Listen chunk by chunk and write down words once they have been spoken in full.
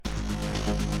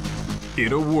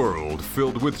In a world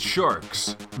filled with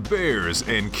sharks, bears,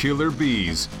 and killer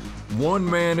bees, one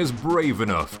man is brave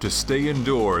enough to stay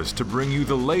indoors to bring you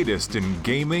the latest in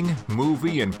gaming,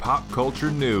 movie, and pop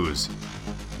culture news.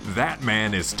 That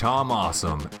man is Tom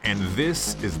Awesome, and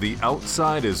this is the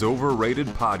Outside is Overrated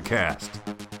podcast.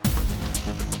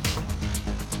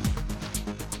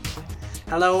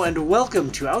 Hello and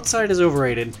welcome to Outside is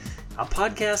Overrated, a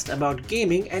podcast about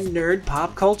gaming and nerd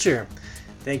pop culture.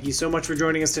 Thank you so much for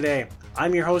joining us today.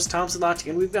 I'm your host, Tom Sedlacek,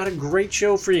 and we've got a great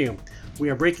show for you. We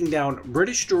are breaking down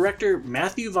British director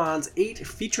Matthew Vaughn's 8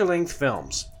 feature-length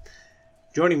films.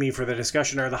 Joining me for the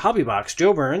discussion are the Hobby Box,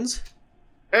 Joe Burns.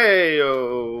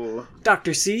 Heyo!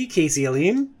 Dr. C, Casey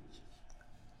Aline.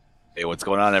 Hey, what's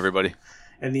going on, everybody?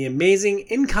 And the amazing,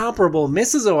 incomparable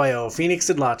Mrs. OiO, Phoenix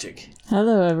Sedlacek.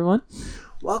 Hello, everyone.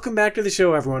 Welcome back to the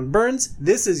show, everyone. Burns,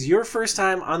 this is your first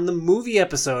time on the movie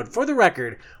episode. For the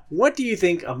record, what do you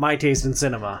think of my taste in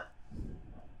cinema?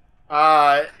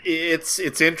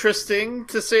 It's interesting,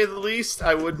 to say the least.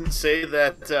 I wouldn't say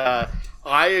that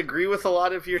I agree with a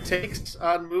lot of your takes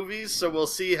on movies, so we'll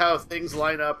see how things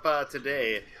line up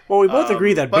today. Well, we both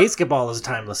agree that basketball is a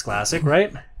timeless classic,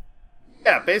 right?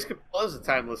 Yeah, basketball is a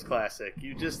timeless classic.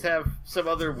 You just have some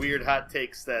other weird hot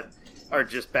takes that are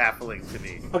just baffling to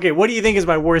me. Okay, what do you think is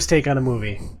my worst take on a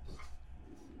movie?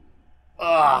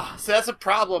 So that's a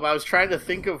problem. I was trying to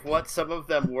think of what some of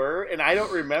them were, and I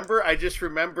don't remember. I just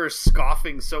remember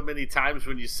scoffing so many times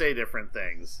when you say different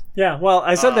things. Yeah, well,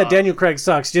 I said that Daniel Craig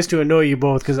sucks just to annoy you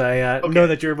both, because I know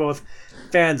that you're both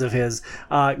fans of his.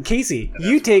 Casey,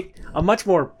 you take a much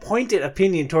more pointed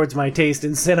opinion towards my taste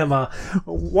in cinema.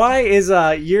 Why is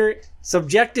your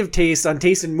subjective taste on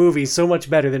taste in movies so much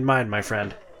better than mine, my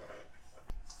friend?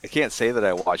 I can't say that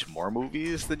I watch more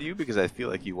movies than you because I feel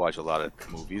like you watch a lot of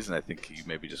movies, and I think you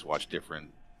maybe just watch different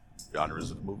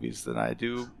genres of movies than I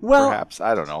do. Well, perhaps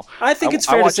I don't know. I think it's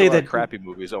fair to say that crappy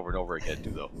movies over and over again too,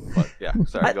 though. But yeah,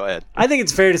 sorry, go ahead. I think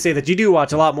it's fair to say that you do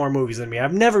watch a lot more movies than me.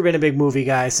 I've never been a big movie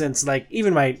guy since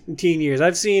even my teen years.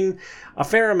 I've seen a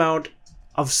fair amount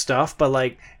of stuff,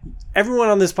 but everyone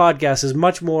on this podcast is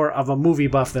much more of a movie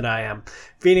buff than I am.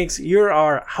 Phoenix, you're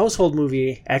our household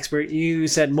movie expert. You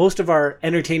set most of our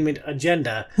entertainment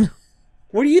agenda.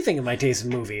 What do you think of my taste in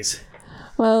movies?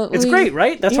 Well, it's great,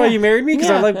 right? That's why you married me,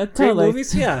 because I like great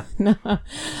movies. Yeah. No.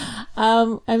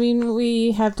 I mean,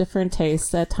 we have different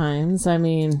tastes at times. I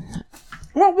mean,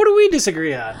 what do we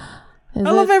disagree on? I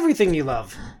love everything you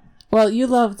love. Well, you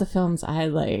love the films I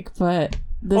like, but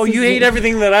you hate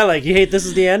everything that I like. You hate This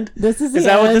Is the End? Is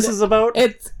that what this is about?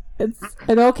 It's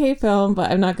an okay film,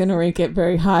 but I'm not going to rank it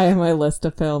very high on my list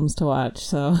of films to watch.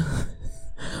 So,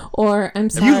 or I'm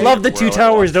sorry. You love The Two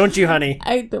Towers, don't you, honey?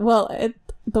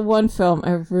 The one film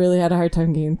I've really had a hard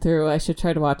time getting through. I should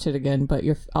try to watch it again. But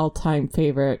your all-time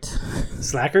favorite?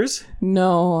 Slackers?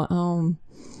 No.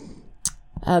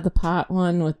 The pot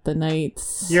one with the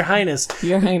knights. Your Highness.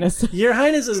 Your Highness. Your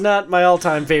Highness is not my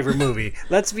all-time favorite movie.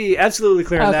 Let's be absolutely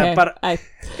clear on that. But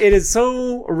it is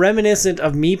so reminiscent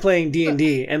of me playing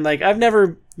D&D. And I've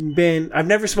never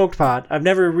smoked pot. I've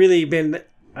never really been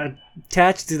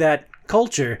attached to that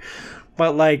culture.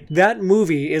 But that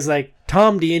movie is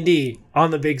Tom D&D on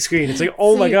the big screen. It's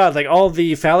oh my God, all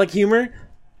the phallic humor.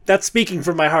 That's speaking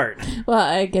from my heart. Well,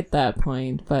 I get that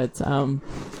point, but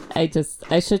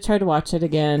I should try to watch it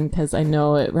again because I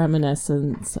know it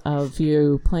reminiscent of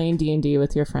you playing D&D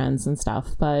with your friends and stuff.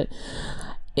 But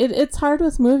it's hard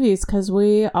with movies because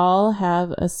we all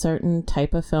have a certain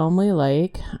type of film we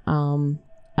like.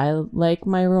 I like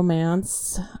my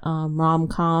romance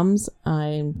rom-coms.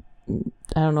 I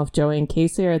don't know if Joey and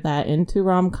Casey are that into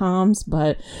rom-coms,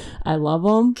 but I love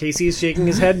them. Casey is shaking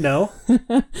his head no.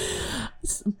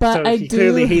 But he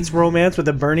clearly hates romance with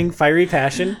a burning, fiery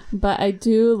passion. But I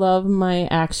do love my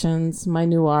actions, my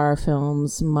noir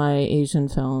films, my Asian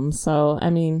films. So,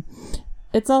 I mean,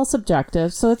 it's all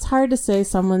subjective. So it's hard to say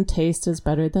someone's taste is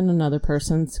better than another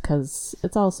person's because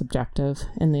it's all subjective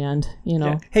in the end, you know.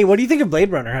 Yeah. Hey, what do you think of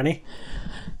Blade Runner, honey?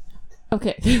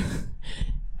 Okay.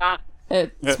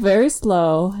 It's very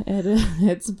slow.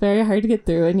 It's very hard to get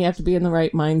through, and you have to be in the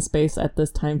right mind space at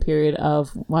this time period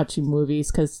of watching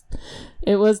movies because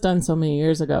it was done so many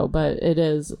years ago, but it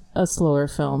is a slower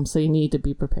film, so you need to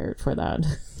be prepared for that.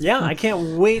 Yeah, I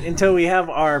can't wait until we have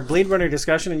our Blade Runner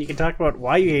discussion, and you can talk about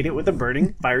why you hate it with a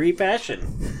burning, fiery passion.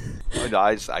 No,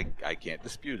 I can't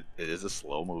dispute it. It is a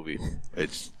slow movie. I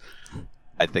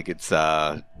think it's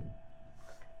more...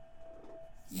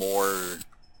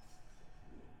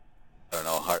 I don't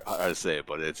know how to say it,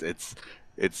 but it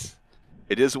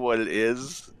is what it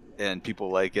is, and people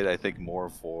like it. I think more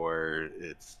for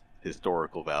its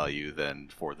historical value than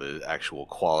for the actual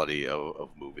quality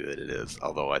of movie that it is.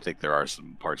 Although I think there are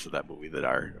some parts of that movie that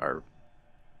are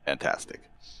fantastic.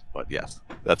 But yes,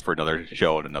 that's for another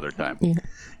show at another time.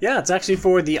 Yeah, it's actually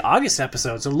for the August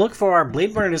episode, so look for our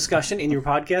Blade Runner discussion in your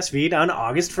podcast feed on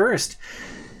August 1st.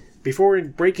 Before we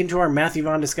break into our Matthew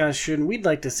Vaughn discussion, we'd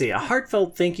like to say a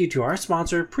heartfelt thank you to our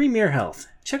sponsor, Premier Health.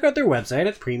 Check out their website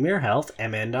at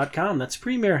premierhealthmn.com. That's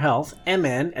Premier Health,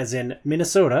 MN, as in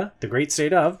Minnesota, the great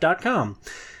state of, .com.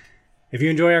 If you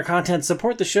enjoy our content,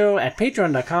 support the show at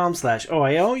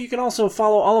patreon.com/OiO. You can also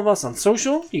follow all of us on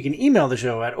social. You can email the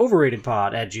show at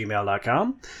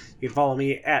overratedpod@gmail.com. You can follow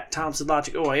me at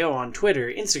TomSidLogicOiO on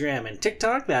Twitter, Instagram, and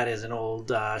TikTok. That is an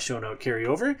old show note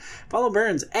carryover. Follow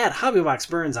Burns at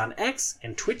HobbyBoxBurns on X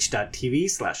and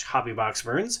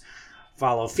twitch.tv/HobbyBoxBurns.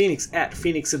 Follow Phoenix at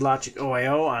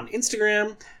PhoenixSidLogicOiO on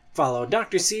Instagram. Follow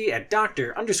Dr. C at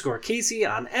Dr_Casey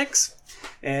on X.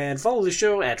 And follow the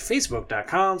show at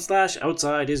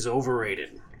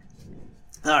facebook.com/OutsideIsOverrated.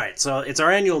 Alright, so it's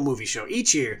our annual movie show.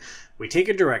 Each year, we take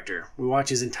a director, we watch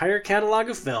his entire catalog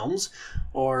of films,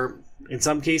 or in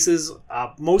some cases,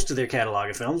 most of their catalog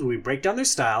of films. We break down their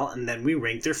style, and then we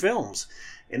rank their films.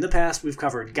 In the past, we've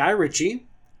covered Guy Ritchie,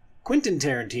 Quentin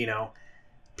Tarantino,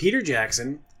 Peter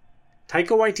Jackson,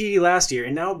 Taika Waititi last year,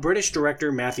 and now British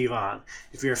director Matthew Vaughn.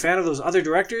 If you're a fan of those other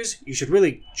directors, you should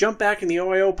really jump back in the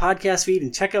OiO podcast feed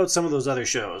and check out some of those other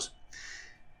shows.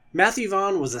 Matthew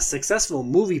Vaughn was a successful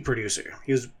movie producer.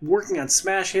 He was working on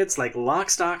smash hits like Lock,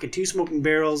 Stock, and Two Smoking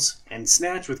Barrels and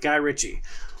Snatch with Guy Ritchie.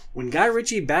 When Guy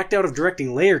Ritchie backed out of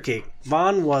directing Layer Cake,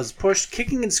 Vaughn was pushed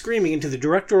kicking and screaming into the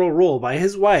directorial role by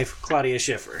his wife, Claudia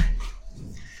Schiffer.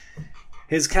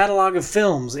 His catalog of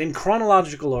films in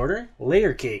chronological order: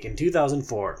 Layer Cake in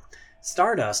 2004,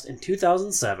 Stardust in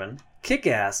 2007,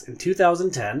 Kick-Ass in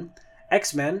 2010,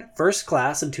 X-Men First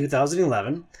Class in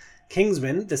 2011,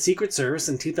 Kingsman: The Secret Service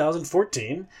in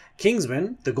 2014,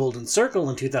 Kingsman: The Golden Circle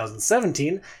in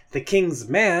 2017, The King's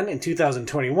Man in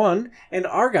 2021, and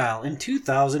Argylle in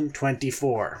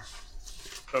 2024.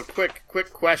 So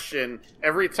quick question.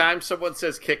 Every time someone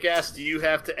says Kick-Ass, do you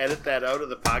have to edit that out of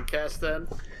the podcast then?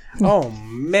 Oh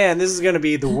man, this is going to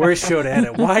be the worst show to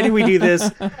edit. Why do we do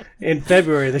this in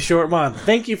February, the short month?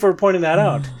 Thank you for pointing that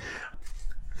out.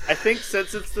 I think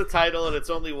since it's the title and it's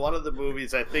only one of the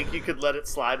movies, I think you could let it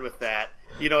slide with that.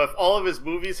 You know, if all of his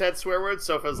movies had swear words,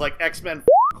 so if it was like X-Men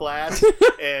Class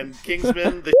and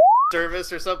Kingsman the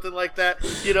Service or something like that,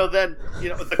 then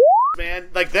the man,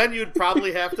 like then you'd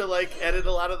probably have to like edit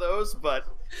a lot of those, but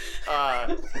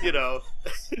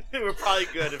we're probably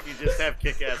good if you just have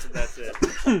Kick-Ass and that's it.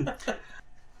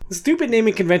 Stupid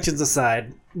naming conventions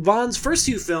aside, Vaughn's first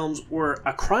two films were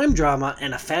a crime drama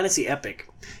and a fantasy epic.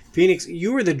 Phoenix,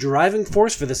 you were the driving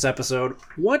force for this episode.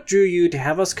 What drew you to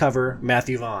have us cover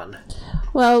Matthew Vaughn?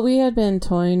 Well, we had been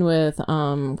toying with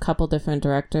a couple different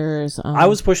directors. I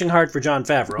was pushing hard for Jon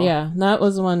Favreau. Yeah, that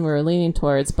was the one we were leaning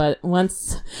towards. But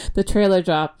once the trailer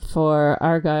dropped for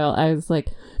Argylle, I was like,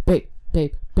 babe,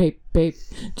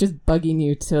 just bugging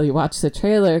you till you watch the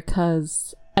trailer,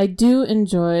 because I do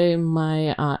enjoy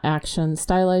my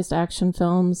stylized action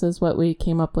films is what we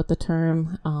came up with the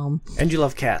term. And you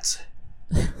love cats.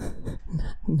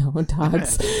 No,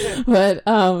 dogs. But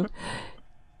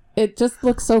it just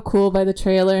looks so cool by the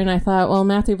trailer, and I thought, well,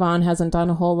 Matthew Vaughn hasn't done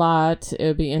a whole lot. It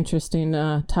would be interesting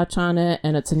to touch on it,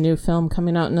 and it's a new film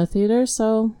coming out in the theater,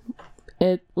 so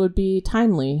it would be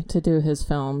timely to do his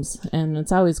films. And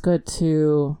it's always good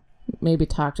to maybe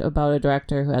talk about a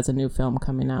director who has a new film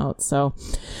coming out. So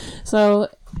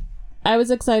I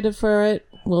was excited for it.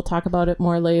 We'll talk about it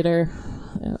more later,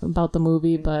 about the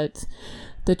movie, but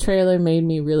the trailer made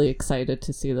me really excited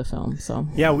to see the film. So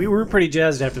yeah, we were pretty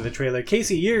jazzed after the trailer.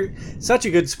 Casey, you're such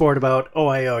a good sport about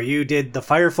OiO. You did the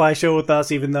Firefly show with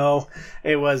us, even though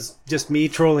it was just me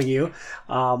trolling you.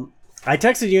 I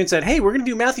texted you and said, hey, we're going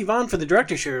to do Matthew Vaughn for the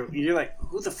director show. You're like,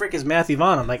 who the frick is Matthew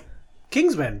Vaughn? I'm like,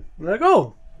 Kingsman. I'm like,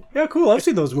 oh, yeah, cool. I've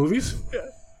seen those movies.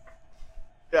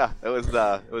 Yeah, it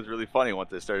was really funny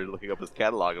once I started looking up his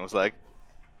catalog and was like,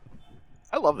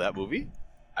 I love that movie.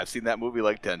 I've seen that movie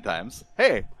like 10 times.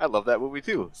 Hey, I love that movie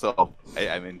too. So,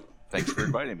 I mean, thanks for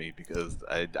inviting me, because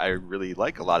I really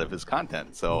like a lot of his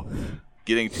content. So,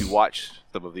 getting to watch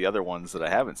some of the other ones that I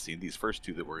haven't seen, these first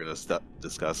two that we're going to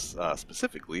discuss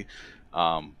specifically,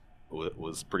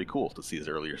 was pretty cool to see his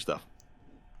earlier stuff.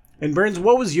 And Burns,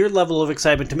 what was your level of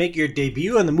excitement to make your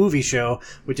debut on the movie show,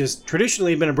 which has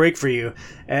traditionally been a break for you,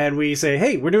 and we say,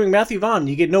 hey, we're doing Matthew Vaughn,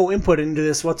 you get no input into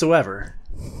this whatsoever?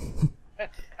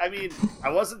 I mean,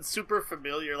 I wasn't super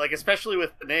familiar, like, especially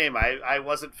with the name. I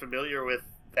wasn't familiar with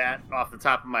that off the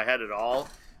top of my head at all.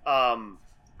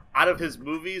 out of his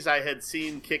movies, I had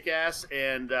seen Kick-Ass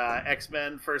and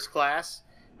X-Men First Class.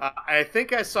 I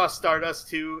think I saw Stardust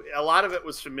too. A lot of it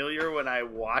was familiar when I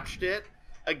watched it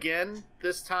again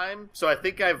this time. So I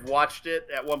think I've watched it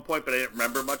at one point, but I didn't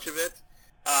remember much of it.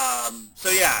 So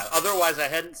yeah, otherwise I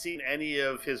hadn't seen any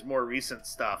of his more recent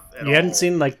stuff at all. You hadn't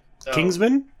seen, like,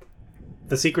 Kingsman?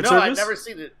 The Secret Service? No, I'd never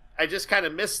seen it. I just kind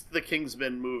of missed the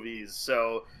Kingsman movies,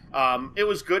 so it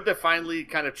was good to finally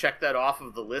kind of check that off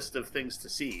of the list of things to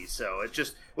see. So it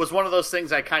just was one of those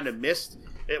things I kind of missed.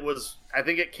 I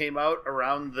think it came out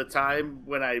around the time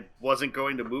when I wasn't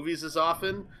going to movies as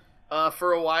often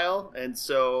for a while, and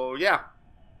so yeah.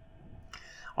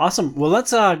 Awesome. Well,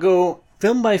 let's go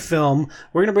film by film.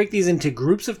 We're going to break these into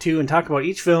groups of 2 and talk about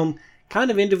each film kind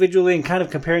of individually and kind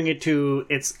of comparing it to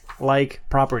its like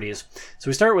properties. So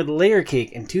we start with Layer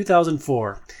Cake in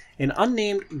 2004. An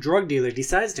unnamed drug dealer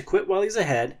decides to quit while he's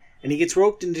ahead, and he gets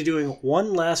roped into doing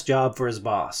one last job for his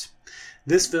boss.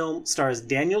 This film stars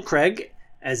Daniel Craig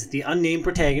as the unnamed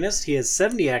protagonist. He has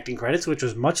 70 acting credits, which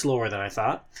was much lower than I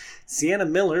thought. Sienna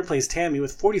Miller plays Tammy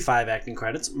with 45 acting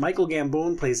credits. Michael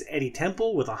Gambon plays Eddie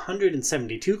Temple with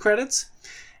 172 credits.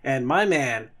 And my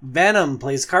man, Venom,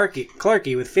 plays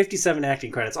Clarky with 57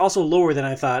 acting credits, also lower than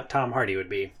I thought Tom Hardy would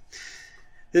be.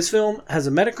 This film has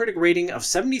a Metacritic rating of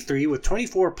 73 with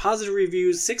 24 positive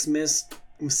reviews, 6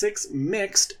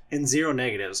 mixed, and 0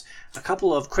 negatives. A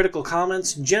couple of critical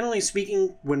comments. Generally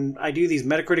speaking, when I do these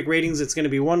Metacritic ratings, it's going to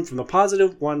be one from the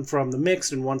positive, one from the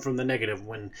mixed, and one from the negative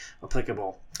when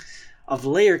applicable. Of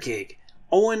Layer Cake,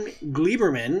 Owen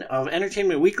Gleiberman of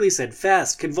Entertainment Weekly said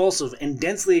fast, convulsive, and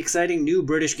densely exciting new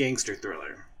British gangster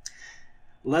thriller.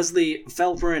 Leslie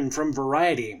Felperin from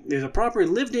Variety. There's a proper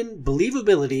lived-in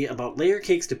believability about Layer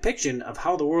Cake's depiction of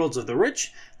how the worlds of the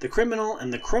rich, the criminal,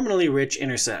 and the criminally rich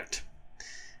intersect.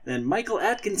 Then Michael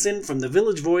Atkinson from The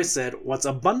Village Voice said, what's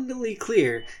abundantly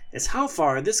clear is how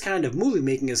far this kind of movie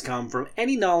making has come from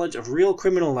any knowledge of real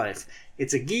criminal life.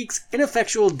 It's a geek's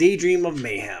ineffectual daydream of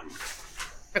mayhem.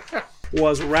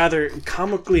 Was rather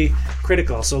comically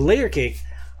critical. So Layer Cake,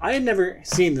 I had never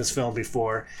seen this film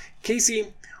before.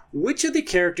 Casey, which of the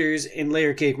characters in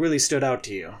Layer Cake really stood out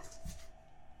to you?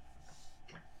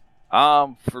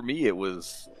 For me, it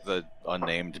was the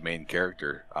unnamed main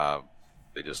character.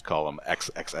 They just call him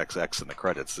XXXX in the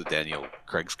credits, the Daniel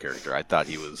Craig's character. I thought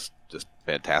he was just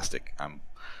fantastic.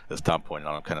 As Tom pointed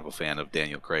out, I'm kind of a fan of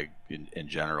Daniel Craig in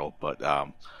general, but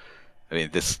I mean,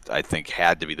 this, I think,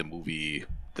 had to be the movie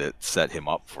that set him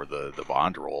up for the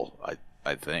Bond role,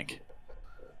 I think.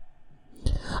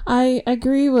 I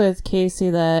agree with Casey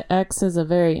that X is a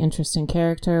very interesting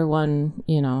character. One,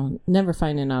 never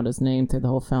finding out his name through the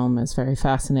whole film is very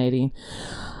fascinating.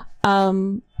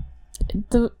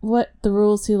 The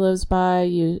rules he lives by,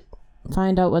 you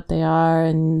find out what they are,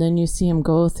 and then you see him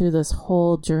go through this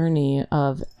whole journey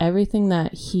of everything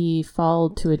that he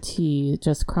followed to a T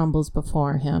just crumbles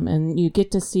before him, and you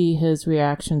get to see his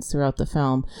reactions throughout the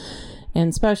film. And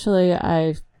especially,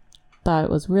 I thought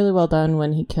it was really well done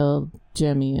when he killed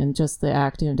Jimmy, and just the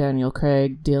acting of Daniel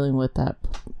Craig dealing with that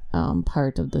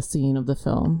part of the scene of the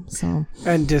film. So,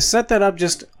 and to set that up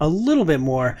just a little bit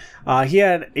more, he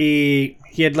had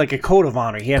like a code of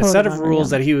honor. He had a set of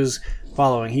rules that he was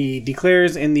following. He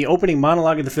declares in the opening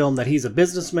monologue of the film that he's a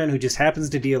businessman who just happens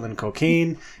to deal in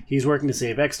cocaine. He's working to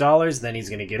save X dollars, then he's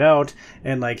going to get out,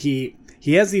 and like he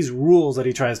has these rules that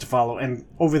he tries to follow. And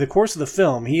over the course of the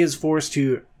film, he is forced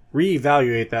to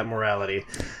reevaluate that morality.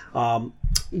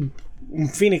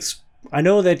 Phoenix, I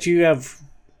know that you have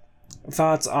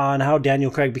thoughts on how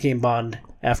Daniel Craig became Bond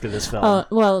after this film.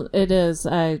 Well, it is.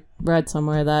 I read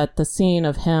somewhere that the scene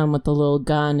of him with the little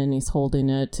gun and he's holding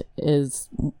it is...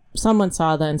 Someone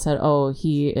saw that and said, oh,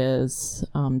 he is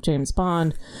James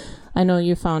Bond. I know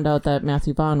you found out that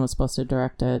Matthew Vaughn was supposed to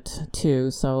direct it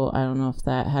too, so I don't know if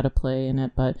that had a play in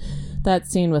it, but that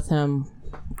scene with him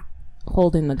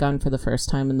holding the gun for the first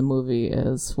time in the movie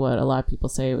is what a lot of people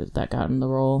say that got him the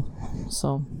role.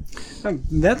 So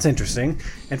that's interesting.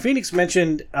 And Phoenix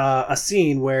mentioned a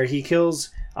scene where he kills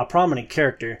a prominent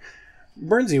character.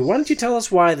 Bernsey, why don't you tell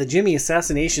us why the Jimmy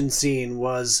assassination scene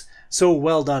was so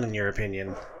well done in your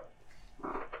opinion?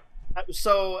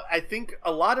 So I think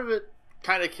a lot of it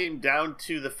kind of came down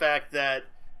to the fact that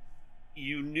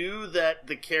you knew that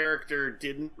the character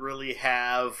didn't really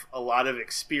have a lot of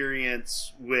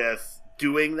experience with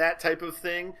doing that type of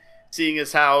thing, seeing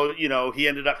as how, he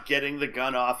ended up getting the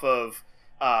gun off of,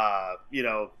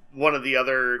 one of the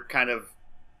other kind of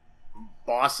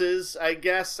bosses, I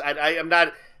guess. I'm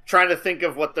not trying to think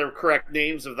of what the correct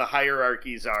names of the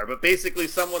hierarchies are, but basically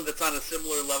someone that's on a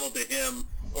similar level to him,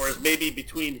 or is maybe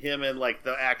between him and like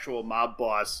the actual mob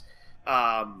boss.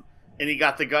 and he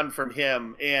got the gun from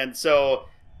him. And so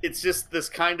it's just this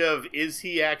kind of, is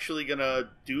he actually going to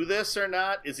do this or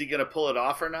not? Is he going to pull it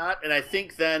off or not? And I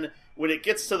think then when it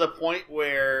gets to the point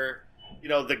where, you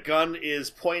know, the gun is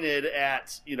pointed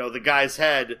at, you know, the guy's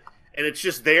head, and it's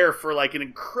just there for like an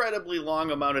incredibly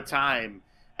long amount of time.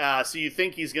 So you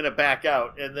think he's going to back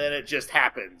out, and then it just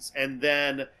happens. And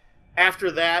then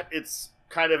after that, it's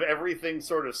kind of everything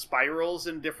sort of spirals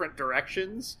in different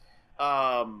directions.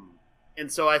 And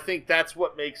so I think that's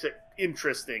what makes it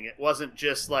interesting. It wasn't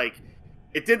just like,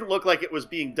 it didn't look like it was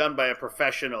being done by a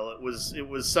professional. It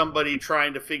was somebody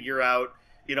trying to figure out,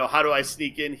 you know, how do I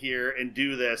sneak in here and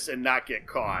do this and not get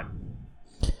caught?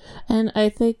 And I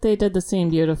think they did the scene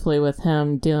beautifully with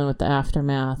him dealing with the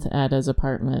aftermath at his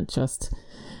apartment. Just,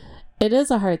 it is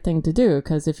a hard thing to do,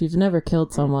 because if you've never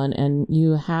killed someone and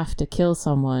you have to kill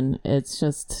someone, it's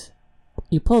just,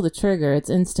 you pull the trigger, it's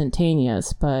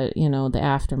instantaneous, but, you know, the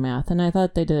aftermath. And I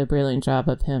thought they did a brilliant job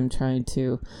of him trying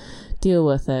to deal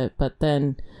with it. But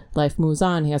then life moves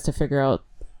on. He has to figure out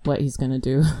what he's going to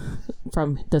do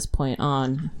from this point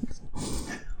on.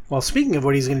 Well, speaking of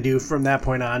what he's going to do from that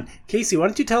point on, Casey, why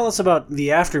don't you tell us about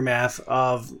the aftermath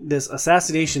of this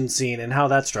assassination scene and how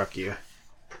that struck you?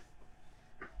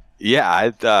 Yeah,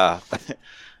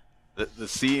 the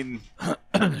scene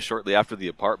shortly after the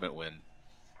apartment, when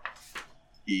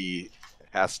he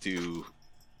has to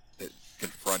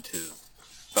confront his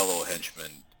fellow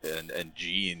henchman, and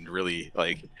Gene really,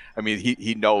 like, I mean,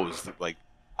 he knows that, like,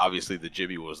 obviously the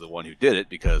Jimmy was the one who did it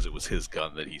because it was his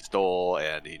gun that he stole,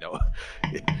 and, you know,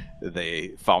 they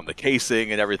found the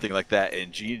casing and everything like that,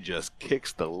 and Gene just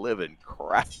kicks the living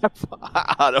crap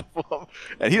out of him,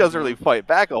 and he doesn't really fight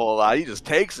back a whole lot. He just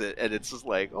takes it, and it's just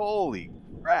like, holy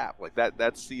crap. Like,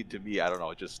 that scene to me, I don't know,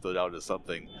 it just stood out as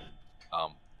something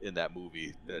in that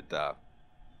movie that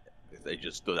they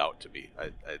just stood out to me. I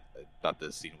thought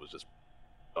this scene was just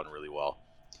done really well.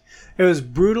 It was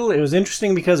brutal. It was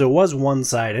interesting because it was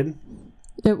one-sided.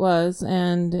 It was,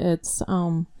 and it's,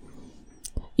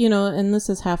 you know, and this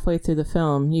is halfway through the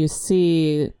film. You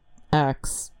see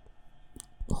X,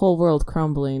 whole world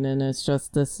crumbling, and it's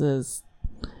just,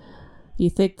 you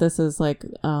think this is like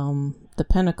the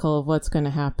pinnacle of what's going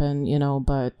to happen, you know,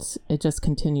 but it just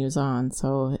continues on.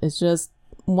 So it's just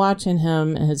watching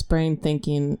him and his brain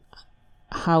thinking,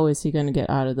 how is he going to get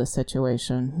out of this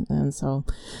situation? And so,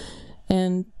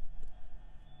 and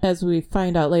as we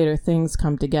find out later, things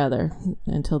come together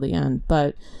until the end.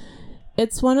 But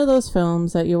it's one of those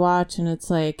films that you watch and it's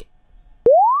like,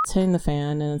 it's hitting the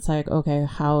fan, and it's like, okay,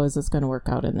 how is this going to work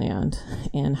out in the end?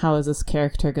 And how is this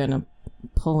character going to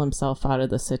pull himself out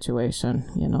of the situation,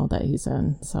 you know, that he's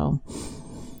in? So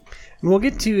we'll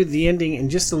get to the ending in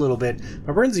just a little bit.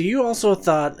 But Bernsey, you also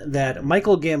thought that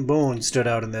Michael Gambon stood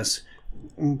out in this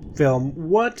film.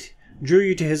 What drew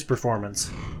you to his performance?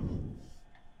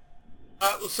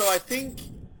 So I think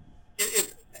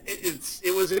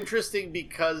it was interesting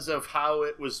because of how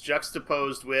it was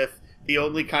juxtaposed with the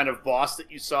only kind of boss that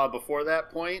you saw before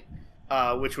that point,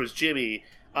 which was Jimmy.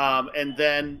 And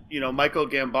then, you know, Michael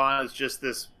Gambon is just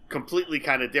this completely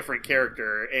kind of different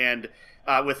character, and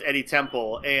with Eddie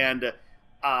Temple. And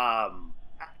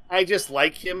I just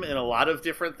like him in a lot of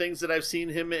different things that I've seen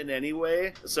him in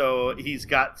anyway. So he's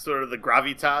got sort of the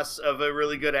gravitas of a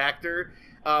really good actor.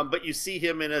 But you see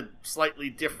him in a slightly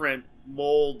different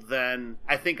mold than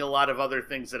I think a lot of other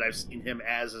things that I've seen him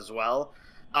as well.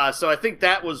 So I think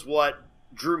that was what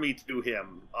drew me to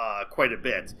him quite a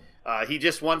bit. He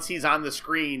just, once he's on the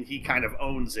screen, he kind of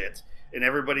owns it, and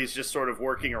everybody's just sort of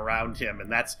working around him. And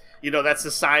that's, you know, that's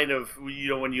a sign of, you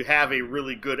know, when you have a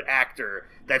really good actor,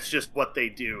 that's just what they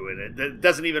do. And it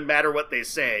doesn't even matter what they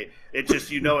say. It just,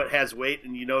 you know, it has weight,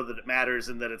 and you know that it matters,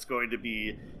 and that it's going to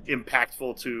be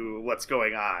impactful to what's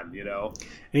going on, you know?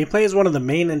 And he plays one of the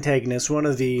main antagonists, one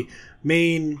of the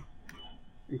main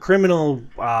criminal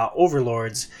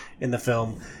overlords in the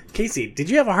film. Casey, did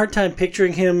you have a hard time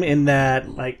picturing him in that,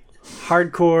 like,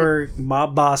 hardcore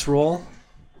mob boss role?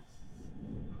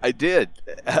 I did,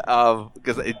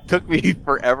 because it took me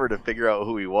forever to figure out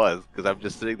who he was, because I'm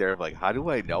just sitting there like, how do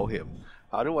I know him?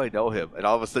 How do I know him? And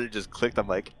all of a sudden it just clicked. I'm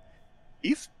like,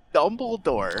 he's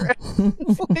Dumbledore.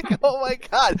 It's like, oh my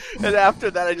God. And after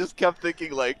that, I just kept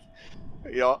thinking, like,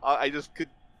 you know, I just could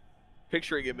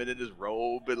picturing him in his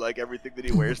robe and like everything that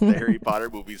he wears in the Harry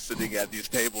Potter movies, sitting at these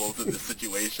tables in these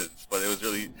situations. But it was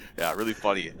really, really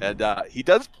funny. And he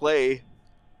does play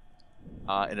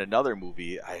in another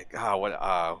movie. What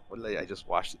did I just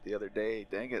watched it the other day?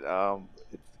 Dang it!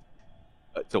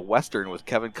 It's a Western with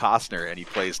Kevin Costner, and he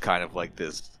plays kind of like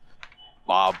this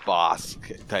mob boss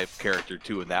type character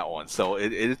too in that one. So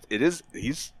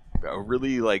he's a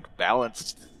really like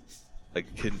balanced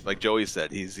like Joey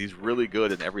said, he's really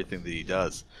good in everything that he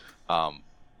does.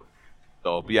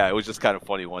 So yeah, it was just kind of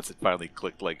funny once it finally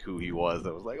clicked like who he was.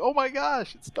 I was like, oh my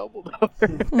gosh, it's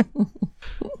Dumbledore.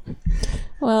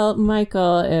 Well,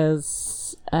 Michael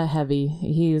is a heavy.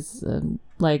 He's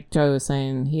like Joe was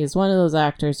saying, he's one of those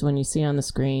actors when you see on the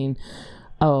screen,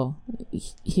 oh,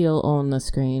 he'll own the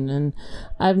screen. And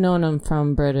I've known him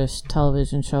from British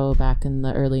television show back in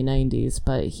the early 90s,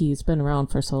 but he's been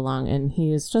around for so long, and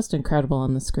he is just incredible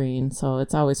on the screen. So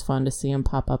it's always fun to see him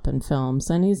pop up in films.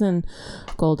 And he's in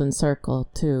Golden Circle,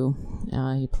 too.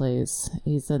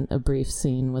 He's in a brief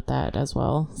scene with that as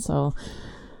well. So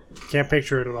can't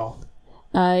picture it at all.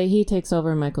 He takes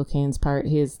over Michael Caine's part.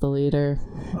 He's the leader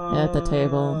at the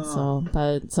table.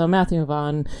 So Matthew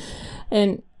Vaughn,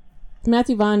 and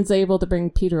Matthew Vaughn's able to bring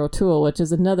Peter O'Toole, which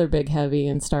is another big heavy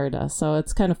in Stardust. So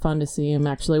it's kind of fun to see him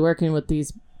actually working with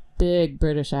these big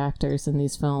British actors in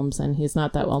these films, and he's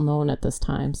not that well known at this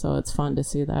time. So it's fun to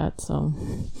see that.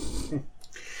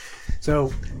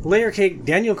 So Layer Cake,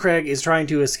 Daniel Craig is trying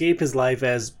to escape his life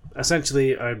as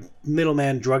essentially a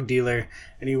middleman drug dealer,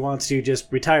 and he wants to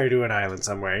just retire to an island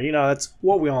somewhere. You know, that's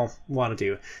what we all want to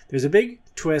do. There's a big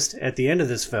twist at the end of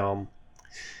this film,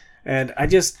 and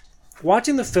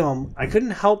watching the film, I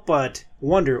couldn't help but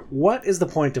wonder, what is the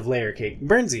point of Layer Cake?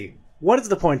 Bernsey, what is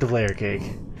the point of Layer Cake?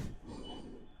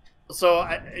 So,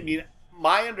 I mean,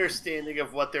 my understanding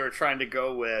of what they were trying to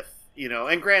go with, you know,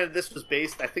 and granted, this was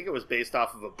I think it was based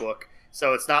off of a book,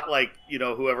 so it's not like, you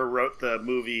know, whoever wrote the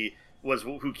movie was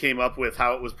who came up with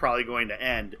how it was probably going to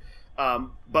end.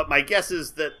 But my guess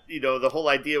is that, you know, the whole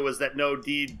idea was that no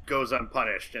deed goes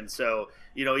unpunished. And so,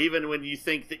 you know, even when you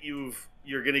think that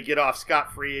you're going to get off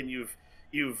scot-free and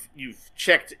you've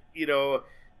checked, you know,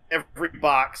 every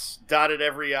box, dotted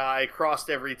every I, crossed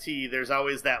every T, there's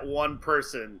always that one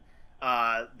person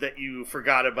that you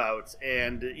forgot about.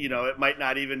 And, you know, it might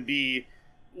not even be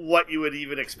what you would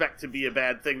even expect to be a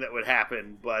bad thing that would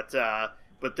happen.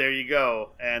 But there you go,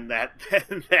 and that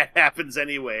happens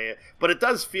anyway. But it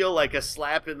does feel like a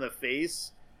slap in the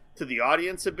face to the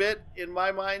audience a bit, in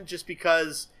my mind, just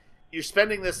because you're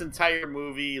spending this entire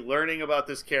movie learning about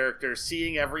this character,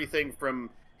 seeing everything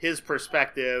from his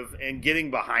perspective, and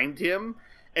getting behind him.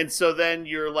 And so then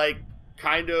you're like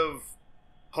kind of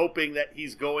hoping that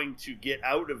he's going to get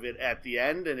out of it at the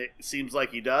end, and it seems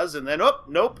like he does, and then, oh,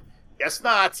 nope, guess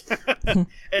not.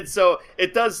 And so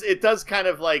it does kind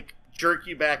of like jerk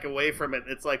you back away from it.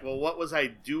 It's like, well, what was I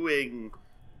doing?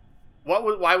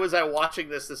 Why was I watching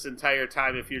this entire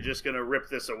time if you're just going to rip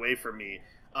this away from me?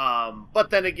 But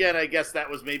then again, I guess that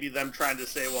was maybe them trying to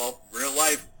say, well, real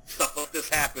life stuff like this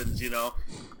happens, you know,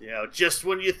 just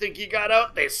when you think you got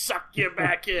out, they suck you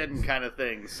back in, kind of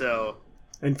thing. So.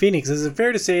 And Phoenix, is it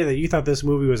fair to say that you thought this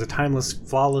movie was a timeless,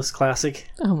 flawless classic?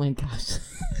 Oh my gosh.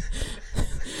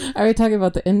 Are we talking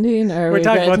about the ending? Or We're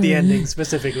talking about the ending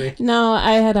specifically. No,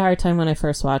 I had a hard time when I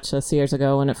first watched this years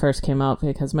ago when it first came out,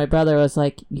 because my brother was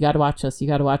like, you got to watch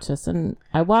this. And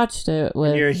I watched it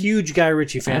with... And you're a huge Guy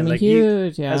Ritchie fan. I'm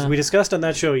huge, yeah. As we discussed on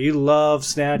that show, you love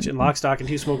Snatch and Lock, Stock, and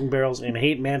Two Smoking Barrels and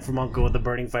hate Man from U.N.C.L.E. with a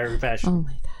burning fiery passion. Oh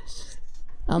my gosh.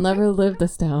 I'll never live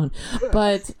this down.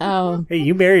 But... hey,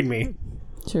 you married me.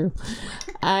 True.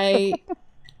 I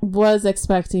was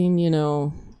expecting, you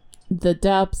know, the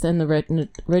depth and the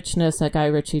richness that Guy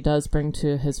Ritchie does bring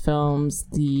to his films,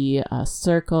 the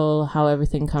circle, how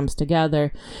everything comes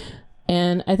together.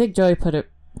 And I think Joey put it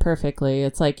perfectly.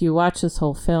 It's like you watch this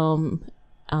whole film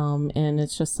and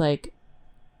it's just like,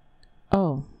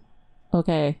 oh,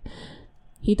 okay,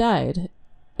 he died.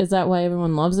 Is that why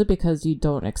everyone loves it? Because you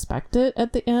don't expect it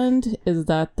at the end? Is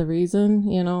that the reason,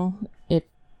 you know?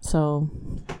 So...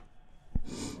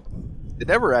 They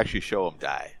never actually show him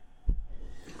die.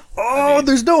 Oh,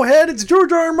 there's no head. It's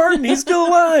George R. R. Martin. He's still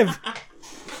alive.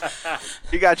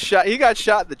 He got shot in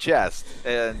the chest,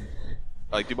 and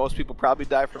like, do most people probably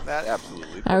die from that?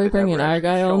 Absolutely. Are we bringing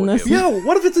Argyle on this? Yeah.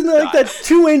 What if it's in like that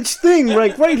 2-inch thing,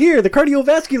 like right here, the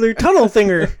cardiovascular tunnel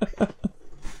thinger?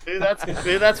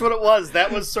 That's what it was.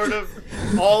 That was sort of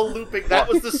all looping. That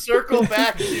was the circle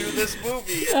back to this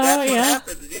movie. And that's what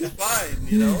happened. He's fine,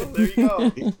 you know. There you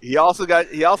go. He also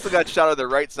got shot on the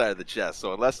right side of the chest.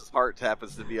 So unless his heart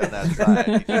happens to be on that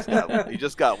side, he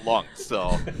just got lunked.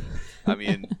 So, I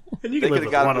mean, they could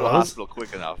have got him to the hospital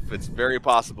quick enough. It's very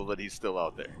possible that he's still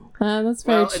out there. That's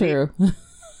very true.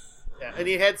 And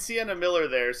he had Sienna Miller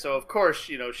there, so of course,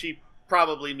 you know, she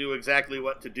probably knew exactly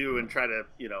what to do and try to,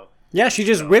 you know. Yeah, she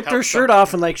just ripped her shirt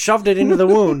off and like shoved it into the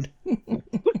wound.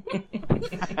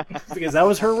 Because that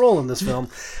was her role in this film.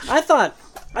 I thought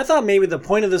I thought maybe the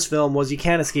point of this film was you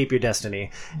can't escape your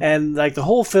destiny. And like the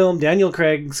whole film, Daniel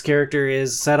Craig's character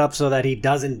is set up so that he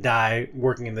doesn't die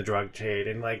working in the drug trade.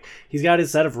 And like he's got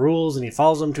his set of rules and he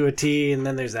follows them to a T. And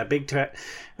then there's that big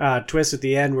twist at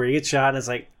the end where he gets shot. And it's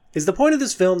like, is the point of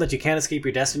this film that you can't escape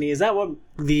your destiny? Is that what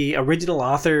the original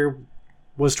author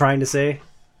was trying to say?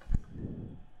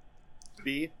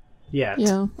 B?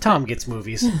 Yeah. Tom gets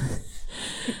movies.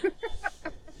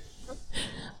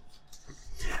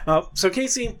 So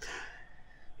Casey,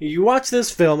 you watch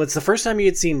this film. It's the first time you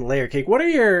had seen Layer Cake. What are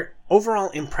your overall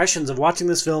impressions of watching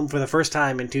this film for the first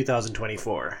time in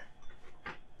 2024?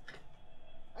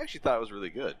 I actually thought it was really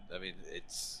good. I mean,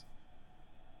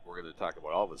 we're going to talk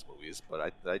about all of his movies,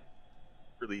 but I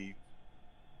really,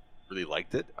 really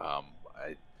liked it.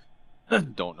 I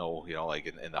don't know, like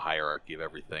in the hierarchy of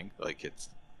everything, like it's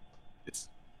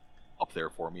up there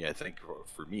for me, I think,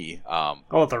 for me.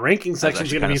 The ranking section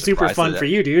is going to be super fun for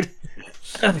you, dude.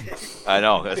 I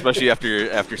know, especially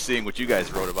after seeing what you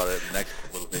guys wrote about it in the next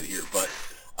little bit here. But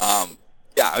I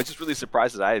was just really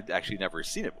surprised that I had actually never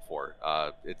seen it before.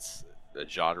 It's a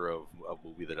genre of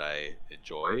movie that I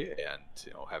enjoy, and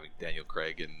having Daniel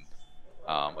Craig and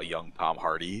a young Tom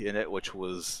Hardy in it, which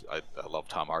was I love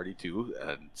Tom Hardy too,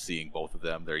 and seeing both of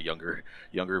them, their younger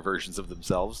versions of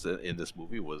themselves in this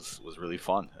movie was really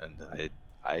fun, and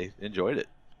I enjoyed it.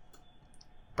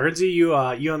 Birdsey, you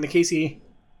on the Casey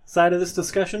side of this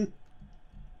discussion?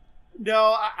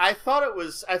 No, I thought it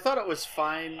was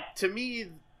fine. To me,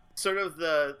 sort of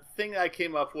the thing I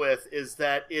came up with is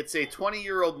that it's a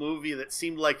 20-year-old movie that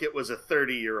seemed like it was a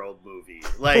 30-year-old movie.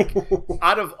 Like,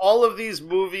 out of all of these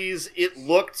movies, it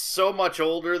looked so much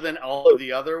older than all of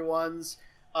the other ones.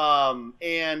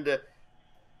 And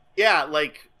yeah,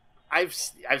 like I've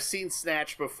seen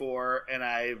Snatch before, and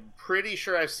I'm pretty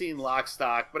sure I've seen Lock,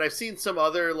 Stock, but I've seen some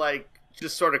other like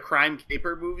just sort of crime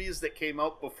caper movies that came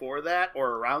out before that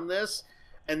or around this,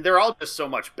 and they're all just so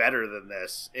much better than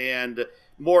this and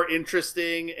more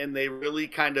interesting, and they really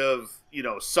kind of,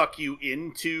 suck you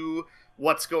into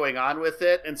what's going on with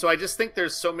it. And so I just think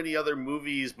there's so many other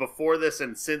movies before this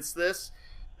and since this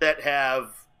that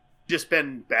have just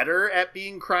been better at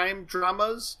being crime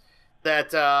dramas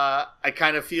that I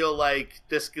kind of feel like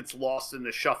this gets lost in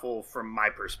the shuffle from my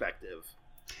perspective.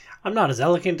 I'm not as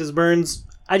eloquent as Burns.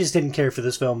 I just didn't care for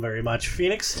this film very much.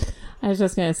 Phoenix? I was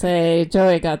just going to say,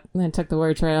 Joey took the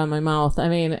words right out of my mouth. I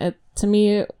mean, to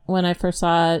me, when I first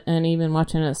saw it, and even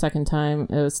watching it a second time,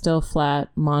 it was still flat,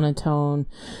 monotone,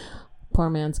 poor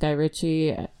man's Guy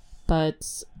Ritchie.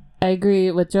 But I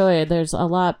agree with Joey. There's a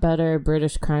lot better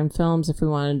British crime films if we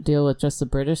want to deal with just the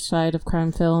British side of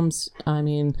crime films. I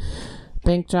mean,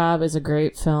 Bank Job is a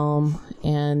great film,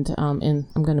 and I'm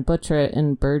going to butcher it,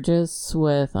 In Bruges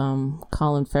with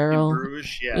Colin Farrell.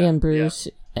 In Bruges.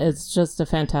 Yeah. It's just a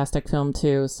fantastic film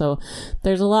too. So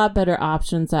there's a lot better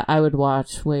options that I would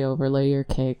watch way over Layer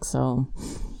Cake. So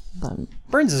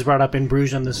Burns has brought up In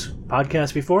Bruges on this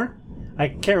podcast before. I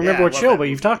can't remember what show, but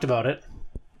you've talked about it.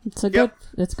 It's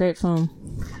it's a great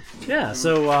film. Yeah.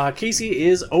 So Casey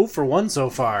is 0 for 1 so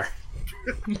far.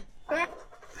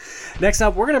 Next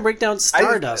up, we're going to break down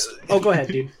Stardust. Go ahead,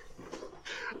 dude.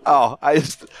 Oh, I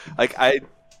just,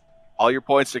 all your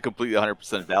points are completely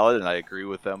 100% valid, and I agree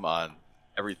with them on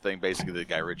everything basically that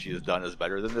Guy Ritchie has done is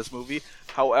better than this movie.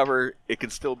 However, it can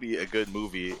still be a good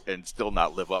movie and still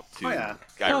not live up to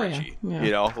Guy Ritchie.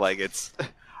 Yeah.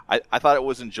 I thought it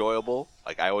was enjoyable.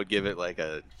 Like, I would give it like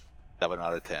a 7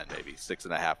 out of 10, maybe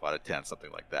 6.5 out of 10,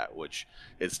 something like that, which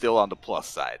is still on the plus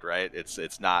side, right?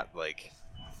 It's not like,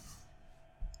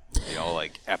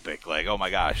 like epic, like, oh my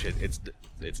gosh,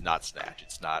 it's not Snatch.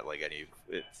 It's not like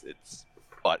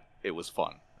but it was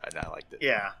fun. And I liked it.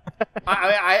 Yeah.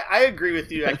 I agree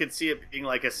with you. I could see it being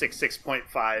like a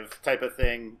 6.5 type of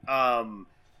thing.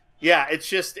 Yeah, it's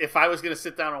just, if I was going to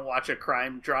sit down and watch a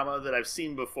crime drama that I've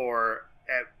seen before,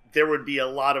 there would be a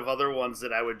lot of other ones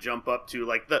that I would jump up to.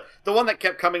 Like the one that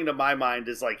kept coming to my mind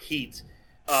is like Heat.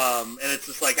 And it's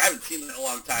just like, I haven't seen it in a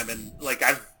long time. And like,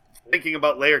 thinking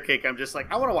about Layer Cake, I'm just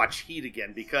like, I want to watch Heat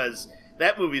again because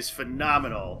that movie's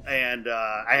phenomenal. And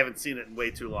I haven't seen it in way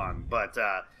too long. But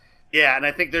yeah, and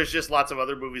I think there's just lots of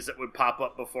other movies that would pop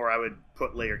up before I would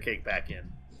put Layer Cake back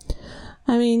in.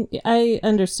 I mean, I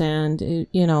understand,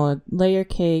 Layer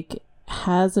Cake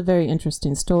has a very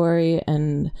interesting story,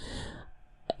 and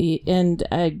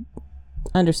I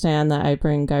understand that I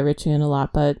bring Guy Ritchie in a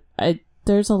lot, but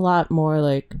there's a lot more,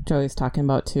 like Joey's talking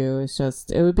about too. It's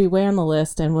just, it would be way on the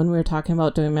list, and when we were talking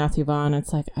about doing Matthew Vaughn,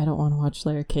 it's like, I don't want to watch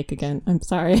Layer Cake again. I'm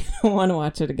sorry, I don't want to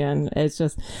watch it again. It's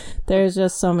just, there's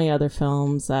just so many other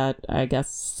films that I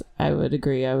guess I would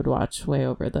agree I would watch way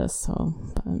over this. So,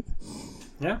 but.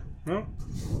 Yeah. Well,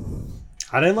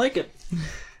 I didn't like it.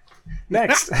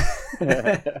 Next.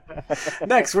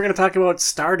 Next, we're going to talk about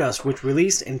Stardust, which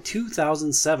released in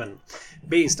 2007.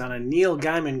 Based on a Neil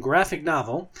Gaiman graphic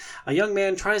novel, a young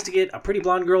man tries to get a pretty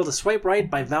blonde girl to swipe right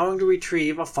by vowing to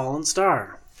retrieve a fallen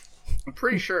star. I'm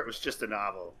pretty sure it was just a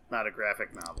novel, not a graphic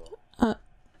novel.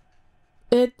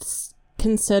 It's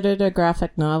considered a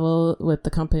graphic novel with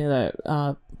the company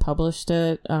that published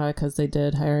it, because they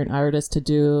did hire an artist to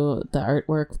do the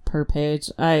artwork per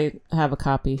page. I have a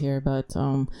copy here, but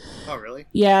oh, really?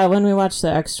 Yeah, when we watched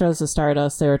the extras of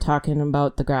Stardust, they were talking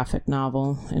about the graphic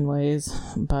novel in ways,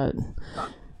 but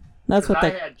that's what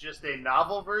I had just a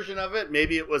novel version of it.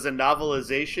 Maybe it was a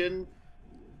novelization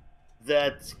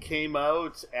that came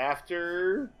out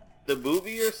after the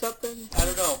movie or something. I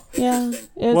don't know.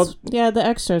 Yeah, the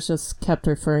extras just kept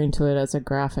referring to it as a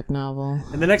graphic novel.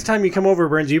 And the next time you come over,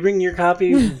 Burns, you bring your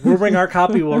copy, we'll bring our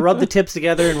copy, we'll rub the tips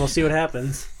together, and we'll see what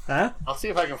happens. Huh? I'll see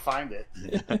if I can find it.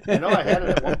 I know I had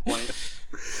it at one point.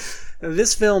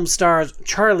 This film stars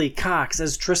Charlie Cox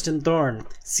as Tristan Thorne.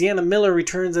 Sienna Miller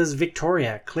returns as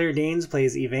Victoria. Claire Danes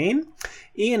plays Yvain.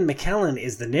 Ian McKellen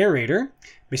is the narrator.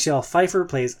 Michelle Pfeiffer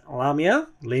plays Lamia.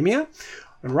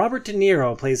 And Robert De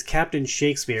Niro plays Captain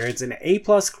Shakespeare. It's an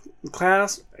A-plus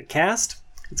class cast.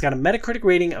 It's got a Metacritic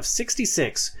rating of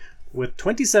 66, with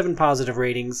 27 positive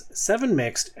ratings, 7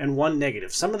 mixed, and 1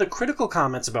 negative. Some of the critical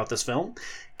comments about this film.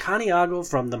 Connie Agel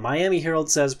from the Miami Herald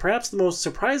says, perhaps the most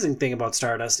surprising thing about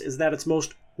Stardust is that its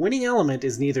most winning element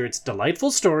is neither its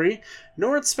delightful story,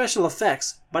 nor its special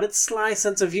effects, but its sly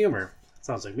sense of humor.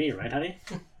 Sounds like me, right, honey?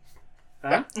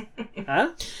 Huh?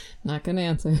 Huh? Not gonna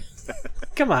answer.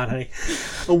 Come on, honey.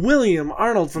 William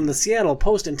Arnold from the Seattle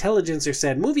Post-Intelligencer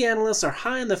said, movie analysts are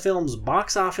high on the film's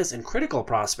box office and critical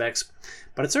prospects,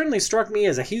 but it certainly struck me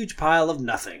as a huge pile of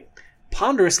nothing.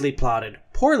 Ponderously plotted,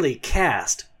 poorly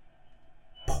cast,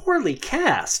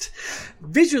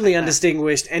 visually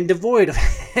undistinguished, and devoid of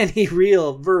any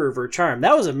real verve or charm.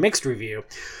 That was a mixed review.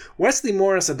 Wesley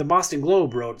Morris at the Boston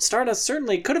Globe wrote, Stardust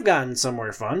certainly could have gotten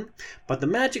somewhere fun, but the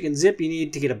magic and zip you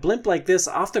need to get a blimp like this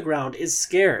off the ground is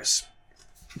scarce.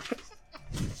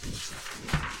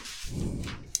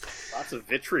 Lots of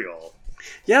vitriol.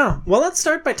 Yeah, well, let's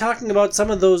start by talking about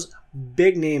some of those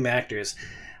big-name actors.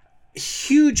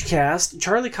 Huge cast.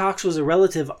 Charlie Cox was a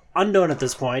relative unknown at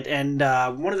this point, and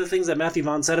one of the things that Matthew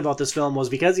Vaughn said about this film was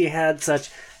because he had such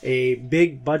a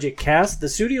big budget cast, the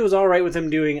studio was all right with him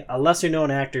doing a lesser known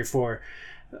actor for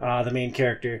the main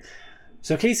character.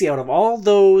 So Casey, out of all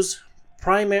those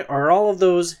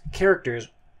characters,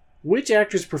 which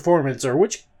actor's performance or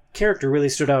which character really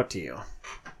stood out to you?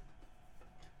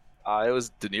 It was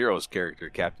De Niro's character,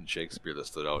 Captain Shakespeare, that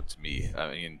stood out to me. I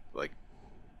mean, like,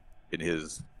 in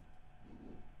his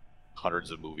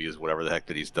hundreds of movies, whatever the heck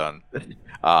that he's done.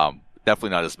 Definitely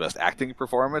not his best acting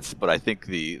performance, but I think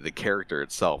the character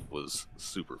itself was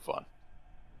super fun.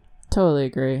 Totally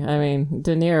agree. I mean,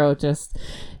 De Niro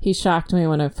he shocked me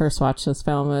when I first watched this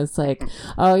film. It's like,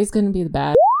 oh, he's going to be the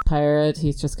bad pirate.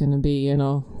 He's just going to be,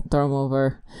 throw him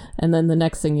over. And then the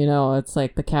next thing you know, it's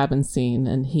like the cabin scene,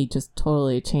 and he just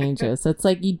totally changes. It's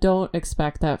like you don't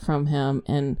expect that from him.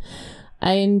 And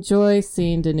I enjoy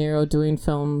seeing De Niro doing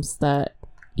films that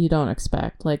you don't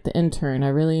expect, like The Intern. I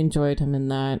really enjoyed him in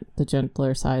that. The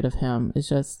gentler side of him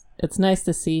is it's nice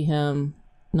to see him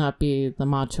not be the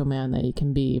macho man that he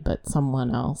can be, but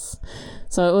someone else.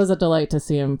 So it was a delight to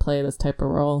see him play this type of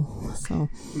role. So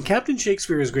Captain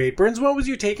Shakespeare is great. Burns, what was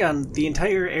your take on the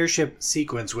entire airship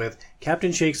sequence with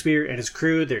Captain Shakespeare and his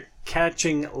crew? They're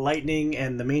catching lightning,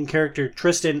 and the main character,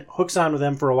 Tristan, hooks on with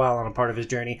them for a while on a part of his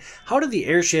journey. How did the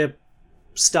airship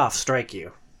stuff strike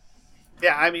you?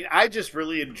 Yeah, I mean, I just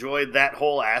really enjoyed that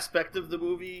whole aspect of the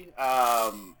movie.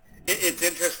 It's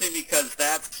interesting because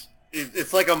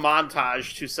it's like a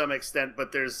montage to some extent,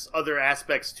 but there's other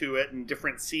aspects to it and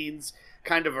different scenes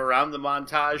kind of around the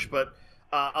montage. But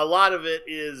a lot of it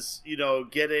is,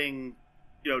 getting,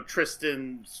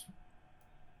 Tristan's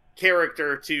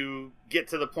character to get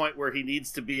to the point where he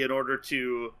needs to be in order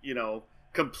to,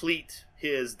 complete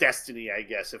his destiny, I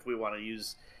guess, if we want to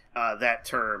use that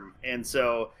term. And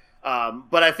so...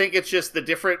 but I think it's just the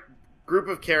different group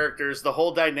of characters, the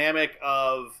whole dynamic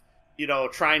of,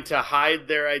 trying to hide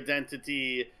their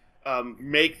identity,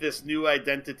 make this new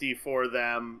identity for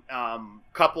them,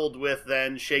 coupled with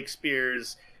then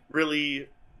Shakespeare's really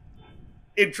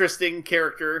interesting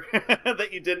character that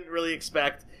you didn't really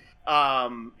expect.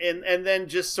 And then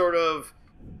just sort of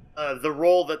the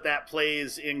role that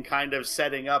plays in kind of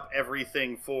setting up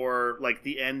everything for like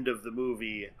the end of the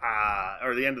movie,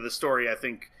 or the end of the story, I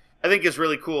think is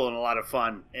really cool and a lot of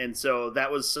fun. And so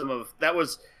that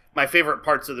was my favorite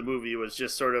parts of the movie was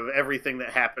just sort of everything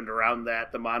that happened around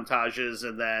that, the montages,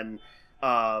 and then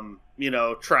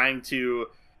trying to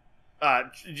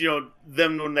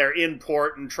them when they're in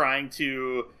port and trying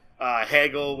to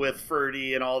haggle with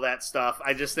Ferdy and all that stuff.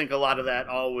 I just think a lot of that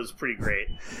all was pretty great.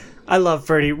 I love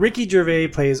Ferdy. Ricky Gervais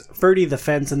plays Ferdy the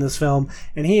Fence in this film,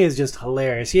 and he is just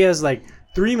hilarious. He has like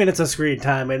 3 minutes of screen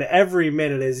time, and every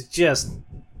minute is just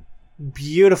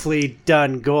beautifully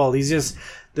done gold. He's just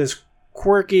this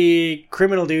quirky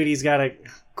criminal dude. He's got a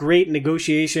great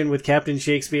negotiation with Captain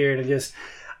Shakespeare, and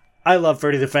I love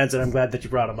Ferdy the Fence, and I'm glad that you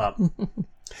brought him up.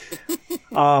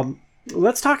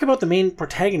 Let's talk about the main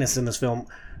protagonist in this film.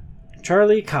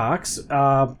 Charlie Cox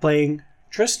playing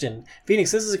Tristan.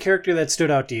 Phoenix, this is a character that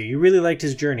stood out to you. You really liked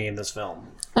his journey in this film.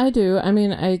 I do. I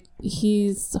mean,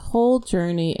 his whole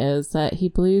journey is that he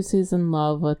believes he's in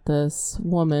love with this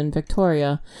woman,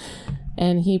 Victoria,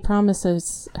 and he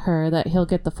promises her that he'll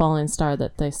get the falling star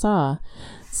that they saw.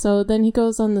 So then he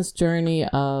goes on this journey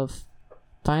of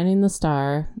finding the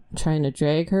star, trying to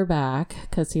drag her back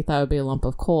because he thought it would be a lump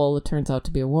of coal. It turns out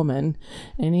to be a woman,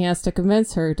 and he has to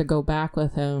convince her to go back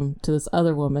with him to this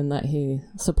other woman that he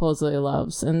supposedly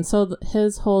loves. And so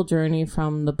his whole journey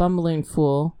from the bumbling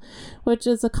fool, which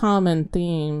is a common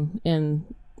theme in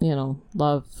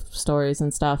love stories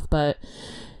and stuff, but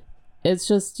it's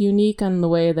just unique on the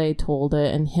way they told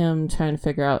it, and him trying to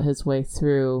figure out his way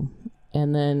through,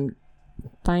 and then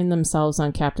find themselves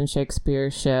on Captain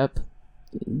Shakespeare's ship,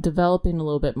 developing a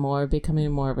little bit more,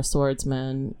 becoming more of a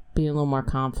swordsman, being a little more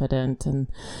confident, and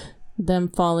them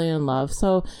falling in love.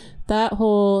 So that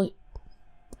whole,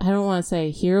 I don't want to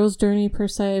say hero's journey per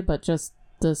se, but just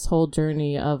this whole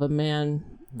journey of a man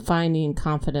finding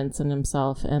confidence in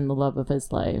himself and the love of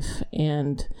his life,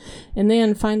 and in the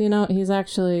end finding out he's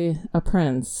actually a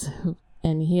prince,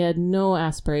 and he had no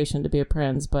aspiration to be a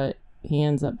prince, but he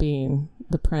ends up being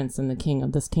the prince and the king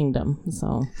of this kingdom.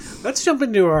 So let's jump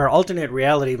into our alternate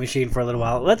reality machine for a little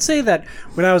while. Let's say that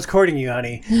when I was courting you,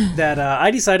 honey, that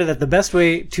I decided that the best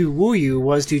way to woo you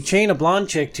was to chain a blonde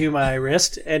chick to my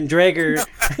wrist and drag her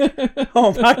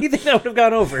home. How do you think that would have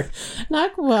gone over?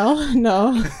 Not well,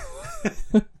 no.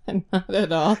 Not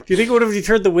at all. Do you think it would have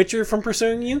deterred the Witcher from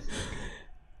pursuing you?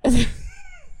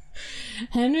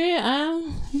 Henry,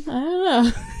 I don't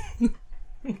know.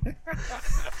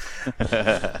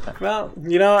 Well,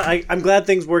 I'm glad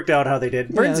things worked out how they did.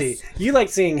 Bernsey, yes. You like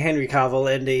seeing Henry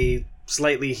Cavill in a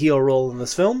slightly heel role in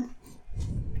this film?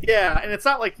 Yeah, and it's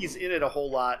not like he's in it a whole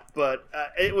lot, but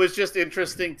it was just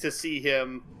interesting to see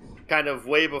him kind of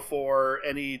way before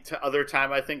any other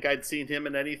time I think I'd seen him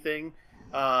in anything.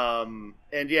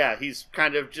 And yeah, he's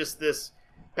kind of just this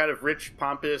kind of rich,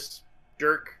 pompous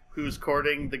jerk who's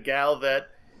courting the gal that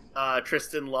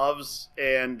Tristan loves,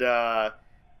 and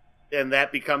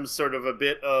that becomes sort of a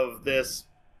bit of this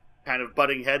kind of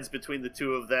butting heads between the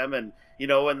two of them. And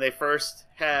when they first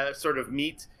sort of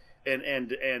meet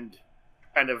and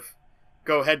kind of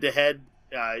go head to head,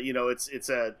 it's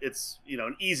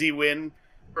an easy win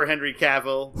for Henry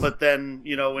Cavill. But then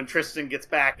when Tristan gets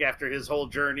back after his whole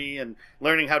journey and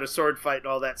learning how to sword fight and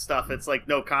all that stuff, it's like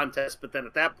no contest. But then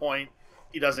at that point,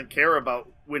 he doesn't care about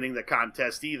winning the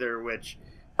contest either, which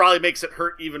probably makes it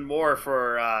hurt even more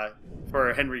for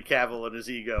Henry Cavill and his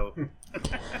ego.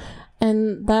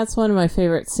 And that's one of my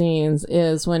favorite scenes,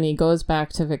 is when he goes back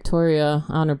to Victoria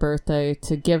on her birthday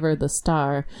to give her the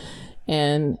star,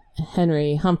 and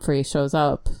Humphrey shows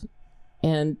up,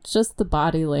 and just the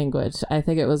body language, I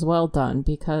think it was well done,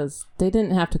 because they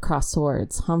didn't have to cross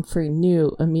swords. Humphrey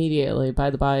knew immediately by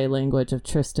the body language of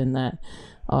Tristan that,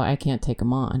 I can't take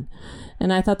him on.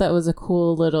 And I thought that was a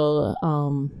cool little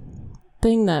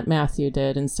thing that Matthew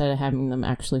did, instead of having them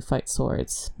actually fight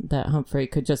swords, that Humphrey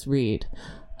could just read,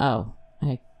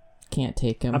 I can't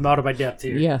take him. I'm out of my depth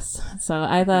here. Yes. So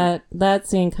I thought that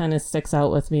scene kind of sticks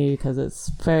out with me, because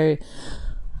it's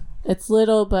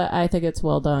little, but I think it's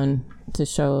well done to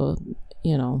show,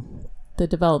 the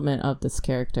development of this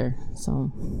character.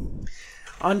 So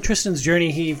on Tristan's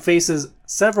journey, he faces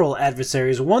several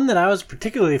adversaries. One that I was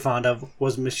particularly fond of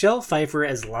was Michelle Pfeiffer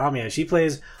as Lamia. She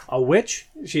plays a witch.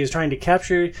 She is trying to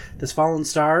capture this fallen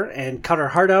star and cut her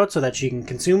heart out so that she can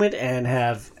consume it and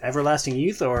have everlasting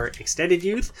youth or extended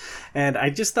youth. And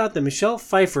I just thought that Michelle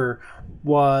Pfeiffer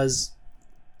was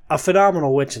a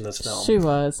phenomenal witch in this film. She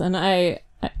was. And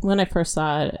when I first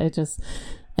saw it,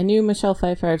 I knew Michelle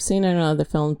Pfeiffer. I've seen her in other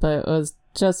films, but it was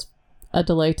just a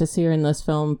delight to see her in this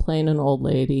film playing an old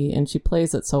lady, and she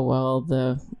plays it so well,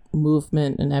 the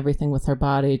movement and everything with her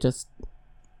body,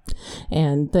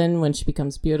 and then when she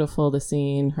becomes beautiful, the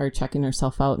scene, her checking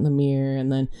herself out in the mirror, and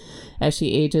then as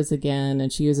she ages again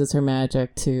and she uses her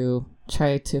magic to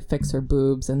try to fix her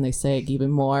boobs and they sag even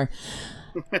more.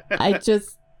 I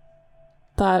just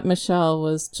thought Michelle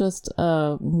was just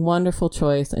a wonderful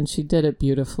choice, and she did it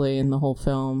beautifully in the whole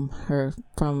film. Her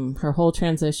whole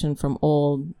transition from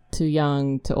old to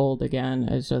young to old again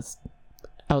is just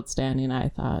outstanding, I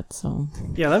thought. So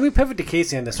yeah, let me pivot to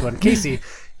Casey on this one. Casey,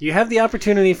 you have the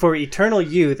opportunity for eternal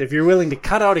youth if you're willing to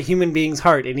cut out a human being's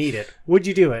heart and eat it. Would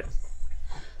you do it?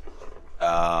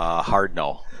 Hard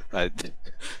no.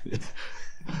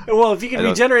 Well, if you can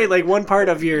regenerate like one part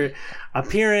of your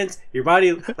appearance, your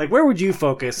body, like where would you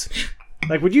focus?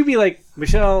 Like, would you be like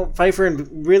Michelle Pfeiffer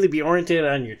and really be oriented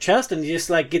on your chest and just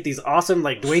like get these awesome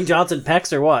like Dwayne Johnson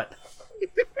pecs or what?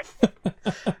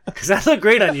 Because that looked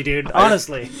great on you, dude.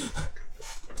 Honestly.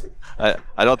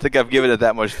 I don't think I've given it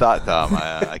that much thought, Tom.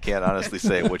 I can't honestly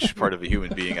say which part of a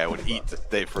human being I would eat to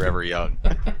stay forever young.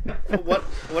 What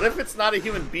if it's not a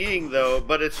human being, though,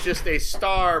 but it's just a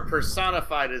star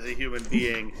personified as a human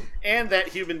being, and that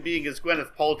human being is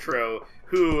Gwyneth Paltrow,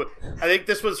 who I think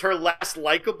this was her last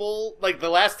likable, like the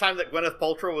last time that Gwyneth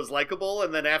Paltrow was likable,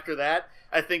 and then after that,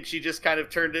 I think she just kind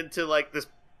of turned into like this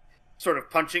sort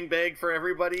of punching bag for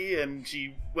everybody, and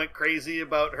she went crazy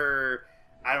about her,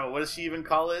 I don't know, what does she even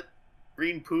call it?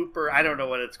 Green poop, or I don't know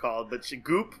what it's called, but she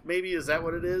goop, maybe, is that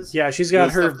what it is? Yeah, she's got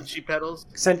her that she peddles.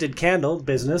 Scented candle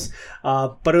business,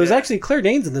 but it was actually Claire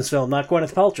Danes in this film, not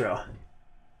Gwyneth Paltrow.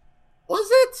 Was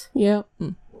it? Yeah.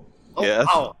 Oh, yes.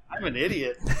 Wow, I'm an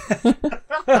idiot.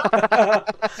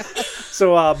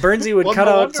 So Bernsey would cut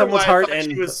out someone's heart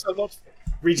and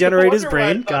regenerate his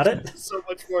brain. Got it? So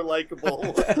much more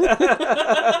likable.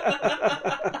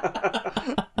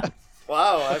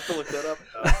 Wow, I have to look that up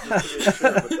now, just to make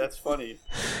sure, but that's funny.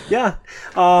 Yeah.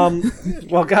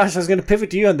 Well, gosh, I was going to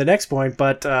pivot to you on the next point,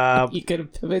 but... You could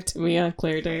have pivoted to me on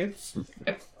Claire Danes.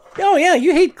 Oh, yeah,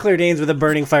 you hate Claire Danes with a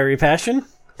burning, fiery passion.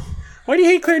 Why do you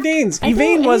hate Claire Danes?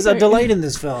 Yvain was a delight in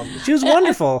this film. She was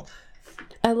wonderful.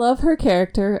 I love her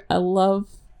character. I love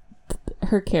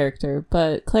her character,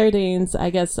 but Claire Danes, I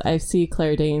guess I see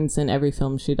Claire Danes in every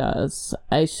film she does.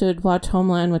 I should watch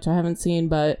Homeland, which I haven't seen,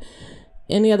 but...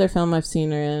 any other film I've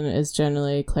seen her in is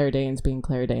generally Claire Danes being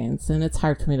Claire Danes, and it's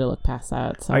hard for me to look past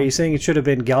that. So. Are you saying it should have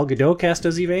been Gal Gadot cast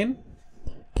as Yvain?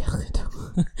 Gal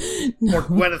Gadot. No. Or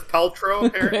Gwyneth Paltrow,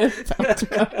 apparently.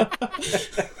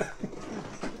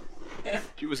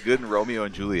 She was good in Romeo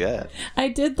and Juliet. I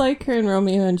did like her in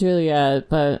Romeo and Juliet,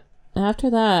 but after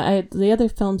that, the other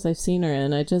films I've seen her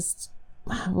in, I just...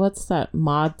 what's that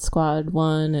Mod Squad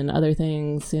one and other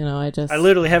things, I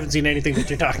literally haven't seen anything that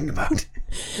you're talking about.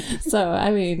 So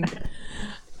I mean,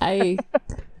 I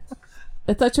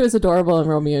thought she was adorable in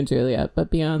Romeo and Juliet, but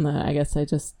beyond that, I guess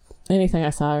anything I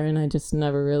saw her in, I just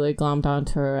never really glommed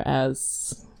onto her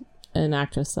as an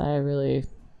actress. I really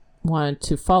wanted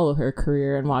to follow her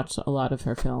career and watch a lot of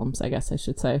her films, I guess I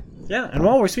should say. Yeah, and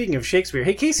while we're speaking of Shakespeare,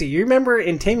 hey Casey, you remember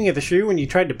in Taming of the Shrew when you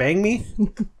tried to bang me?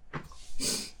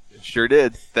 Sure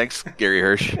did. Thanks, Gary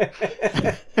Hirsch.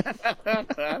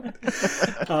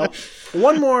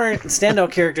 One more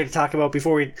standout character to talk about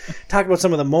before we talk about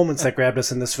some of the moments that grabbed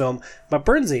us in this film. But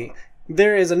Bernsey,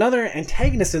 there is another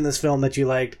antagonist in this film that you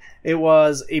liked. It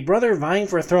was a brother vying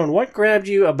for a throne. What grabbed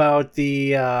you about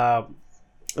the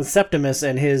Septimus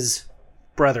and his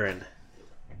brethren?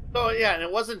 Oh, yeah, and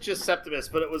it wasn't just Septimus,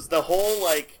 but it was the whole,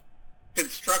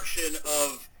 construction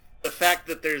of the fact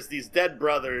that there's these dead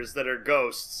brothers that are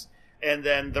ghosts, and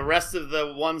then the rest of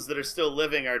the ones that are still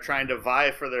living are trying to vie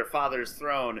for their father's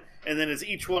throne. And then as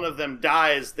each one of them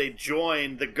dies, they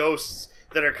join the ghosts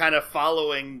that are kind of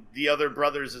following the other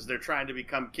brothers as they're trying to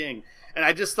become king. And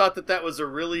I just thought that was a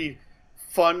really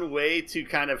fun way to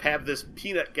kind of have this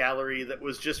peanut gallery that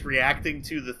was just reacting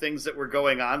to the things that were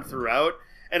going on throughout.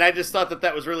 And I just thought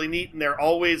that was really neat. And they're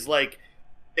always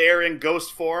they're in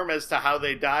ghost form as to how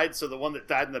they died. So the one that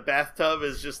died in the bathtub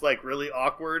is just really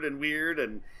awkward and weird.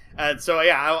 And so,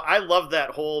 yeah, I love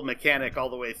that whole mechanic all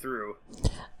the way through.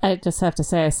 I just have to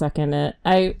say I second it.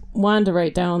 I wanted to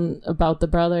write down about the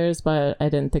brothers, but I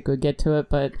didn't think we'd get to it.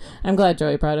 But I'm glad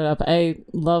Joey brought it up. I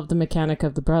love the mechanic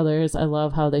of the brothers. I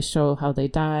love how they show how they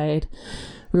died.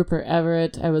 Rupert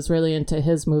Everett, I was really into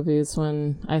his movies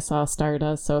when I saw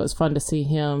Stardust, so it was fun to see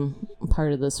him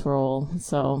part of this role.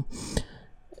 So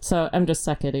I'm just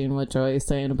seconding what Joey's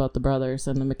saying about the brothers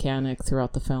and the mechanic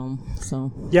throughout the film.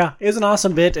 So yeah, it was an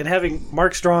awesome bit, and having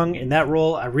Mark Strong in that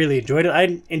role, I really enjoyed it.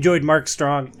 I enjoyed Mark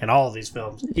Strong in all of these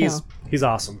films. He's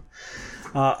awesome.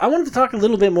 I wanted to talk a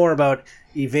little bit more about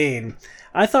Yvain.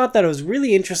 I thought that it was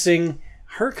really interesting.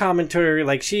 Her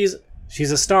commentary, she's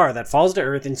a star that falls to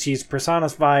Earth, and she's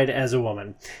personified as a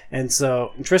woman. And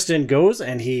so Tristan goes,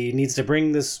 and he needs to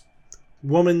bring this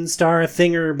woman star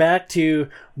thinger back to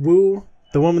woo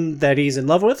the woman that he's in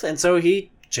love with, and so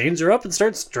he chains her up and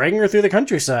starts dragging her through the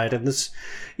countryside. And this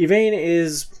Yvain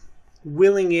is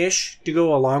willing-ish to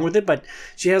go along with it, but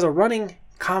she has a running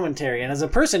commentary, and as a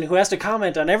person who has to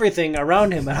comment on everything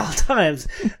around him at all times,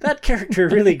 that character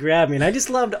really grabbed me. And I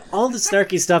just loved all the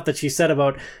snarky stuff that she said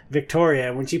about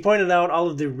Victoria when she pointed out all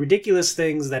of the ridiculous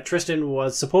things that Tristan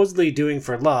was supposedly doing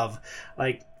for love,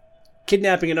 like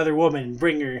kidnapping another woman and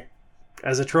bring her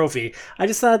as a trophy. I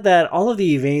just thought that all of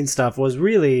the Yvain stuff was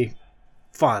really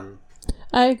fun.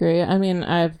 I agree. I mean,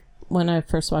 when I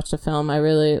first watched the film, I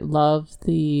really loved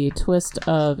the twist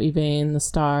of Yvain, the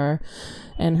star,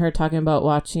 and her talking about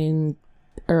watching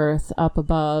Earth up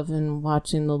above and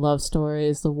watching the love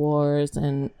stories, the wars,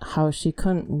 and how she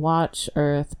couldn't watch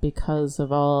Earth because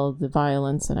of all the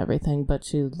violence and everything, but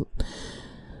she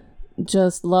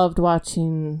just loved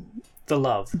watching the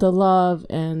love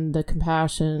and the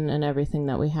compassion and everything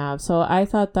that we have. So I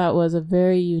thought that was a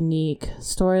very unique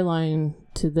storyline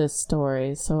to this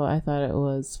story. So I thought it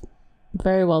was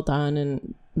very well done,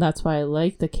 and that's why I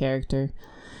like the character.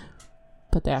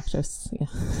 But the actress, yeah.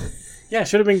 Yeah,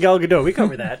 should have been Gal Gadot. We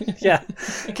covered that. Yeah.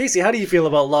 Casey, how do you feel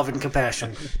about love and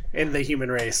compassion in the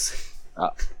human race?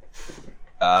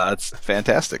 It's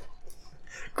fantastic.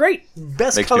 Great.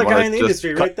 Best color guy in the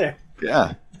industry right there.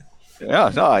 Yeah.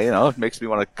 Yeah, no, it makes me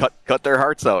want to cut their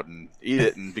hearts out and eat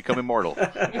it and become immortal.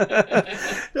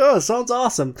 Oh, sounds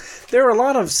awesome. There are a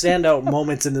lot of standout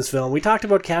moments in this film. We talked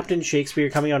about Captain Shakespeare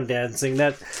coming out and dancing.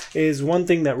 That is one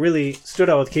thing that really stood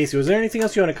out with Casey. Was there anything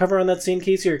else you want to cover on that scene,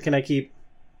 Casey, or can I keep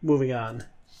moving on?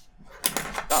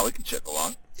 No, we can chip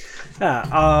along.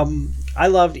 I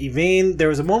loved Yvain. There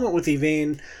was a moment with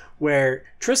Yvain where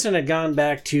Tristan had gone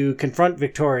back to confront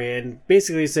Victoria and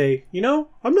basically say,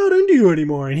 I'm not into you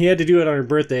anymore. And he had to do it on her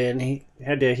birthday, and he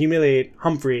had to humiliate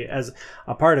Humphrey as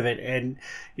a part of it. And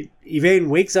Yvain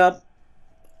wakes up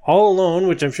all alone,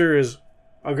 which I'm sure is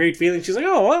a great feeling. She's like,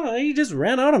 oh, well, he just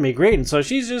ran out on me. Great. And so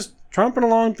she's just tromping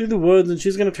along through the woods, and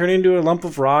she's going to turn into a lump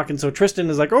of rock. And so Tristan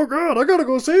is like, oh, God, I got to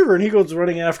go save her. And he goes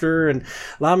running after her, and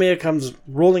Lamia comes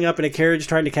rolling up in a carriage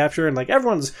trying to capture her. And,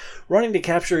 everyone's running to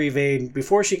capture Yvain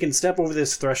before she can step over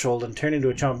this threshold and turn into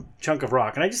a chunk of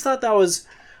rock. And I just thought that was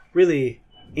really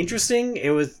interesting.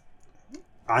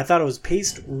 I thought it was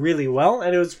paced really well,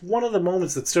 and it was one of the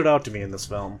moments that stood out to me in this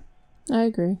film. I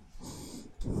agree.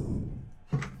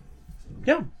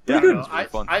 Yeah, pretty good.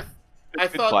 I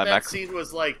thought that scene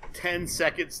was 10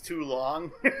 seconds too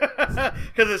long.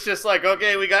 Because it's just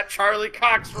okay, we got Charlie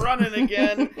Cox running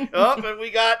again. And we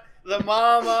got the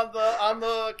mom on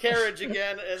the carriage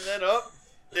again. And then,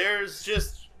 there's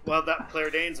just, that Claire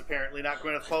Danes apparently not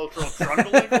Gwyneth Paltrow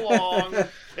trundling along.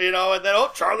 And then,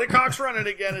 Charlie Cox running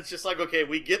again. It's just okay,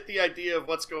 we get the idea of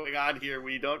what's going on here.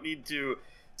 We don't need to...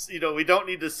 we don't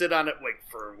need to sit on it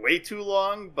for way too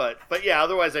long, but yeah.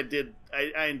 Otherwise,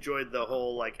 I enjoyed the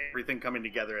whole everything coming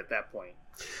together at that point.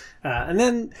 And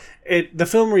then the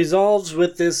film resolves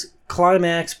with this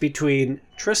climax between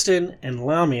Tristan and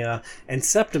Lamia, and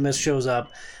Septimus shows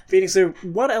up. Phoenix,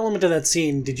 what element of that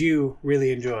scene did you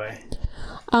really enjoy?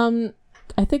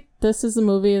 I think this is a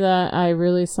movie that I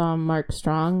really saw Mark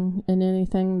Strong in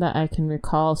anything that I can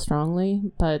recall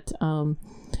strongly, but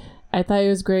I thought he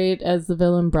was great as the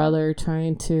villain brother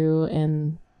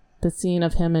and the scene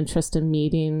of him and Tristan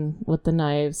meeting with the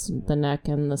knives, the neck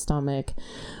and the stomach.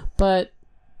 But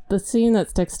the scene that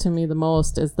sticks to me the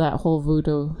most is that whole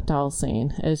voodoo doll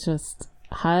scene. It's just,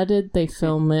 how did they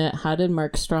film it? How did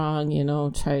Mark Strong,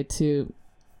 try to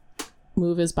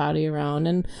move his body around?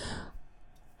 And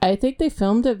I think they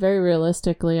filmed it very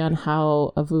realistically on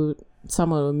how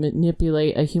someone would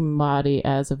manipulate a human body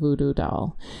as a voodoo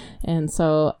doll. And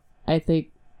so I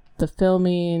think the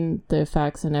filming, the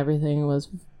effects, and everything was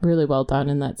really well done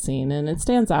in that scene. And it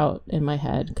stands out in my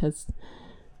head because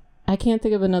I can't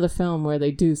think of another film where they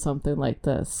do something like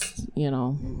this,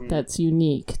 that's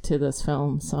unique to this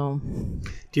film. So,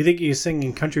 do you think you sing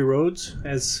in Country Roads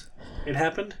as it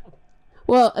happened?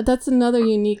 Well, that's another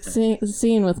unique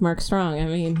scene with Mark Strong. I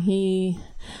mean, he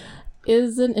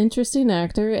is an interesting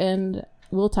actor, and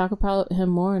we'll talk about him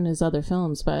more in his other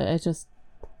films, but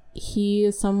he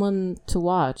is someone to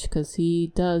watch because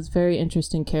he does very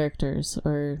interesting characters,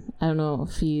 or I don't know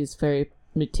if he's very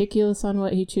meticulous on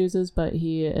what he chooses, but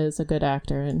he is a good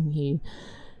actor and he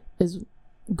is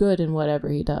good in whatever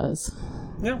he does.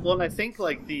 Yeah, well, and I think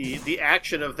the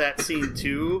action of that scene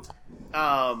too,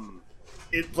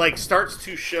 it starts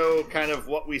to show kind of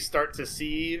what we start to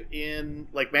see in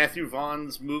Matthew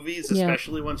Vaughn's movies,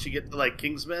 especially once you get to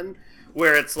Kingsman,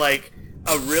 where it's a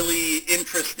really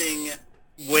interesting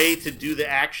way to do the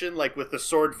action, like with the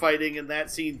sword fighting in that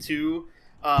scene too.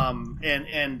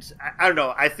 And I don't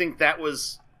know. I think that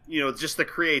was, just the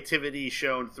creativity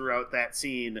shown throughout that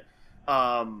scene,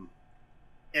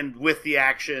 and with the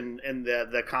action and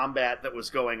the combat that was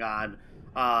going on,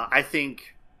 I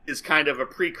think is kind of a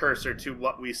precursor to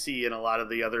what we see in a lot of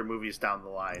the other movies down the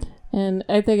line. And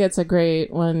I think it's a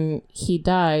great when he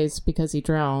dies because he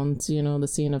drowns, the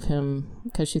scene of him,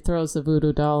 because she throws the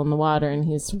voodoo doll in the water and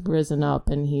he's risen up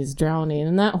and he's drowning.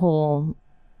 And that whole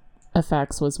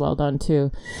effects was well done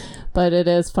too. But it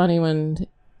is funny when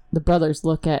the brothers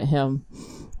look at him,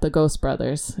 the Ghost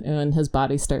Brothers, and his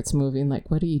body starts moving. Like,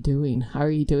 what are you doing? How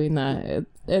are you doing that?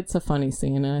 It's a funny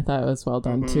scene, and I thought it was well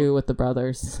done too with the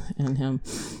brothers and him.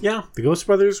 Yeah, the Ghost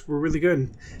Brothers were really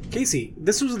good. Casey,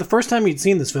 this was the first time you'd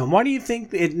seen this film. Why do you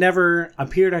think it never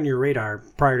appeared on your radar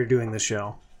prior to doing this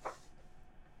show?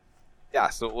 Yeah,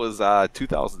 so it was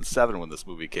 2007 when this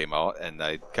movie came out, and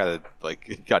I kind of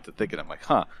got to thinking, I'm like,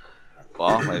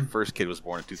 well, my first kid was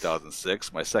born in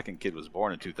 2006. My second kid was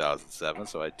born in 2007.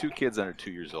 So I had 2 kids under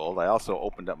 2 years old. I also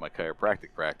opened up my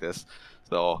chiropractic practice.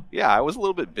 So, yeah, I was a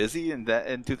little bit busy in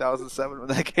 2007 when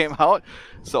that came out.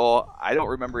 So I don't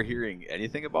remember hearing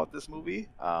anything about this movie.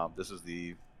 This was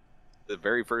the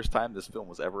very first time this film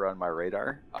was ever on my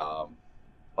radar.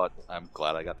 But I'm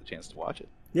glad I got the chance to watch it.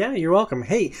 Yeah, you're welcome.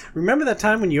 Hey, remember that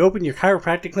time when you opened your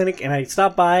chiropractic clinic and I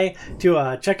stopped by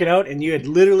to check it out and you had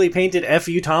literally painted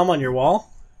F.U. Tom on your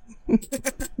wall? Sure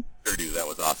do. That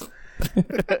was awesome.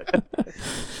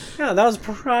 Yeah, that was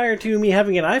prior to me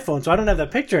having an iPhone, so I don't have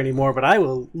that picture anymore, but I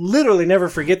will literally never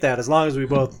forget that as long as we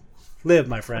both live,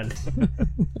 my friend.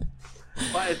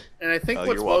 And I think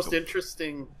what's most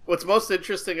interesting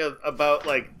about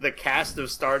the cast of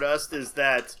Stardust is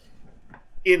that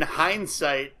in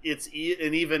hindsight, it's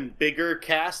an even bigger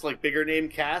cast, bigger name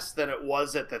cast than it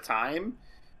was at the time.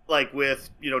 With,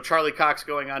 Charlie Cox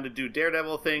going on to do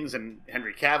Daredevil things and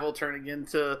Henry Cavill turning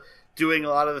into doing a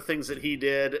lot of the things that he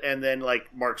did. And then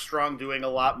Mark Strong doing a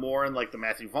lot more in the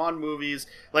Matthew Vaughn movies.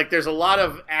 There's a lot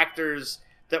of actors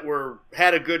that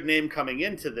had a good name coming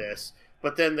into this,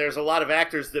 but then there's a lot of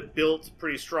actors that built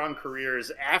pretty strong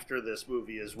careers after this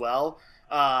movie as well.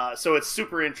 So it's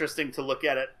super interesting to look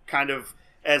at it kind of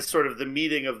as sort of the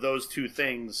meeting of those two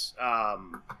things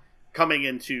coming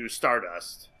into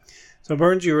Stardust. So,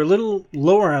 Burns, you were a little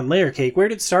lower on Layer Cake. Where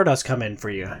did Stardust come in for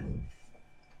you?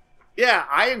 Yeah,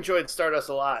 I enjoyed Stardust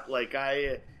a lot.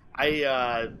 I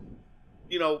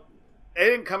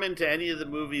didn't come into any of the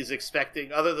movies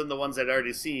expecting, other than the ones I'd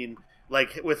already seen,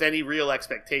 with any real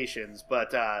expectations.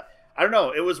 But I don't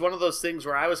know. It was one of those things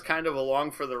where I was kind of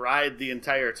along for the ride the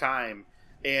entire time.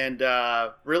 And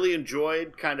really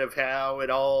enjoyed kind of how it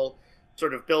all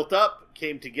sort of built up,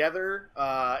 came together,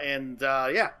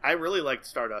 I really liked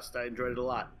Stardust. I enjoyed it a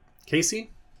lot.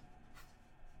 Casey?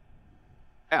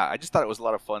 Yeah, I just thought it was a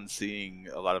lot of fun seeing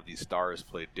a lot of these stars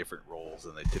play different roles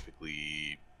than they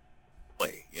typically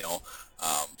play,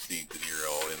 seeing De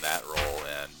Niro in that role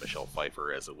and Michelle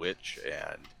Pfeiffer as a witch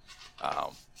and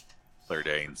Claire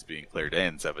Danes being Claire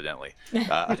Danes, evidently. And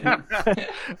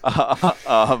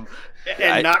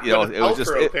not it was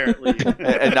just apparently.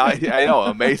 And not, I know,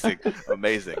 amazing.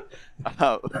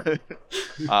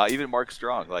 Even Mark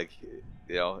Strong,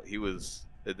 he was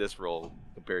in this role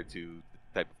compared to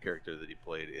the type of character that he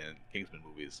played in Kingsman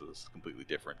movies was completely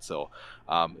different. So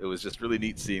it was just really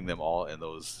neat seeing them all in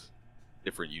those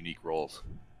different, unique roles.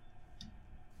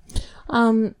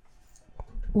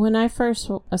 When I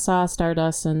first saw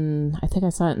Stardust, and I think I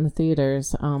saw it in the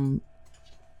theaters,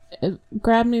 it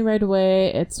grabbed me right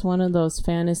away. It's one of those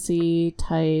fantasy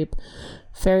type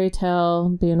fairy tale,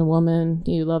 being a woman,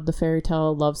 you love the fairy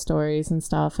tale love stories and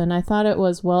stuff. And I thought it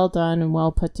was well done and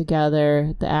well put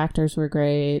together. The actors were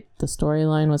great. The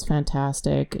storyline was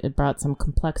fantastic. It brought some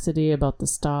complexity about the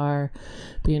star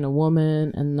being a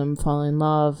woman and them falling in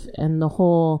love and the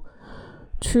whole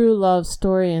true love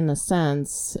story in a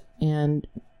sense. And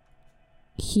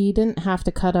he didn't have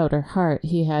to cut out her heart.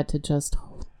 He had to just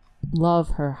love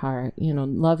her heart,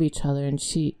 love each other, and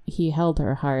he held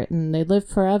her heart, and they lived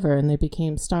forever, and they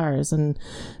became stars. And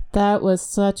that was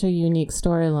such a unique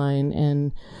storyline,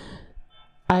 and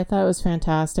I thought it was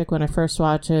fantastic when I first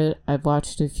watched it. I've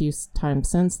watched it a few times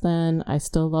since then. I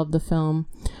still love the film.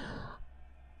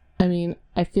 I mean,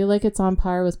 I feel like it's on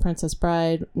par with Princess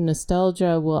Bride.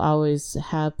 Nostalgia will always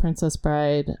have Princess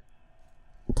Bride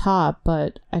top,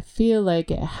 but I feel like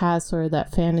it has sort of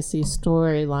that fantasy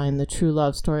storyline, the true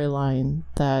love storyline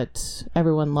that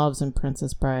everyone loves in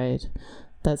Princess Bride,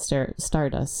 that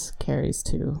Stardust carries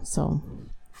too. So,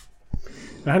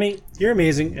 honey, you're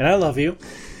amazing, and I love you.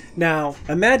 Now,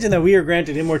 imagine that we are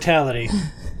granted immortality.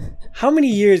 how many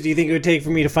years do you think it would take for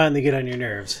me to finally get on your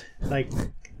nerves? Like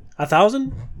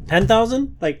 1,000?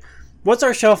 10,000? Like, what's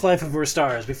our shelf life if we're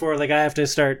stars before like I have to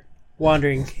start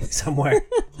wandering somewhere?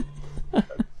 I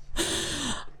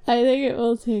think it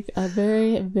will take a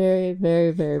very, very, very,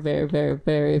 very, very, very,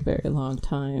 very, very long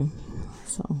time.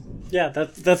 So yeah,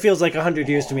 that feels like 100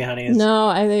 years to me, honey. No,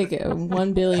 I think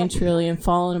 1 billion trillion,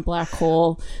 fall in a black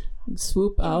hole,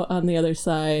 swoop out on the other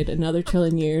side, another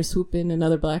trillion years, swoop in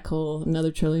another black hole,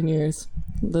 another trillion years.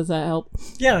 Does that help?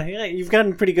 Yeah, you've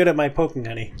gotten pretty good at my poking,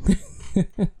 honey.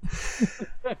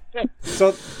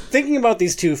 So, thinking about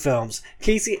these two films,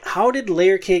 Casey, how did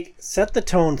Layer Cake set the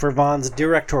tone for Vaughn's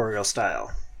directorial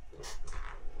style?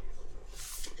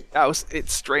 Yeah,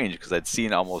 it's strange because I'd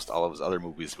seen almost all of his other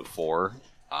movies before,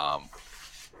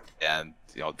 and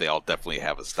they all definitely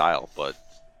have a style. But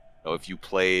if you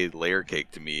played Layer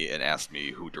Cake to me and asked me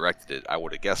who directed it, I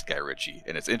would have guessed Guy Ritchie.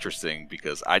 And it's interesting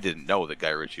because I didn't know that Guy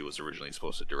Ritchie was originally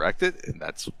supposed to direct it, and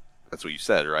that's what you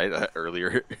said, right,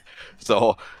 earlier.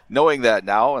 So knowing that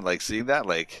now and like seeing that,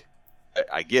 like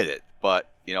I get it, but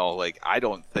like I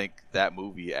don't think that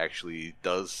movie actually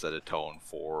does set a tone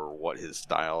for what his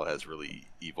style has really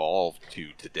evolved to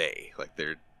today. Like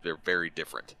they're very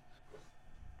different.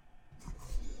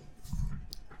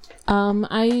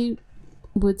 I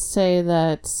would say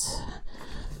that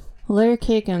Layer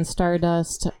Cake and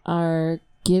Stardust are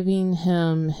giving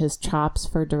him his chops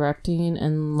for directing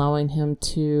and allowing him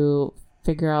to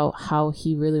figure out how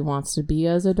he really wants to be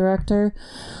as a director.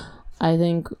 I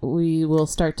think we will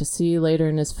start to see later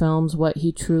in his films what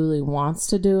he truly wants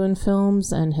to do in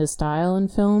films and his style in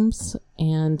films.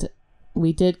 And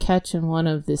we did catch in one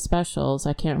of the specials,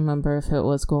 I can't remember if it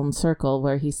was Golden Circle,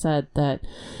 where he said that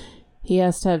he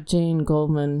has to have Jane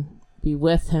Goldman be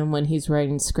with him when he's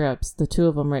writing scripts. The two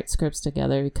of them write scripts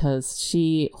together because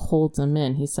she holds him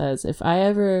in. He says, if I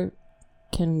ever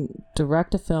can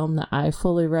direct a film that I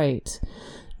fully write,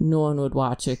 no one would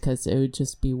watch it because it would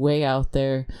just be way out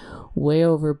there, way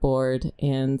overboard.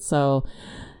 And so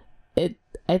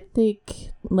I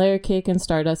think Layer Cake and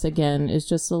Stardust, again, is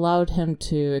just allowed him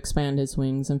to expand his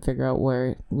wings and figure out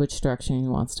which direction he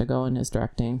wants to go in his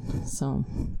directing. So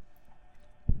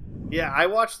yeah, I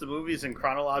watched the movies in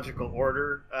chronological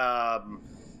order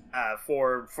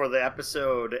for the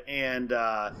episode, and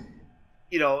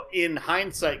in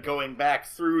hindsight, going back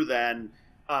through, then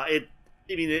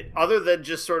other than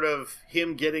just sort of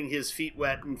him getting his feet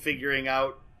wet and figuring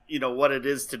out what it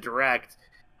is to direct,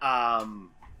 I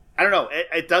don't know.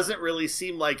 It doesn't really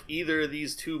seem like either of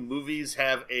these two movies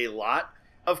have a lot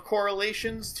of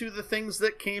correlations to the things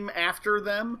that came after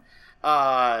them.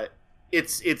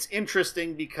 It's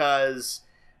interesting because,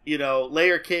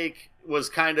 Layer Cake was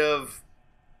kind of,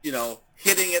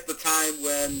 hitting at the time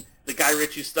when the Guy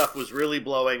Ritchie stuff was really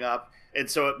blowing up. And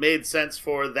so it made sense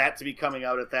for that to be coming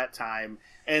out at that time.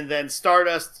 And then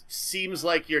Stardust seems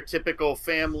like your typical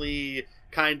family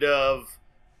kind of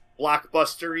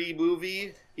blockbuster-y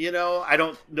movie. I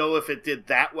don't know if it did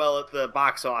that well at the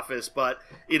box office, but,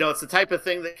 it's the type of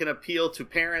thing that can appeal to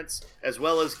parents as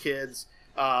well as kids.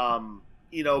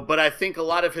 But I think a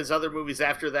lot of his other movies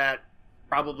after that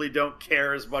probably don't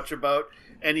care as much about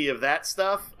any of that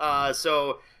stuff.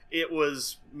 So it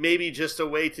was maybe just a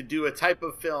way to do a type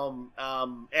of film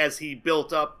as he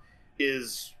built up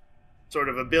his sort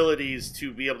of abilities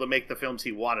to be able to make the films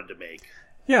he wanted to make.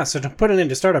 Yeah, so to put it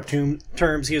into startup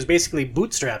terms, he was basically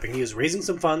bootstrapping. He was raising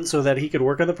some funds so that he could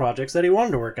work on the projects that he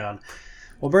wanted to work on.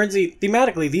 Well, Burnsy,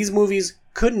 thematically, these movies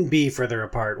couldn't be further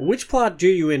apart. Which plot drew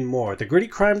you in more, the gritty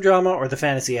crime drama or the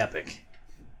fantasy epic?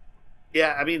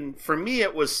 Yeah, I mean, for me,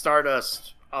 it was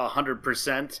Stardust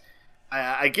 100%.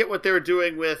 I get what they were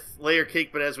doing with Layer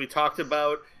Cake, but as we talked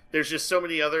about, there's just so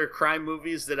many other crime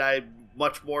movies that I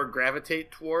much more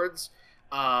gravitate towards.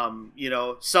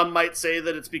 Some might say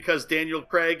that it's because Daniel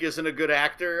Craig isn't a good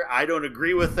actor. I don't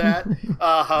agree with that.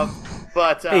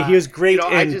 But hey, he was great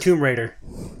in Tomb Raider.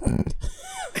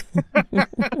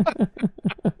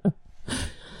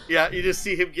 Yeah, you just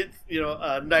see him get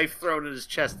a knife thrown in his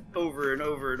chest over and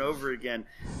over and over again.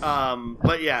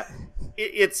 But yeah,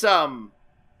 it's the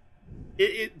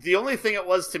only thing it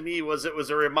was to me was it was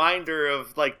a reminder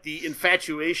of like the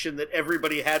infatuation that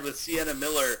everybody had with Sienna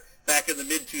Miller back in the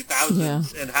mid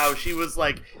 2000s, and how she was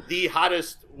like the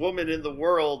hottest woman in the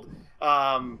world.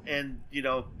 And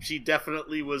she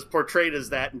definitely was portrayed as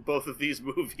that in both of these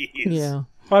movies. Yeah.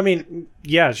 Well, I mean,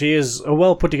 yeah, she is a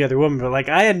well put together woman, but like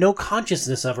I had no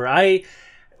consciousness of her. I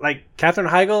like Katherine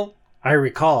Heigl, I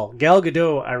recall. Gal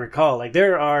Gadot, I recall. Like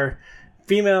there are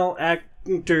female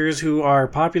actors who are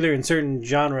popular in certain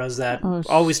genres that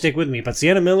always stick with me. But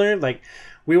Sienna Miller, like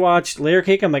we watched Layer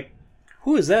Cake, I'm like,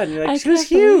 who is that? And you're like, she was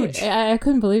huge. I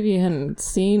couldn't believe you hadn't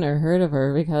seen or heard of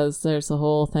her, because there's the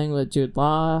whole thing with Jude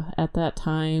Law at that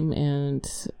time, and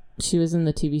she was in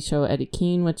the TV show Eddie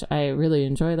Keene, which I really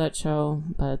enjoy that show,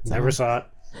 but never saw it.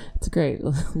 It's a great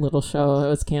little show. It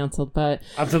was canceled, but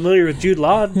I'm familiar with Jude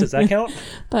Law. Does that count?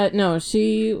 But no,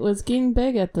 she was getting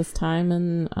big at this time,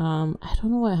 and I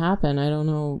don't know what happened. I don't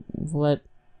know what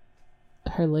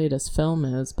her latest film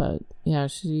is, but yeah,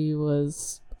 she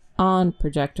was on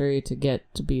trajectory to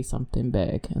get to be something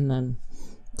big, and then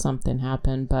something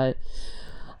happened. But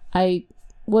I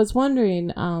was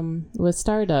wondering, with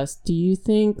Stardust, do you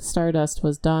think Stardust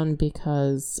was done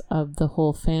because of the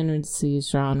whole fantasy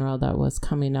genre that was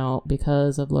coming out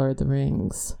because of Lord of the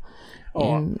Rings?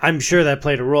 Oh, I'm sure that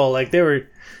played a role. Like,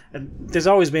 there's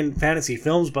always been fantasy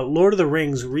films, but Lord of the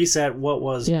Rings reset what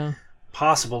was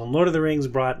possible. And Lord of the Rings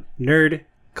brought nerd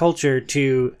culture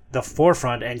to the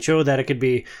forefront and showed that it could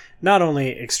be not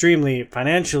only extremely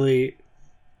financially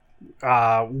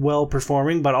well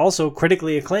performing, but also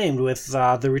critically acclaimed with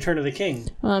The Return of the King.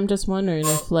 Well, I'm just wondering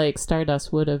if like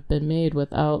Stardust would have been made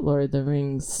without Lord of the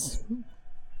Rings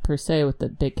per se, with the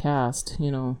big cast,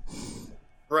 you know.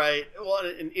 Right. Well,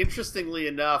 and interestingly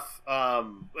enough,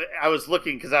 I was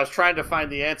looking because I was trying to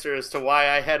find the answer as to why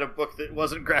I had a book that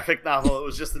wasn't a graphic novel, it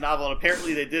was just a novel, and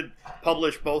apparently they did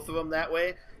publish both of them that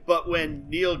way. But when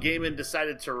Neil Gaiman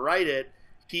decided to write it,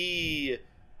 he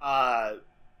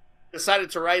decided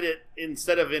to write it,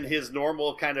 instead of in his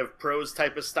normal kind of prose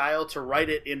type of style, to write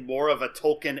it in more of a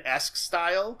Tolkien-esque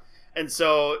style. And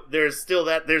so there's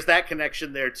that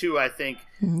connection there too, I think.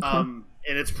 Okay.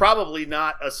 And it's probably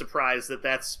not a surprise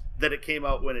that it came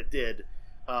out when it did.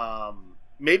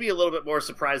 Maybe a little bit more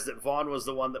surprised that Vaughn was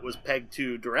the one that was pegged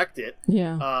to direct it.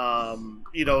 Yeah.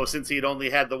 Since he'd only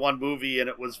had the one movie and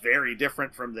it was very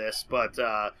different from this, but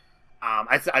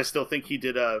I still think he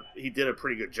did a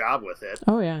pretty good job with it.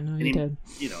 Oh yeah, no, he did.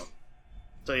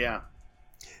 So yeah.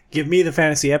 Give me the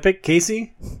fantasy epic,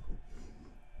 Casey.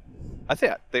 I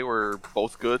think they were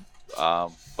both good,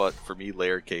 but for me,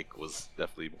 Layer Cake was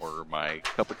definitely more my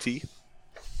cup of tea.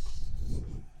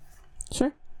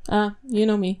 Sure. You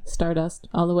know me, Stardust,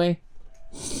 all the way.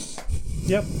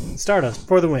 Yep, Stardust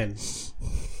for the win.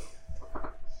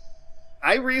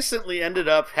 I recently ended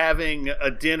up having a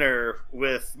dinner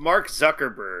with Mark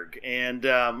Zuckerberg, and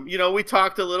we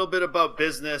talked a little bit about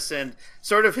business and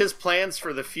sort of his plans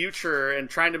for the future and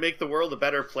trying to make the world a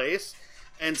better place.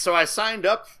 And so I signed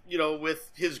up,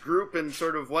 with his group and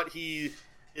sort of what he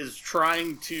is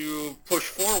trying to push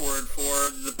forward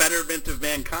for the betterment of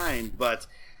mankind. But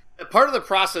part of the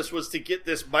process was to get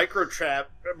this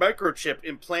microchip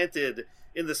implanted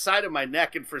in the side of my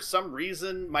neck, and for some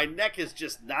reason my neck has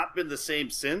just not been the same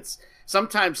since,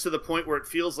 sometimes to the point where it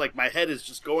feels like my head is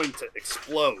just going to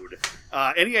explode.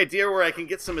 Any idea where I can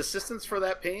get some assistance for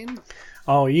that pain?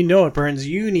 Oh, you know it, Burns.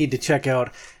 You need to check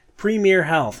out Premier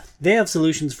Health. They have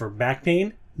solutions for back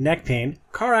pain, neck pain,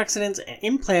 car accidents, and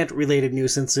implant-related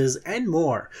nuisances, and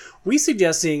more. We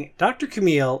suggest seeing Dr.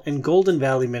 Camille in Golden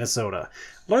Valley, Minnesota.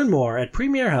 Learn more at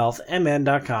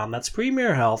premierhealthmn.com. That's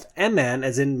premierhealthmn,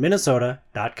 as in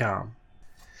Minnesota.com.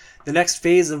 The next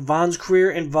phase of Vaughn's career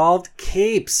involved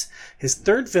capes. His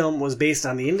third film was based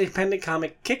on the independent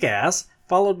comic Kick-Ass,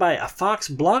 followed by a Fox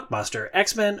blockbuster,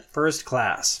 X-Men First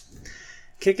Class.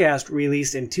 Kick-Ass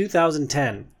released in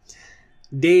 2010.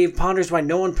 Dave ponders why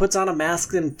no one puts on a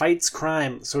mask and fights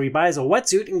crime, so he buys a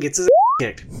wetsuit and gets his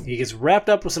kicked. He gets wrapped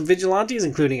up with some vigilantes,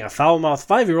 including a foul-mouthed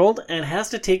 5-year-old, and has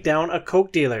to take down a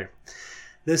coke dealer.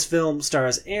 This film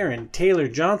stars Aaron Taylor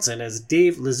Johnson as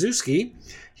Dave Lazuski.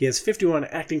 He has 51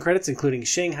 acting credits, including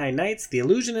Shanghai Nights, The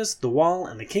Illusionist, The Wall,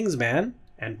 and The King's Man,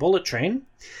 and Bullet Train.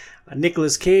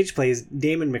 Nicolas Cage plays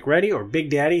Damon McReady, or Big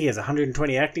Daddy. He has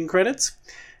 120 acting credits.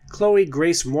 Chloe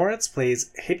Grace Moritz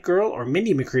plays Hit Girl, or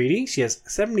Mindy McCready. She has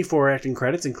 74 acting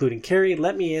credits, including Carrie,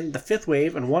 Let Me In, The Fifth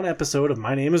Wave, and one episode of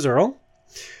My Name is Earl.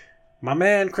 My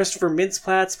man Christopher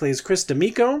Mintz-Platz plays Chris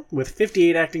D'Amico, with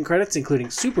 58 acting credits, including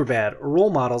Superbad, Role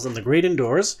Models, and The Great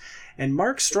Indoors. And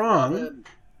Mark Strong...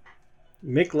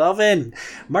 McLovin.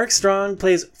 Mark Strong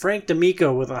plays Frank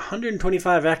D'Amico with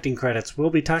 125 acting credits.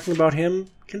 We'll be talking about him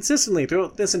consistently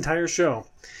throughout this entire show.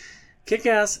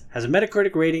 Kick-Ass has a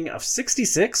Metacritic rating of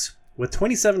 66, with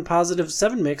 27 positive,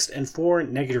 7 mixed, and 4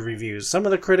 negative reviews. Some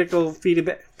of the critical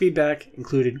feedback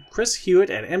included Chris Hewitt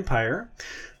at Empire,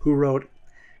 who wrote,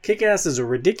 Kick-Ass is a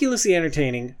ridiculously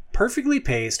entertaining, perfectly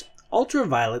paced,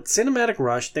 ultraviolet cinematic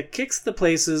rush that kicks the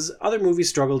places other movies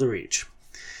struggle to reach.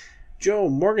 Joe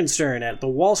Morgenstern at the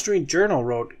Wall Street Journal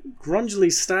wrote,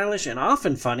 grungily stylish and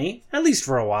often funny, at least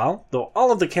for a while, though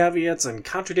all of the caveats and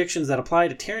contradictions that apply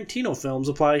to Tarantino films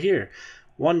apply here.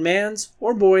 One man's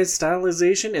or boy's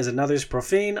stylization is another's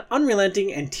profane,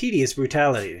 unrelenting, and tedious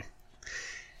brutality.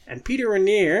 And Peter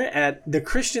Rainier at the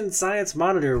Christian Science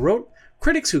Monitor wrote,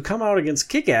 critics who come out against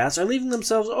Kick-Ass are leaving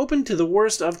themselves open to the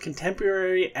worst of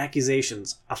contemporary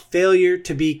accusations, a failure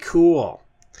to be cool.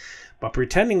 But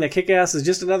pretending that Kick-Ass is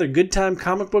just another good-time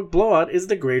comic book blowout is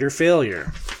the greater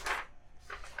failure.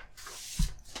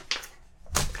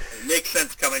 It makes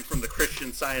sense coming from the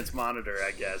Christian Science Monitor,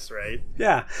 I guess, right?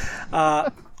 Yeah.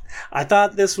 I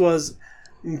thought this was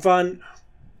fun.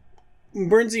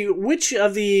 Bernsey, which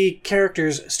of the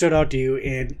characters stood out to you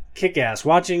in Kick-Ass?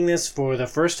 Watching this for the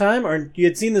first time, or you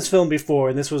had seen this film before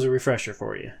and this was a refresher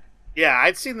for you? Yeah,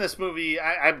 I'd seen this movie.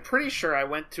 I'm pretty sure I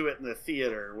went to it in the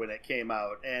theater when it came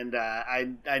out, and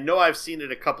I know I've seen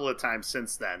it a couple of times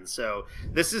since then. So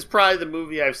this is probably the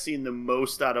movie I've seen the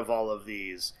most out of all of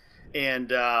these.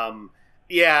 And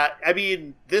yeah, I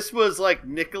mean, this was like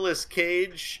Nicolas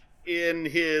Cage in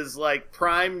his like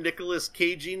prime Nicolas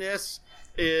Caginess.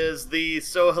 Is the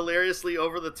so hilariously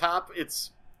over the top.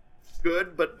 It's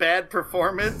good but bad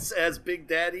performance as Big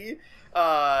Daddy.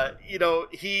 You know,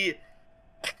 he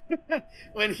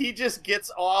when he just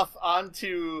gets off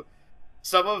onto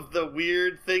some of the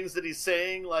weird things that he's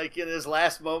saying, like in his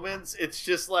last moments, it's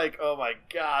just like, oh my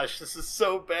gosh, this is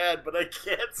so bad, but I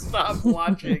can't stop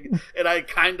watching, and I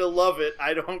kind of love it.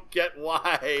 I don't get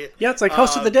why. Yeah, it's like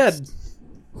House of the Dead.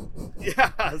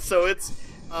 Yeah, so it's,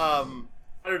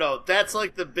 I don't know, that's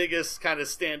like the biggest kind of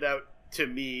standout to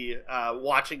me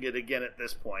watching it again at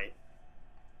this point.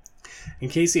 And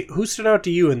Casey, who stood out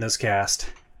to you in this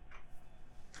cast?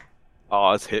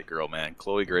 Oh, it's Hit Girl, man.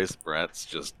 Chloe Grace Moretz,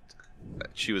 just,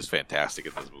 she was fantastic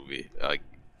in this movie. Like,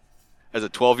 as a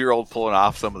 12-year-old pulling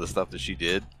off some of the stuff that she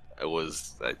did,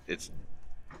 it's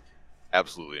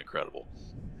absolutely incredible.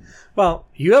 Well,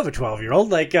 you have a 12-year-old.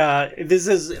 Like, this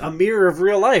is a mirror of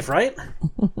real life, right?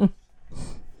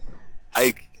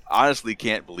 I honestly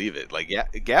can't believe it. Like,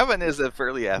 Gavin is a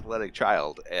fairly athletic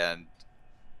child, and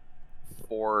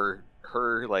for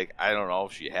her, like, I don't know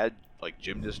if she had like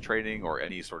gymnast training or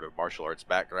any sort of martial arts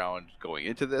background going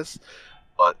into this,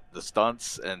 but the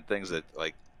stunts and things that,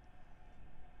 like,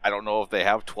 I don't know if they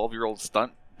have 12-year-old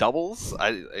stunt doubles.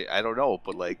 I don't know,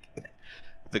 but like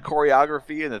the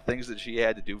choreography and the things that she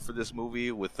had to do for this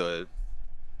movie with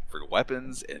for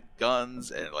weapons and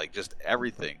guns and like just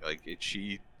everything, like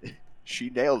she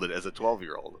nailed it as a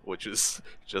 12-year-old, which is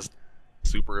just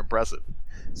super impressive.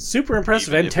 Super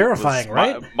impressive and terrifying,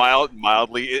 right?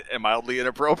 Mildly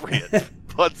inappropriate,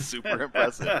 but super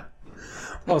impressive.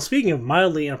 Well, speaking of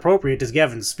mildly inappropriate, does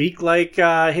Gavin speak like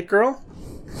Hit Girl?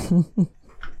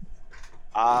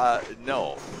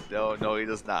 No, he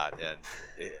does not. And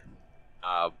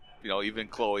you know, even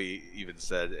Chloe even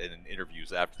said in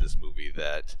interviews after this movie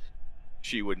that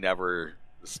she would never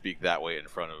speak that way in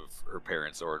front of her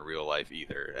parents or in real life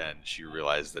either, and she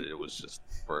realized that it was just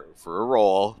for a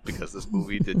role, because this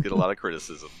movie did get a lot of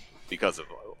criticism because of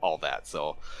all that.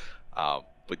 So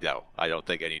but no, I don't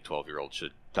think any 12-year-old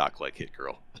should talk like Hit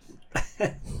Girl.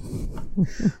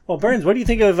 Well, Burns, what do you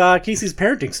think of Casey's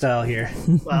parenting style here?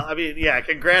 Well, I mean, yeah,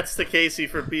 congrats to Casey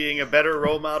for being a better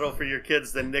role model for your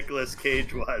kids than Nicolas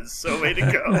Cage was. So way to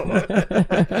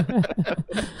go.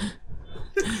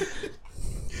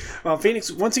 Well,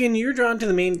 Phoenix, once again, you're drawn to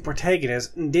the main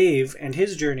protagonist, Dave, and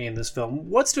his journey in this film.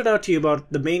 What stood out to you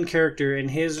about the main character and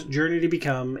his journey to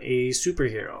become a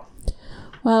superhero?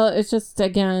 Well, it's just,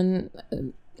 again,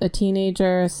 a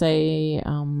teenager, say,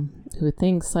 who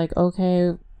thinks, like,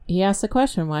 okay, he asks the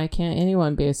question, why can't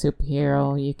anyone be a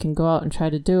superhero? You can go out and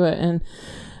try to do it. And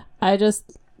I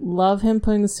just love him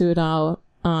putting the suit on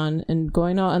and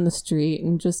going out on the street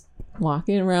and just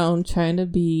walking around trying to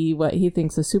be what he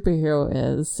thinks a superhero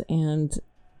is, and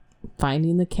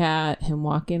finding the cat, him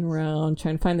walking around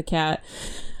trying to find the cat.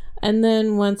 And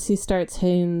then once he starts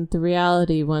hitting the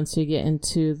reality, once you get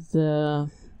into the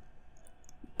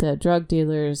drug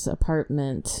dealer's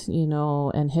apartment, you know,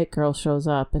 and Hit Girl shows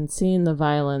up, and seeing the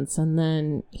violence, and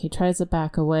then he tries to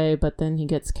back away, but then he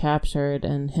gets captured,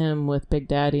 and him with Big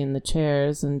Daddy in the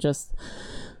chairs, and just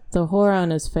the horror on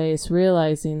his face,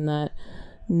 realizing that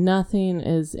nothing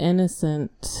is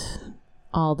innocent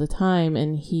all the time,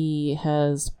 and he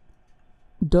has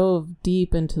dove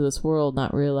deep into this world,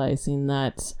 not realizing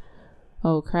that,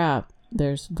 oh crap,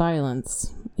 there's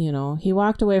violence. You know, he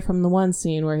walked away from the one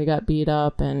scene where he got beat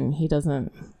up and he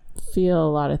doesn't feel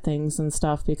a lot of things and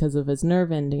stuff because of his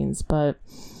nerve endings, but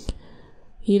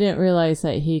he didn't realize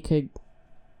that he could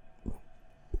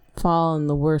fall in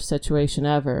the worst situation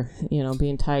ever, you know,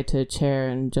 being tied to a chair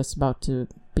and just about to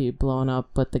be blown up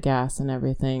with the gas and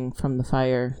everything from the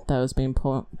fire that was being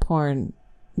poured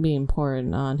being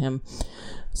poured on him.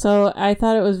 So I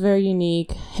thought it was very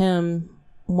unique, him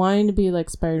wanting to be like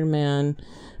Spider-Man,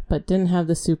 but didn't have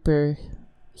the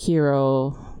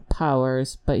superhero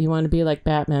powers, but he wanted to be like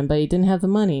Batman, but he didn't have the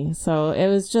money. So it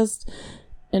was just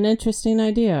an interesting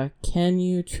idea. Can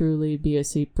you truly be a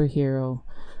superhero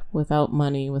without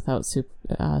money, without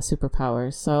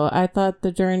superpowers? So I thought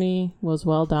the journey was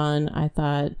well done. I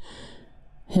thought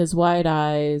his wide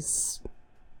eyes,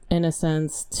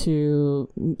 innocence to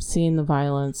seeing the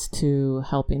violence to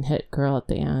helping Hit Girl at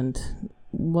the end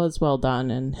was well done,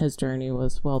 and his journey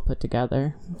was well put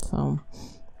together. So,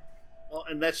 well,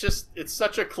 and that's just, it's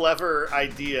such a clever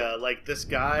idea. Like, this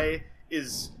guy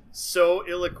is so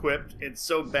ill-equipped and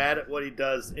so bad at what he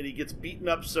does, and he gets beaten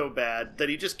up so bad that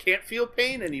he just can't feel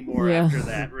pain anymore after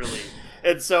that, really.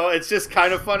 And so it's just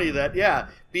kind of funny that,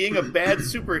 being a bad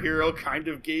superhero kind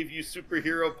of gave you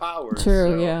superhero powers.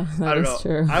 True, so, that is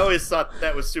true. I always thought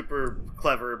that was super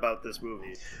clever about this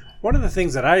movie. One of the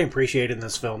things that I appreciate in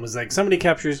this film is, like, somebody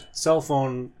captures cell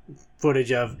phone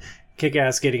footage of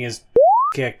Kick-Ass getting his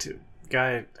kicked.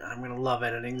 Guy, I'm going to love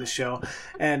editing the show.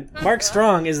 And Mark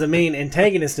Strong is the main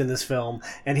antagonist in this film,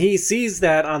 and he sees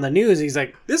that on the news. He's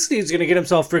like, this dude's going to get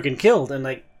himself freaking killed. And,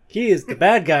 like, he is the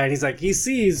bad guy, and he's like, he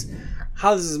sees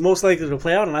how this is most likely to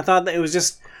play out. And I thought that it was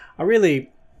just a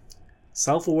really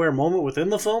self-aware moment within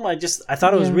the film. I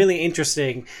thought it was really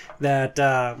interesting that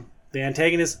the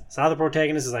antagonist saw the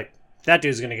protagonist is like, that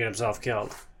dude's going to get himself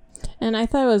killed. And I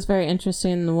thought it was very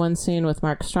interesting, the one scene with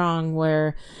Mark Strong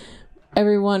where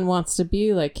everyone wants to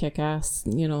be like Kick-Ass,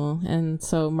 and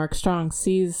so Mark Strong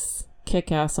sees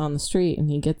Kick-Ass on the street, and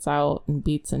he gets out and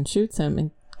beats and shoots him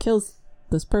and kills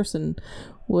this person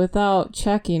without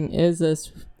checking, is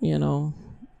this,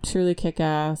 truly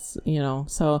Kick-Ass,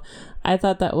 So I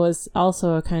thought that was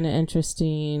also a kind of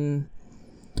interesting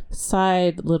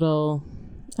side little,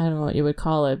 I don't know what you would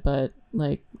call it, but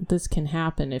like, this can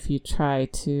happen if you try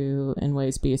to, in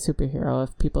ways, be a superhero.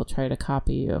 If people try to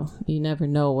copy you, you never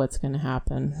know what's going to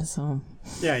happen. So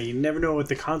yeah, you never know what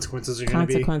the consequences are going to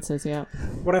be. Consequences, yeah.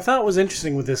 What I thought was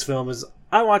interesting with this film is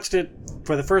I watched it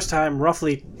for the first time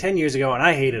roughly 10 years ago, and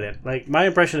I hated it. Like, my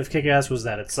impression of Kick-Ass was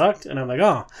that it sucked, and I'm like,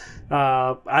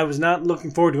 I was not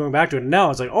looking forward to going back to it. And now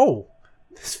it's like, oh,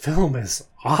 this film is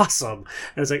awesome.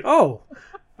 And it's like,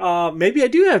 maybe I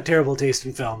do have terrible taste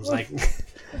in films. Like,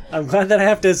 I'm glad that I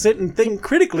have to sit and think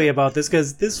critically about this,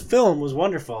 because this film was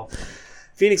wonderful.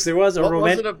 Phoenix, there was a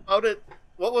romantic...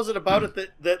 What was it about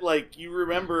it that like, you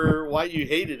remember why you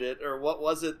hated it, or what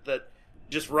was it that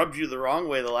just rubbed you the wrong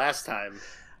way the last time?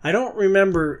 I don't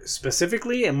remember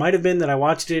specifically. It might have been that I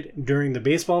watched it during the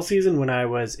baseball season when I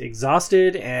was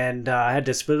exhausted and I had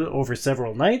to split it over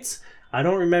several nights. I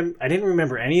didn't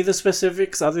remember any of the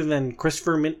specifics other than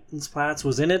Christopher Mintz-Platz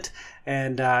was in it,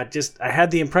 and I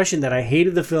had the impression that I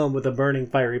hated the film with a burning,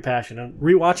 fiery passion. And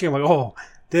rewatching, I'm like, oh,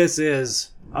 this is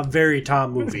a very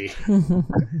Tom movie.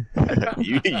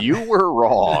 You were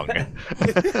wrong.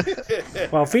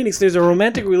 Well, Phoenix, there's a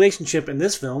romantic relationship in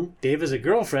this film. Dave is a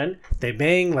girlfriend. They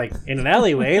bang, like, in an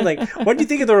alleyway. Like, what do you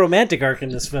think of the romantic arc in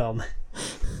this film?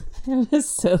 It was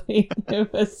silly.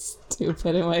 It was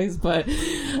stupid in ways, but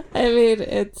I mean,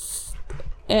 it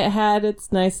had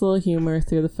its nice little humor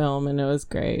through the film, and it was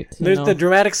great. There's the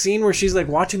dramatic scene where she's like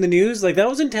watching the news. Like, that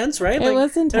was intense, right? It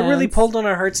was intense. That really pulled on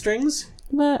our heartstrings.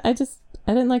 But I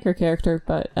didn't like her character,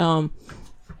 but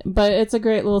it's a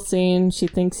great little scene. She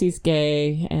thinks he's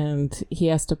gay, and he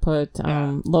has to put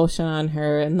lotion on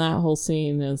her, and that whole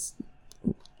scene is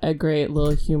a great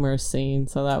little humorous scene.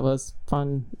 So that was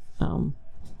fun.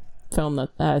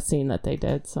 Scene that they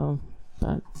did. So,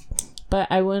 but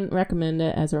I wouldn't recommend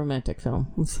it as a romantic film.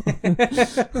 So. You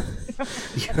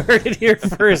heard it here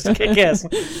first. Kick-Ass,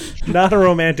 not a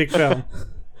romantic film,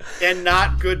 and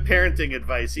not good parenting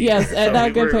advice either. Yes, and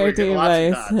not good parenting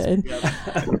advice.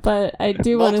 But I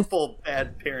do want multiple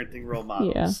bad parenting role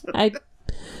models. Yeah, I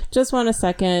just want to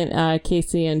second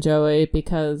Casey and Joey,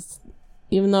 because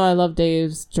even though I love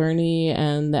Dave's journey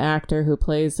and the actor who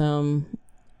plays him,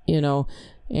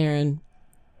 Aaron,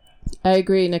 I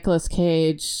agree Nicolas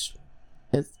Cage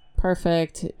is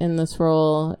perfect in this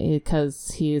role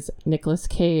because he's Nicolas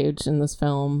Cage in this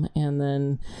film. And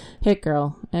then Hit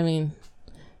Girl, I mean,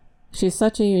 she's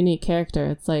such a unique character.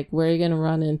 It's like, where are you going to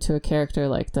run into a character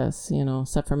like this,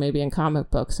 except for maybe in comic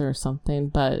books or something.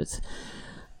 But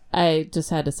I just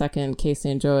had to second Casey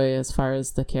and Joey as far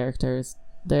as the characters.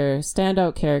 They're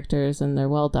standout characters and they're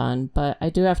well done, but I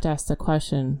do have to ask the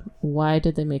question, why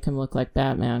did they make him look like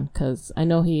Batman? Because I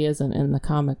know he isn't in the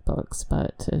comic books,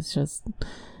 but it's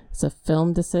a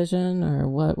film decision, or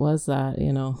what was that,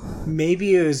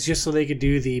 Maybe it was just so they could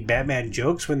do the Batman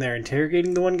jokes when they're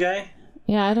interrogating the one guy?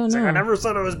 Yeah, I don't know. Like, I never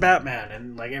thought it was Batman,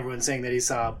 and like everyone's saying that he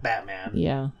saw Batman.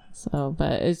 Yeah. So,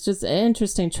 but it's just an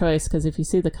interesting choice because if you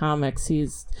see the comics,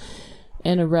 he's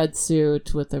in a red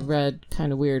suit with a red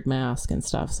kind of weird mask and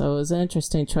stuff. So it was an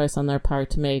interesting choice on their part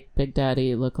to make Big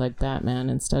Daddy look like Batman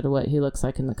instead of what he looks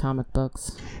like in the comic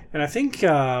books. And I think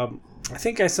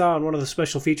I saw in one of the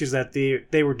special features that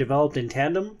they were developed in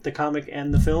tandem, the comic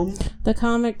and the film. The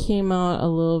comic came out a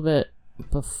little bit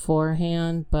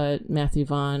beforehand, but Matthew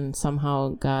Vaughn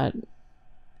somehow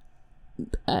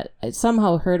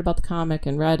somehow heard about the comic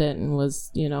and read it and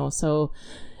was, so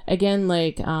again,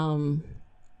 like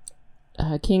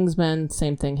Kingsman,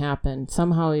 same thing happened.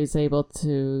 Somehow he's able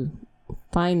to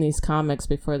find these comics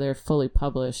before they're fully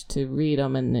published to read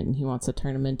them, and then he wants to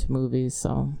turn them into movies.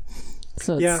 So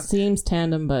it seems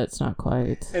tandem, but it's not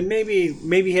quite. And maybe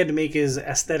he had to make his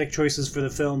aesthetic choices for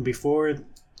the film before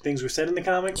things were said in the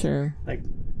comic. Sure. Like,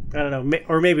 I don't know,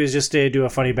 or maybe it was just to do a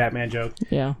funny Batman joke.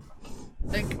 Yeah.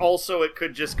 I think also it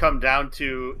could just come down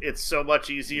to it's so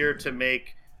much easier to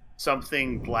make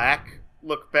something black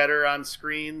look better on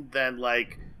screen than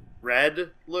like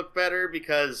red look better,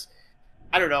 because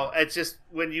I don't know, it's just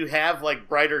when you have like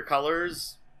brighter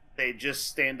colors, they just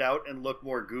stand out and look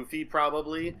more goofy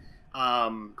probably.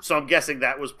 So I'm guessing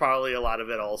that was probably a lot of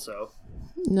it also.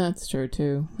 That's true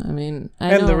too. I mean,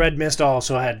 and the Red Mist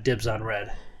also had dibs on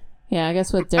red. Yeah, I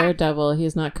guess with Daredevil,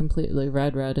 he's not completely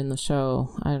red in the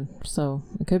show. So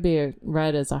it could be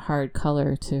red as a hard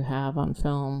color to have on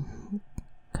film,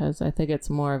 because I think it's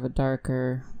more of a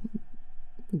darker,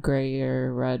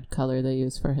 grayer red color they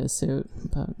use for his suit.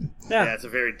 But yeah, it's a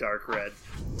very dark red.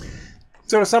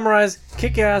 So to summarize,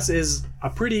 Kick-Ass is a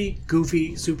pretty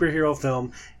goofy superhero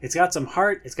film. It's got some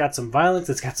heart, it's got some violence,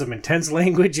 it's got some intense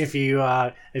language. If you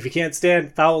can't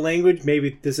stand foul language,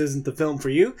 maybe this isn't the film for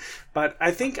you. But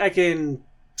I think I can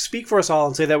speak for us all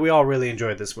and say that we all really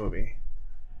enjoyed this movie.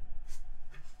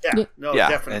 Yeah,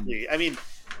 definitely. I mean,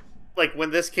 like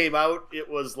when this came out, it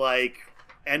was like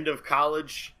end of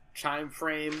college time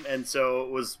frame, and so it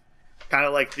was kind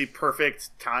of like the perfect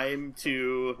time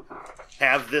to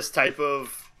have this type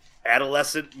of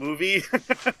adolescent movie,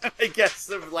 I guess,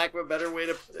 for lack of a better way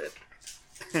to put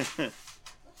it.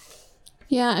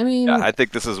 Yeah, I mean... Yeah, I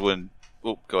think this is when...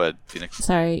 Oh, go ahead, Phoenix.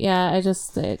 Sorry, yeah,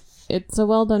 it's a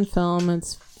well-done film.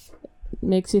 It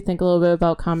makes you think a little bit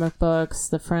about comic books.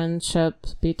 The friendship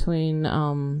between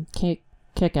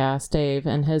Kick-Ass, Dave,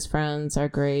 and his friends are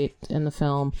great in the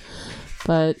film.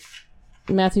 But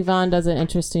Matthew Vaughn does an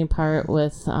interesting part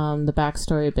with the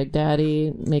backstory of Big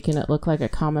Daddy, making it look like a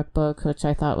comic book, which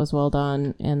I thought was well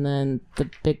done. And then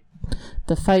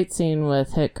the fight scene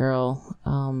with Hit Girl,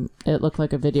 it looked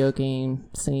like a video game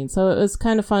scene. So it was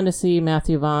kind of fun to see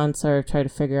Matthew Vaughn sort of try to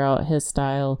figure out his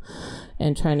style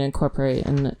and trying to incorporate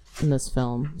in this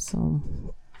film. So,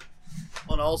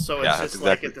 and also it's just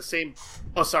like at the same...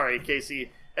 Oh, sorry,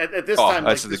 Casey. At this time,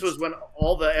 like, this was when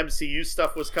all the MCU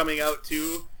stuff was coming out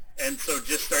too, and so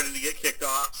just starting to get kicked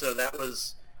off. So that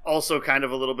was also kind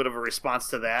of a little bit of a response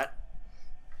to that.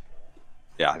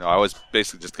 Yeah, no, I was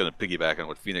basically just going to piggyback on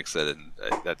what Phoenix said,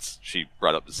 and she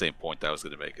brought up the same point that I was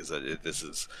going to make, is that this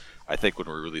is, I think, when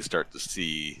we really start to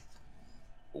see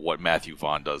what Matthew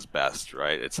Vaughn does best,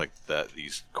 right? It's like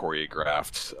these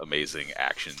choreographed, amazing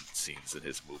action scenes in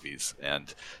his movies,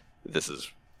 and this is,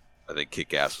 I think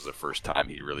Kick-Ass was the first time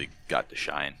he really got to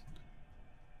shine.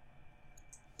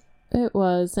 It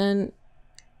was, and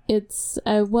it's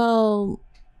a well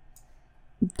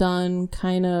done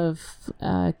kind of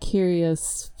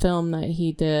curious film that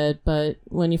he did, but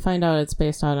when you find out it's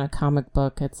based on a comic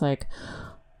book, it's like,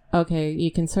 okay,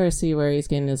 you can sort of see where he's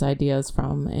getting his ideas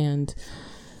from. And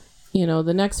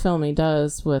the next film he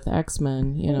does with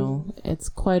X-Men, it's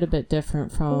quite a bit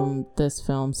different from this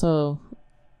film, so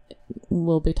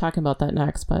we'll be talking about that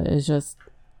next. But it's just,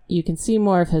 you can see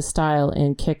more of his style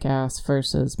in Kick-Ass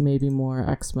versus maybe more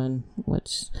X-Men,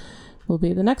 which will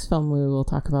be the next film we will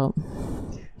talk about.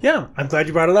 Yeah, I'm glad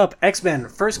you brought it up. X-Men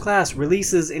First Class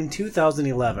releases in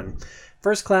 2011.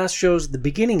 First Class shows the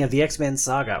beginning of the X-Men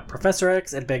saga. Professor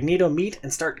X and Magneto meet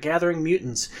and start gathering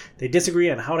mutants. They disagree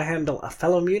on how to handle a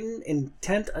fellow mutant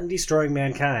intent on destroying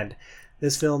mankind.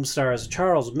 This film stars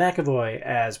Charles McAvoy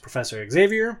as Professor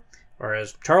Xavier, or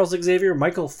as Charles Xavier,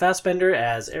 Michael Fassbender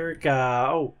as Eric...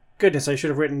 oh, goodness, I should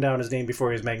have written down his name before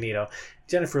he was Magneto.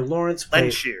 Jennifer Lawrence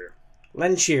plays...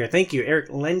 Lenshear, thank you, Eric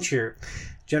Lenshear.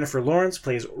 Jennifer Lawrence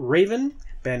plays Raven.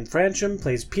 Ben Francham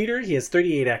plays Peter. He has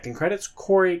 38 acting credits.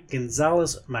 Corey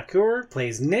Gonzalez-Macur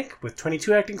plays Nick with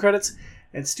 22 acting credits.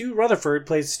 And Stu Rutherford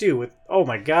plays Stu with... Oh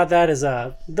my god, that is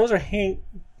a...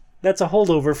 That's a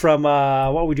holdover from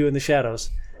What We Do in the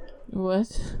Shadows.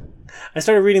 What? I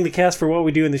started reading the cast for What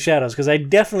We Do in the Shadows because I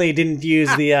definitely didn't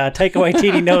use the Taika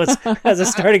Waititi notes as a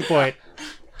starting point.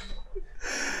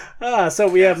 So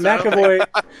we have McAvoy,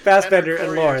 Fassbender,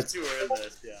 and Lawrence.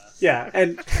 Yeah,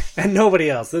 and nobody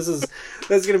else. This is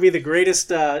going to be the greatest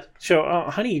show. Oh,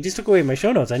 honey, you just took away my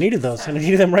show notes. I needed those, and I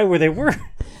needed them right where they were.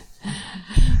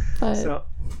 So,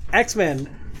 X-Men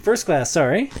First Class.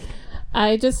 Sorry,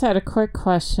 I just had a quick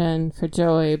question for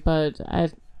Joey, but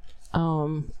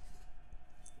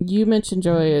you mentioned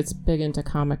Joey is big into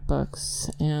comic books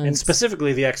and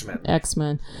specifically the X-Men.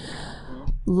 X-Men.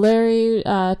 Larry,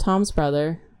 Tom's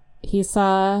brother, he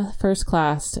saw First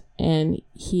Class, and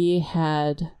he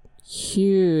had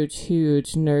huge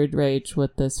nerd rage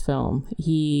with this film.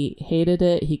 He hated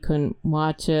it. He couldn't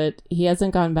watch it. He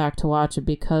hasn't gone back to watch it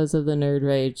because of the nerd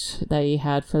rage that he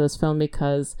had for this film,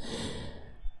 because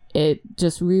it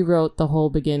just rewrote the whole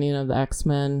beginning of the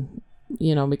X-Men,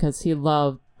 because he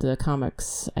loved the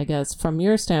comics. I guess from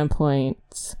your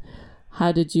standpoint,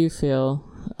 how did you feel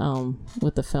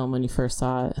with the film when you first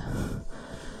saw it?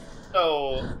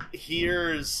 So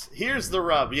here's the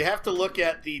rub. You have to look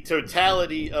at the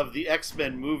totality of the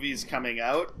X-Men movies coming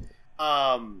out.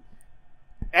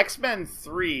 X-Men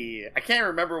 3, I can't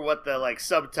remember what the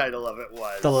subtitle of it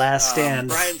was. The Last Stand.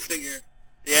 Bryan Singer.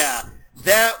 Yeah.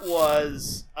 That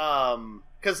was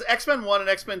because X-Men 1 and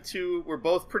X-Men 2 were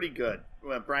both pretty good.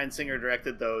 Bryan Singer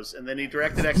directed those, and then he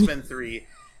directed X-Men 3,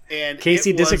 and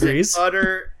Casey disagrees.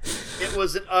 It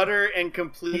was an utter and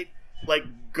complete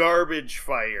garbage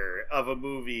fire of a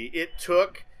movie. It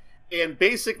took, and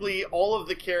basically all of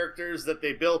the characters that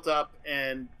they built up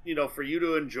and for you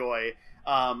to enjoy,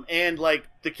 and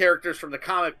the characters from the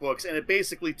comic books, and it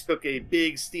basically took a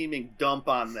big steaming dump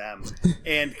on them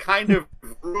and kind of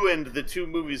ruined the two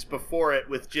movies before it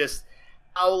with just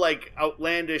how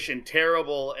outlandish and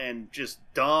terrible and just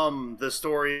dumb the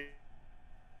story.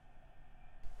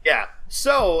 Yeah.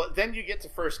 So then you get to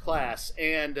First Class,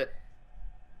 and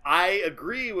I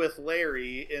agree with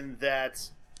Larry in that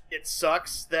it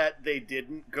sucks that they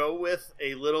didn't go with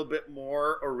a little bit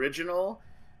more original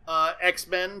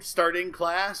X-Men starting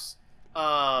class.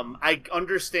 I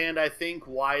understand, I think,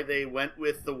 why they went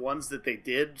with the ones that they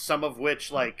did, some of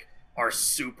which are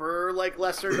super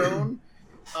lesser known.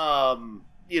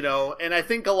 And I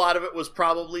think a lot of it was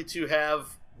probably to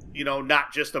have,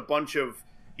 not just a bunch of,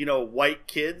 white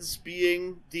kids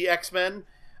being the X-Men,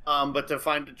 but to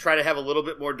try to have a little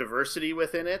bit more diversity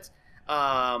within it.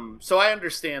 So I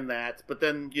understand that, but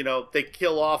then, they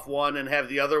kill off one and have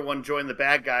the other one join the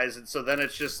bad guys, and so then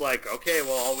it's just okay,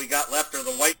 well, all we got left are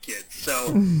the white kids.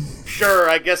 So, sure,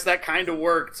 I guess that kind of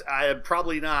worked.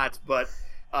 Probably not, but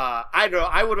I don't know.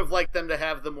 I would have liked them to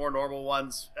have the more normal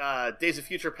ones. Days of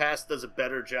Future Past does a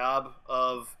better job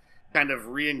of kind of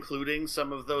re-including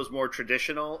some of those more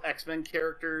traditional X-Men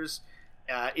characters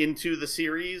into the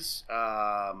series.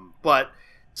 But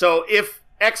so if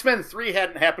X-Men 3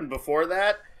 hadn't happened before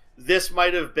that, it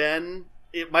might have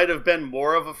been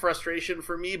more of a frustration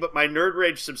for me, but my nerd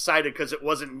rage subsided because it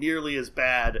wasn't nearly as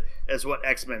bad as what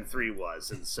X-Men 3 was,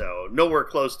 and so nowhere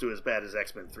close to as bad as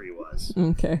X-Men 3 was.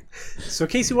 Okay. So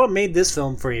Casey, what made this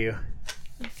film for you?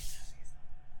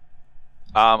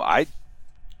 I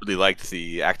really liked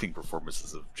the acting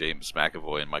performances of James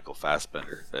McAvoy and Michael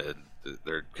Fassbender, and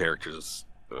their characters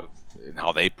and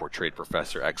how they portrayed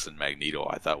Professor X and Magneto.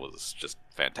 I thought was just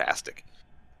fantastic.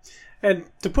 And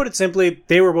to put it simply,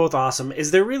 they were both awesome.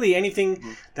 Is there really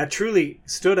anything that truly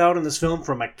stood out in this film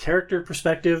from a character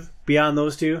perspective beyond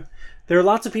those two? There are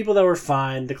lots of people that were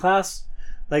fine. The class,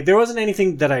 there wasn't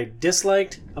anything that I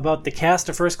disliked about the cast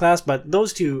of First Class, but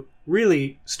those two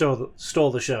really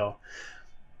stole the show.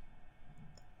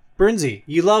 Bernsey,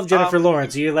 you love Jennifer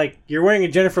Lawrence. You're wearing a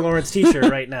Jennifer Lawrence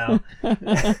t-shirt right now.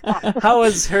 How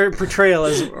was her portrayal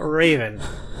as Raven?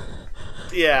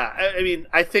 Yeah, I mean,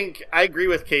 I think I agree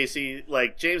with Casey.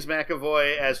 James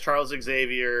McAvoy as Charles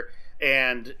Xavier,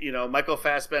 and Michael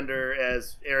Fassbender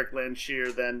as Eric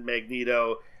Landshear, then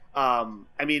Magneto. I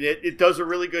mean, it does a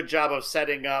really good job of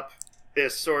setting up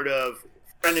this sort of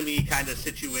frenemy kind of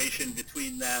situation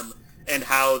between them, and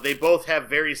how they both have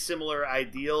very similar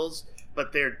ideals,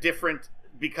 but they're different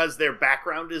because their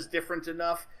background is different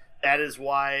enough. That is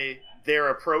why their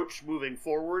approach moving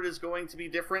forward is going to be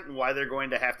different, and why they're going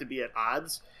to have to be at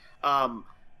odds.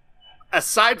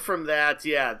 Aside from that,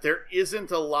 yeah, there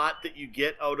isn't a lot that you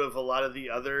get out of a lot of the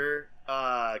other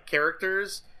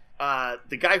characters.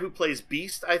 The guy who plays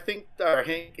Beast, I think,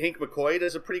 Hank McCoy,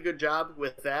 does a pretty good job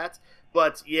with that.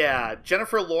 But yeah,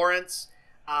 Jennifer Lawrence,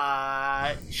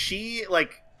 she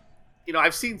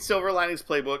I've seen Silver Linings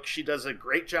Playbook. She does a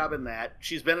great job in that.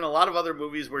 She's been in a lot of other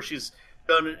movies where she's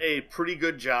done a pretty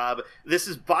good job. This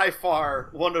is by far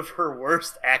one of her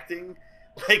worst acting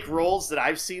roles that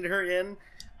I've seen her in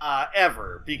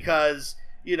ever, because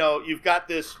you've got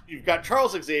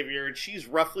Charles Xavier, and she's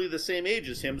roughly the same age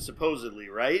as him, supposedly,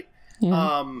 right?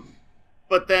 Yeah.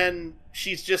 But then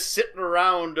she's just sitting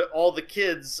around all the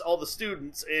kids, all the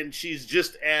students, and she's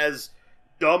just as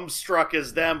dumbstruck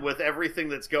as them with everything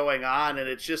that's going on. And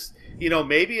it's just,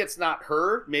 maybe it's not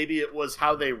her, maybe it was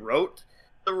how they wrote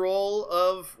the role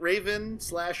of Raven /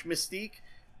 Mystique.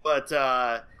 But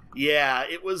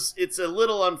it's a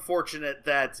little unfortunate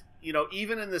that,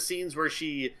 even in the scenes where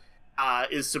she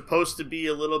is supposed to be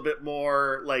a little bit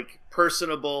more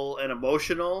personable and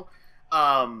emotional,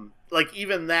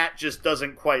 even that just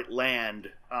doesn't quite land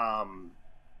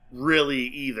really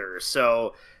either.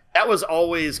 So that was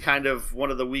always kind of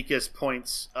one of the weakest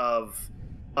points of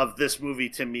this movie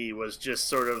to me, was just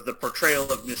sort of the portrayal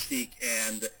of Mystique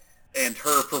and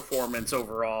her performance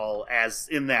overall as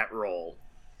in that role.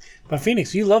 But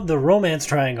Phoenix, you love the romance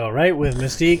triangle, right? With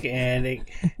Mystique and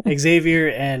Xavier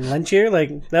and Lentier.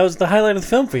 That was the highlight of the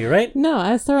film for you, right? No,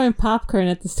 I was throwing popcorn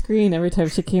at the screen every time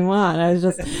she came on. I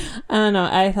don't know.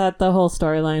 I thought the whole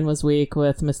storyline was weak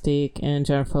with Mystique and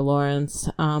Jennifer Lawrence.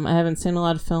 I haven't seen a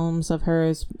lot of films of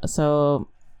hers, so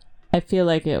I feel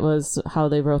like it was how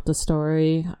they wrote the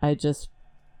story. I just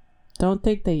don't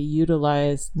think they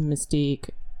utilized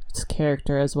Mystique's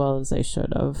character as well as they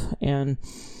should have. And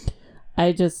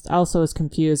I just also was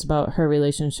confused about her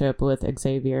relationship with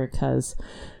Xavier, because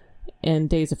in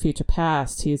Days of Future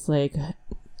Past, he's like,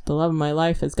 the love of my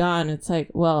life is gone. It's like,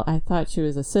 well, I thought she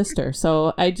was a sister.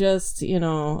 So I just,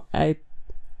 that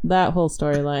whole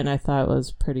storyline I thought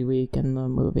was pretty weak in the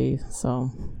movie.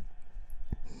 So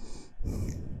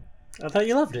I thought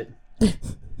you loved it.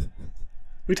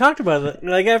 We talked about it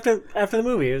after the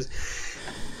movie. It was,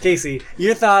 Casey,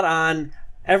 your thought on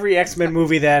every X-Men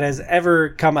movie that has ever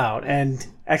come out, and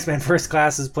X-Men First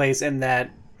Class's place in that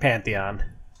pantheon.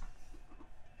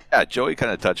 Yeah, Joey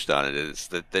kind of touched on it. Is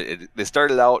that they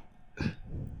started out,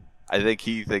 I think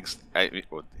he thinks,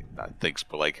 not thinks,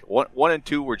 but one and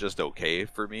two were just okay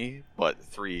for me, but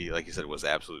 3, like you said, was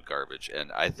absolute garbage.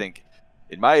 And I think,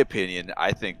 in my opinion,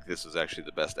 I think this is actually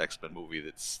the best X-Men movie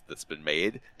that's been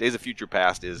made. Days of Future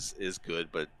Past is good,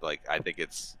 but I think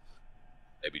it's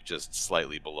maybe just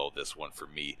slightly below this one for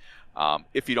me.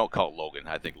 If you don't count Logan,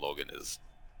 I think Logan is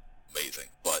amazing.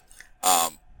 But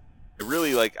it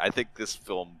really, I think this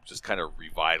film just kind of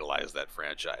revitalized that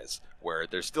franchise, where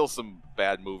there's still some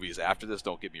bad movies after this,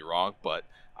 don't get me wrong, but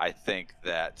I think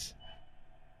that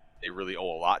they really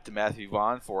owe a lot to Matthew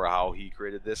Vaughn for how he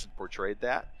created this and portrayed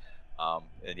that.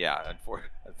 And yeah,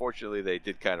 unfortunately, they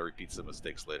did kind of repeat some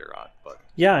mistakes later on. But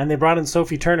yeah, and they brought in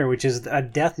Sophie Turner, which is a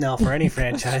death knell for any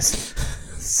franchise.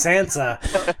 Sansa.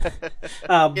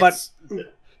 But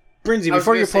Brinzy,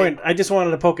 before your point, I just wanted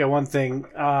to poke at one thing.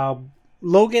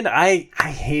 Logan, I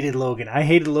hated Logan. I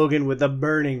hated Logan with a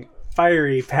burning,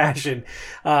 fiery passion.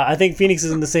 I think Phoenix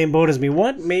is in the same boat as me.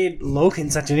 What made Logan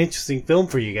such an interesting film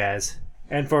for you guys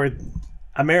and for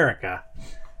America?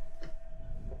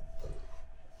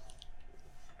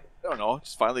 I don't know,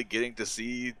 just finally getting to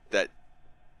see that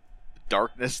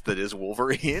darkness that is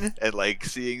Wolverine, and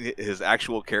seeing his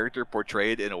actual character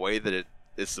portrayed in a way that it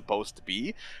is supposed to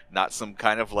be, not some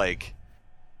kind of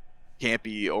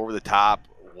campy, over the top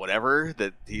whatever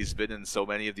that he's been in so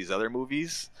many of these other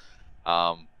movies.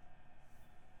 I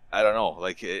don't know,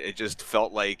 it just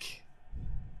felt I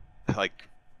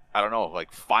don't know,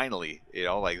 finally,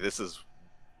 this is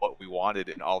what we wanted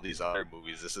in all these other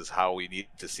movies. This is how we need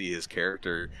to see his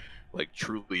character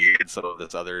truly in some of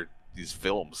these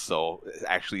films. So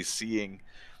actually seeing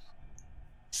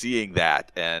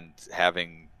that and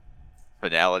having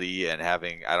finality and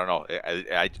having, I don't know,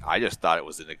 I just thought it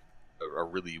was a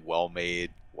really well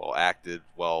made, well acted,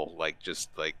 I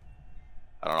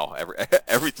don't know,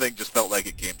 everything just felt like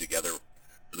it came together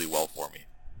really well for me.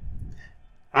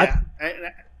 Yeah.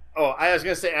 I was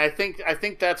gonna say, I think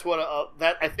that's what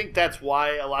I think that's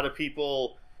why a lot of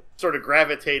people sort of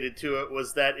gravitated to it,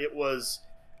 was that it was,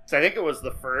 I think it was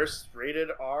the first rated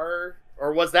R,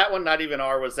 or was that one not even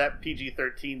R? Was that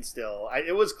PG-13 still?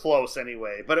 It was close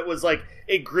anyway, but it was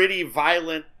a gritty,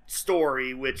 violent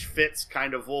story which fits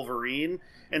kind of Wolverine,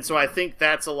 and so I think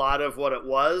that's a lot of what it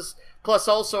was. Plus,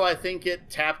 also, I think it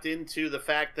tapped into the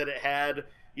fact that it had,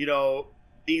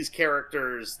 these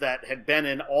characters that had been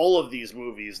in all of these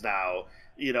movies now,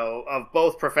 of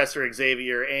both Professor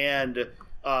Xavier and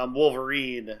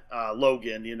Wolverine,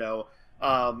 Logan,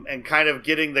 and kind of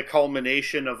getting the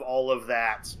culmination of all of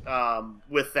that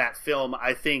with that film,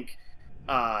 I think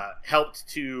helped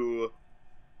to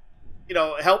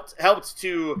helped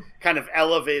to kind of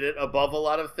elevate it above a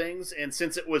lot of things. And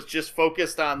since it was just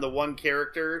focused on the one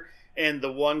character and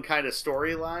the one kind of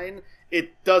storyline,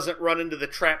 it doesn't run into the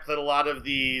trap that a lot of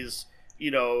these,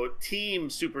 team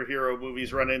superhero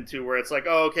movies run into, where it's like,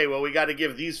 oh, okay, well, we got to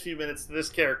give these few minutes to this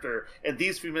character and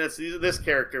these few minutes to this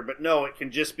character. But no, it can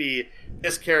just be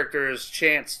this character's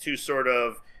chance to sort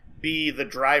of be the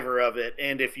driver of it.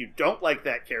 And if you don't like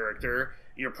that character,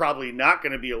 you're probably not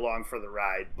going to be along for the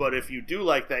ride. But if you do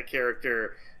like that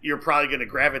character, you're probably going to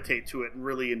gravitate to it and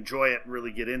really enjoy it and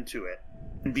really get into it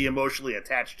and be emotionally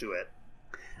attached to it.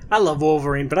 I love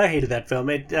Wolverine, but I hated that film.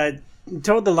 It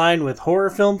towed the line with horror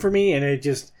film for me, and it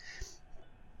just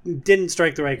didn't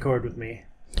strike the right chord with me.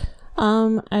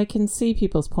 I can see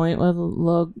people's point with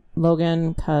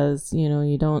Logan, because,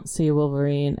 you don't see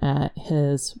Wolverine at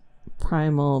his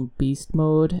primal beast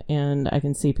mode, and I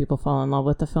can see people fall in love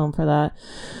with the film for that.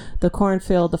 The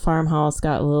cornfield, the farmhouse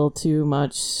got a little too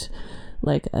much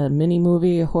like a mini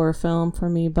movie, a horror film for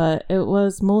me, but it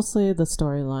was mostly the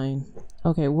storyline.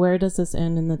 Okay, where does this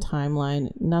end in the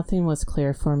timeline? Nothing was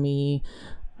clear for me.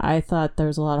 I thought there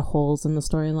was a lot of holes in the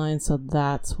storyline, so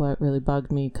that's what really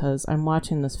bugged me, because I'm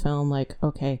watching this film like,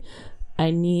 okay,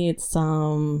 I need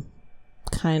some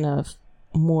kind of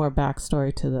more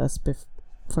backstory to this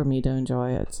for me to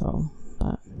enjoy it.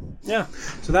 But yeah,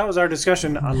 so that was our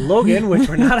discussion on Logan, which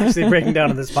we're not actually breaking down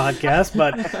in this podcast,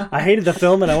 but I hated the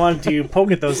film and I wanted to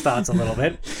poke at those thoughts a little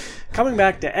bit. Coming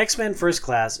back to X-Men First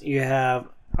Class, you have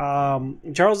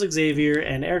Charles Xavier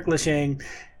and Eric Leshang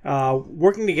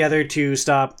working together to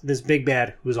stop this big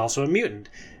bad who's also a mutant.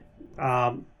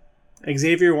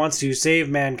 Xavier wants to save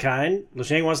mankind.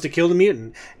 Leshang wants to kill the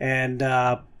mutant. And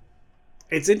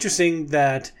it's interesting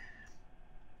that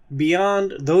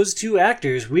beyond those two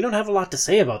actors, we don't have a lot to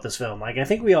say about this film. Like, I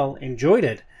think we all enjoyed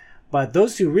it, but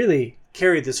those two really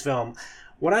carried this film.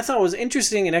 What I thought was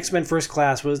interesting in X-Men First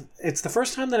Class was it's the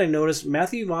first time that I noticed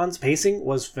Matthew Vaughn's pacing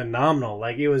was phenomenal.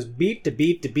 Like, it was beat to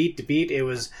beat to beat to beat. It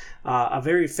was a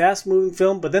very fast-moving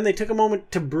film, but then they took a moment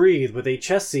to breathe with a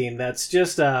chess scene that's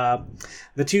just the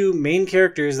two main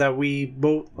characters that we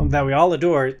all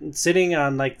adore sitting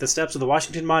on like the steps of the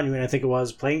Washington Monument, I think it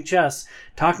was, playing chess,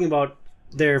 talking about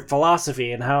their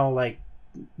philosophy and how, like,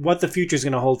 what the future is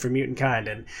going to hold for mutant kind.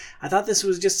 And I thought this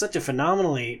was just such a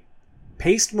phenomenally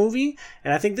paced movie,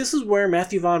 and I think this is where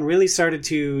Matthew Vaughn really started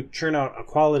to churn out a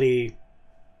quality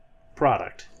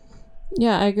product.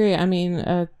 Yeah, I agree. I mean,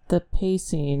 the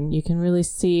pacing, you can really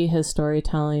see his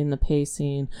storytelling, the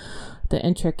pacing, the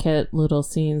intricate little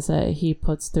scenes that he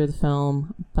puts through the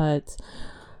film. But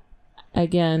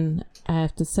again, I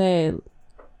have to say,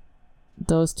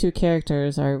 those two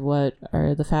characters are what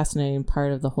are the fascinating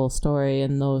part of the whole story,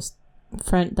 and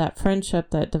that friendship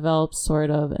that develops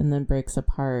sort of and then breaks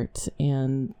apart.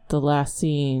 And the last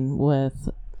scene with,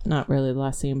 not really the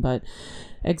last scene, but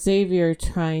Xavier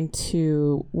trying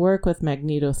to work with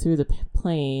Magneto through the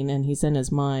plane, and he's in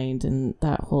his mind, and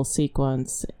that whole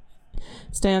sequence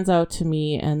stands out to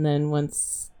me. And then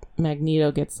once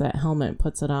Magneto gets that helmet and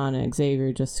puts it on, and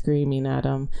Xavier just screaming at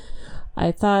him,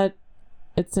 I thought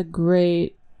it's a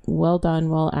great, well done,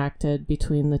 well acted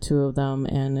between the two of them,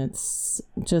 and it's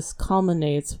just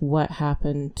culminates what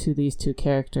happened to these two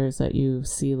characters that you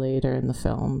see later in the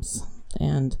films.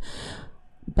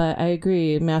 But I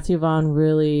agree, Matthew Vaughn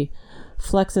really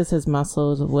flexes his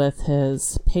muscles with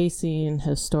his pacing,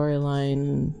 his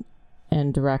storyline,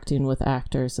 and directing with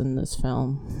actors in this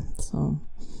film. So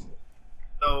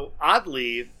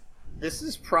oddly, this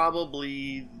is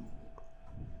probably,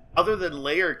 other than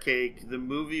Layer Cake, the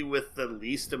movie with the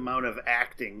least amount of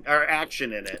action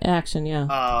in it. Action, yeah.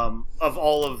 Of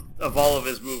all of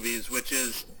his movies, which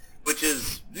is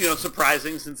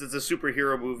surprising, since it's a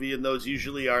superhero movie, and those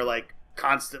usually are like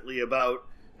constantly about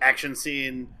action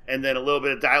scene and then a little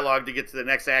bit of dialogue to get to the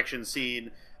next action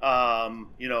scene.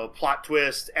 Plot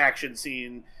twist, action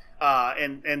scene,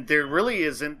 and there really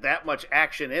isn't that much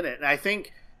action in it. And I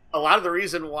think a lot of the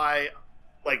reason why,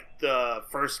 like, the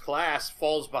First Class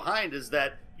falls behind is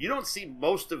that you don't see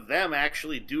most of them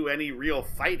actually do any real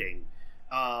fighting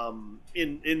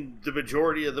in the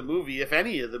majority of the movie, if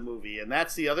any of the movie. And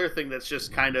that's the other thing that's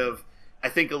just kind of, I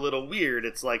think, a little weird.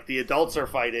 It's like the adults are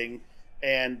fighting,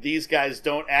 and these guys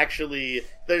don't actually,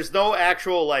 there's no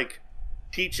actual, like,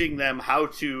 teaching them how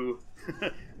to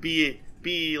be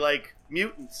like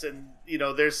mutants. And,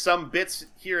 there's some bits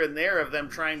here and there of them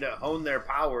trying to hone their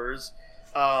powers,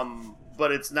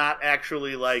 but it's not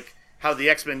actually like how the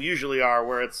X-Men usually are,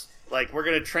 where it's like, we're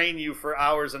going to train you for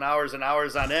hours and hours and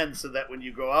hours on end so that when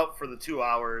you go out for the 2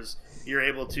 hours, you're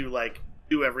able to, like,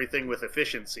 do everything with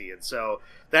efficiency. And so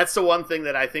that's the one thing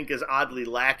that I think is oddly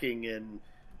lacking in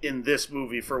in this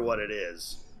movie for what it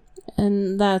is.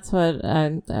 And that's what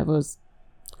I was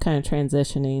kind of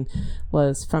transitioning,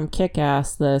 was from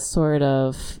Kick-Ass, the sort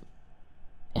of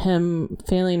him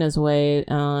feeling his way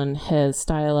on his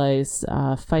stylized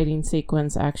fighting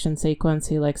sequence, action sequence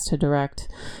he likes to direct,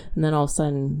 and then all of a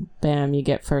sudden, bam, you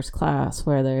get First Class,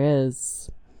 where there is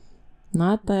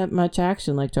not that much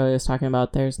action like Joey was talking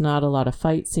about. There's not a lot of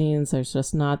fight scenes. There's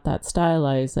just not that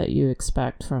stylized that you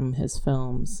expect from his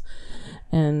films.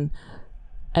 And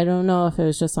I don't know if it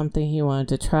was just something he wanted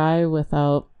to try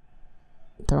without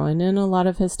throwing in a lot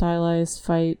of his stylized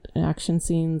fight action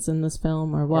scenes in this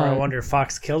film, or what. Or I wonder if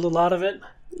Fox killed a lot of it.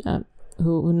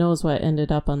 Who knows what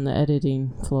ended up on the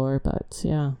editing floor, but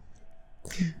yeah.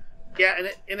 Yeah,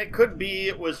 and it could be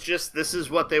it was just this is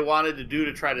what they wanted to do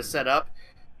to try to set up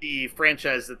the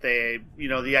franchise that they,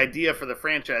 the idea for the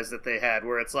franchise that they had,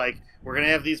 where it's like, we're going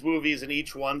to have these movies and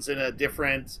each one's in a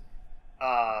different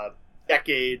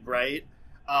decade, right?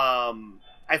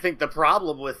 I think the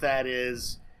problem with that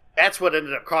is that's what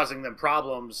ended up causing them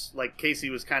problems, like Casey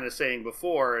was kind of saying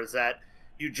before, is that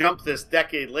you jump this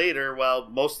decade later, well,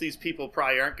 most of these people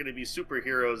probably aren't going to be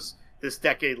superheroes this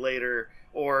decade later,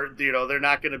 or they're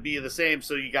not going to be the same,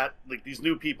 so you got like these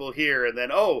new people here, and then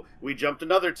we jumped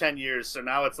another 10 years, so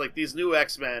now it's like these new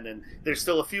X-Men, and there's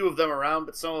still a few of them around,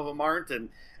 but some of them aren't, and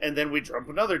then we jump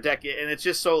another decade, and it's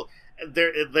just so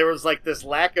there was like this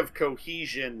lack of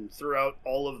cohesion throughout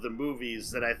all of the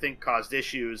movies that I think caused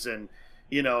issues. And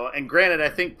and granted, I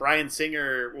think Bryan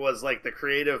Singer was like the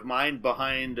creative mind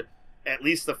behind at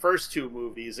least the first two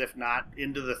movies, if not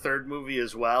into the third movie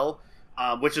as well.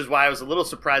 Which is why I was a little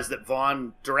surprised that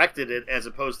Vaughn directed it as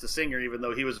opposed to Singer, even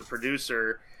though he was a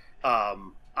producer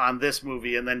on this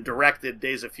movie and then directed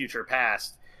Days of Future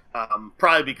Past.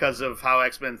 Probably because of how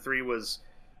X-Men 3 was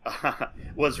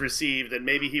received, and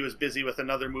maybe he was busy with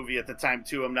another movie at the time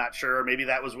too. I'm not sure. Maybe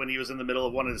that was when he was in the middle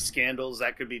of one of the scandals.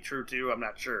 That could be true too. I'm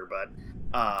not sure, but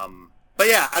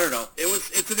yeah, I don't know.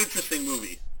 It's an interesting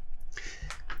movie.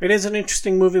 It is an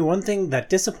interesting movie. One thing that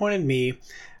disappointed me.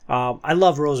 I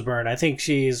love Rose Byrne. I think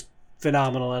she's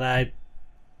phenomenal, and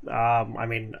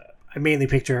I mainly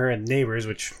picture her in Neighbors,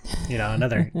 which,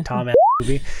 another Tom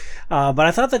movie. But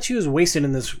I thought that she was wasted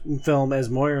in this film as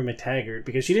Moira McTaggart,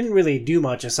 because she didn't really do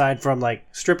much aside from like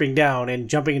stripping down and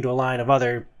jumping into a line of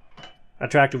other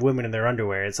attractive women in their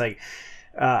underwear. It's like,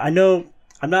 I know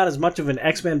I'm not as much of an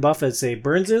X-Men buff as, say,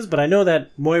 Burns is, but I know that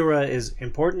Moira is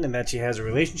important and that she has a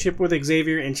relationship with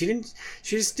Xavier, and she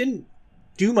just didn't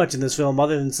do much in this film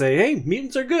other than say, hey,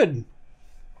 mutants are good.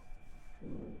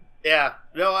 Yeah.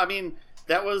 No, I mean,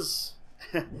 that was...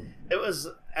 it was...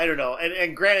 I don't know.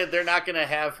 And granted, they're not going to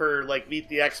have her, like, meet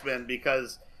the X-Men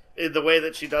because... the way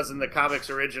that she does in the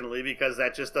comics originally, because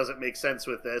that just doesn't make sense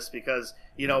with this, because,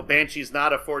 Banshee's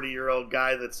not a 40-year-old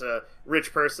guy that's a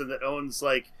rich person that owns,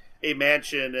 like, a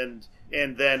mansion,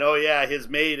 and then, his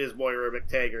maid is Moira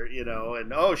McTaggart,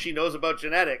 and, she knows about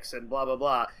genetics, and blah, blah,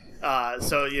 blah.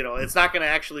 So, it's not going to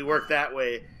actually work that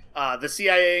way. The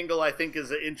CIA angle, I think,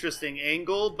 is an interesting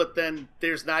angle, but then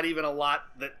there's not even a lot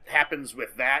that happens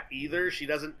with that either. She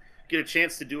doesn't get a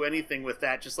chance to do anything with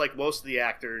that, just like most of the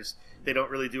actors. They don't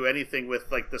really do anything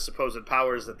with, like, the supposed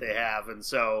powers that they have, and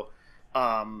so,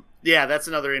 that's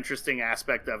another interesting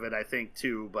aspect of it, I think,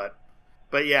 too, but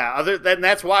yeah, other than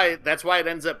that's why it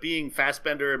ends up being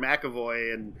Fassbender and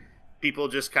McAvoy, and people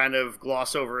just kind of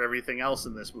gloss over everything else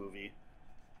in this movie.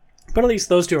 But at least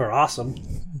those two are awesome.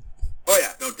 Oh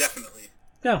yeah, no, definitely.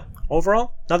 Yeah,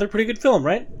 overall, another pretty good film,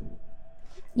 right?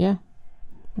 Yeah,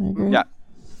 I agree.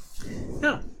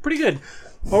 Yeah, pretty good.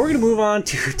 Well, we're going to move on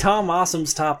to Tom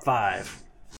Awesome's Top 5.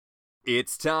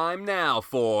 It's time now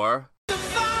for... the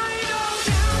final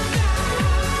countdown!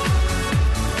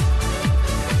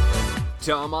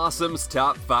 Tom Awesome's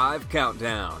Top 5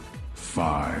 Countdown.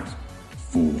 5,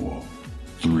 4,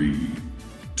 3,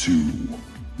 2,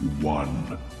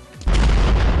 1...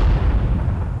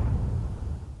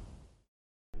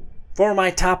 For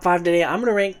my top 5 today, I'm going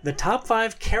to rank the top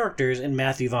 5 characters in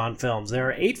Matthew Vaughn films. There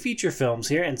are 8 feature films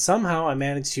here, and somehow I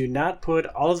managed to not put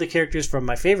all of the characters from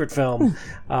my favorite film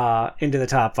into the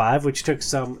top 5, which took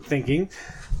some thinking.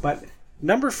 But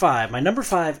my number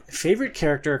 5 favorite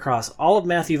character across all of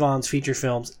Matthew Vaughn's feature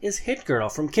films is Hit Girl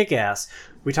from Kick-Ass.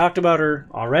 We talked about her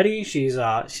already. She's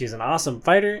an awesome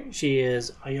fighter. She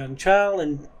is a young child,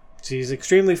 and she's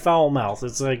extremely foul-mouthed.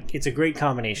 It's a great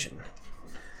combination.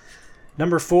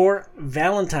 Number 4,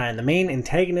 Valentine, the main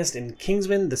antagonist in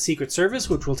Kingsman: The Secret Service,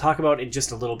 which we'll talk about in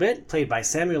just a little bit, played by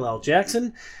Samuel L.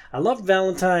 Jackson. I loved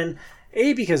Valentine,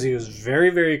 because he was very,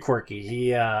 very quirky. He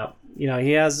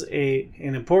has an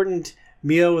important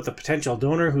meal with a potential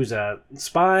donor who's a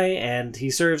spy, and he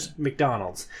serves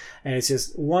McDonald's. And it's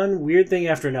just one weird thing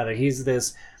after another. He's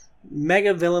this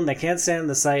mega villain that can't stand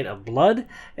the sight of blood,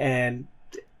 and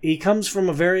he comes from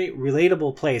a very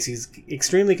relatable place. He's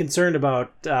extremely concerned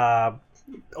about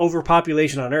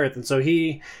overpopulation on Earth, and so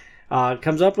he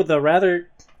comes up with a rather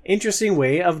interesting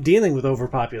way of dealing with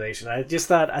overpopulation. I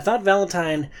thought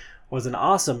Valentine was an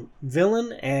awesome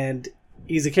villain, and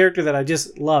he's a character that I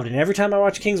just loved. And every time I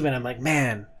watch Kingsman, I'm like,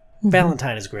 man,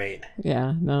 Valentine is great.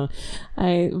 Yeah, no.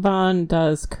 Vaughn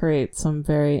does create some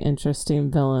very interesting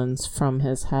villains from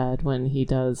his head when he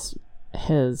does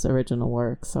his original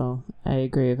work. So I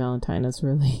agree, Valentine is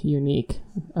really unique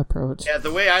approach. Yeah,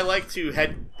 the way I like to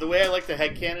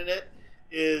headcanon it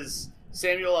is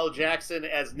Samuel L. Jackson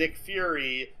as Nick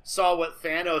Fury saw what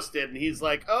Thanos did, and he's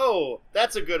like, oh,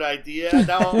 that's a good idea.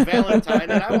 Now I'm Valentine,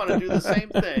 and I want to do the same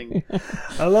thing.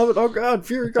 I love it. Oh, God,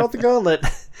 Fury got the gauntlet.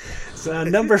 So,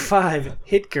 number 5,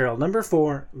 Hit Girl. Number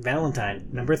 4, Valentine.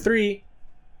 Number 3,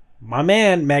 my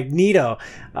man, Magneto.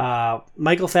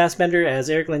 Michael Fassbender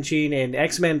as Eric Lanchine in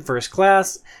X-Men First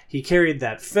Class. He carried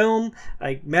that film.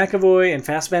 Like McAvoy and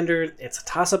Fassbender, it's a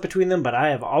toss-up between them, but I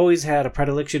have always had a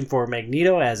predilection for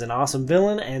Magneto as an awesome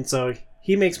villain, and so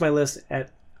he makes my list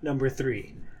at number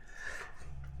 3.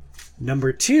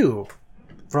 Number 2,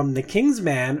 from The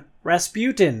Kingsman,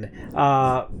 Rasputin.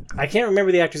 I can't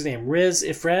remember the actor's name. Riz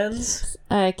Ifrens?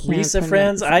 I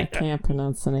can't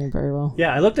pronounce the name very well.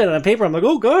 Yeah, I looked at it on paper. I'm like,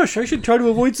 oh gosh, I should try to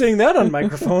avoid saying that on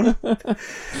microphone.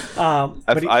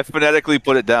 I phonetically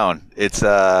put it down. It's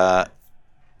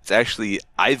actually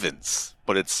Ivans,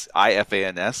 but it's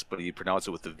Ifans, but you pronounce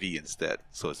it with the V instead.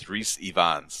 So it's Rhys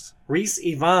Ifans. Rhys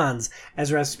Ifans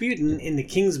as Rasputin in The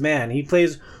King's Man. He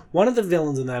plays one of the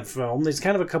villains in that film. There's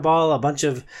kind of a cabal, a bunch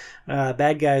of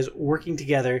bad guys working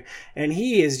together, and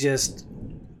he is just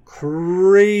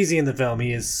crazy in the film.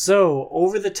 He is so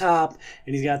over the top,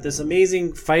 and he's got this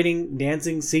amazing fighting,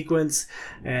 dancing sequence,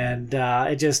 and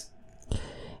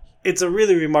it's a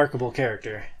really remarkable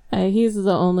character. He's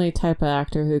the only type of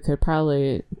actor who could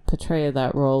probably portray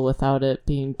that role without it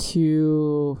being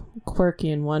too quirky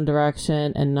in one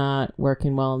direction and not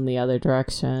working well in the other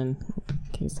direction.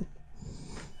 Casey.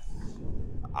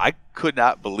 I could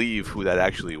not believe who that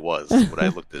actually was when I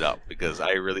looked it up, because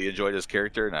I really enjoyed his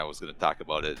character, and I was going to talk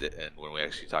about it and when we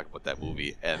actually talk about that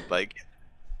movie. And like,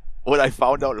 when I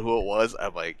found out who it was,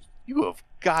 I'm like, you have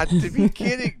got to be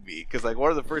kidding me! Because like, one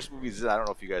of the first movies, I don't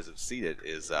know if you guys have seen it,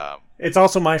 is it's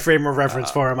also my frame of reference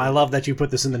for him. I love that you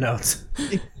put this in the notes.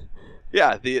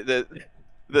 Yeah,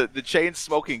 the chain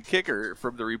smoking kicker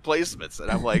from The Replacements,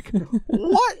 and I'm like,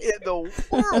 what in the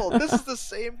world? This is the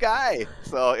same guy.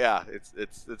 So yeah,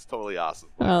 it's totally awesome.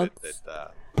 Well,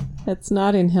 it's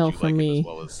Notting Hill for like me.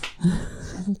 Well as...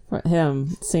 For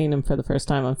him, seeing him for the first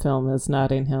time on film is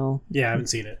Notting Hill. Yeah, I haven't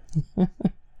seen it.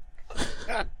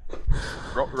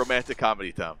 Romantic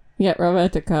comedy, Tom. Yeah,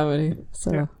 romantic comedy.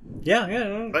 So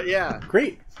yeah. But yeah,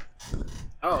 great.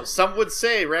 Oh, some would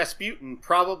say Rasputin,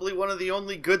 probably one of the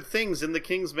only good things in The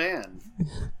King's Man.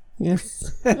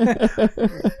 Yes.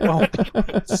 Well,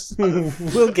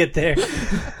 we'll get there.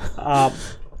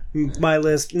 My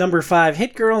list: number 5,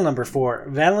 Hit Girl; number 4,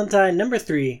 Valentine; number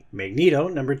 3, Magneto;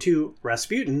 number 2,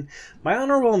 Rasputin. My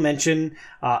honorable mention: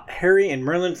 Harry and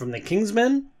Merlin from the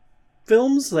Kingsmen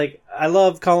films. Like, I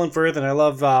love Colin Firth and I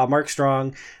love Mark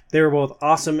Strong. They were both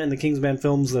awesome in the Kingsman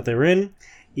films that they were in.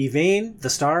 Yvain, the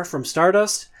star from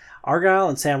Stardust; Argyle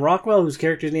and Sam Rockwell, whose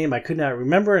character's name I could not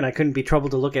remember, and I couldn't be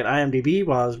troubled to look at IMDb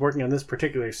while I was working on this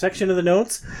particular section of the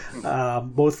notes,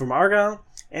 both from Argyle;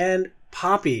 and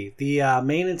Poppy, the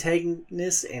main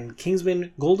antagonist in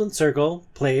Kingsman Golden Circle,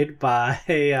 played by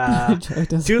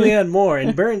Julianne Moore,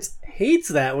 and Burns hates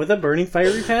that with a burning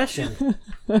fiery passion.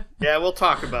 Yeah, we'll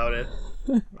talk about it.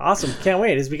 Awesome, can't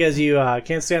wait. It's because you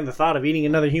can't stand the thought of eating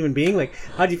another human being. Like,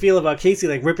 how do you feel about Casey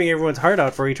like ripping everyone's heart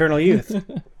out for eternal youth?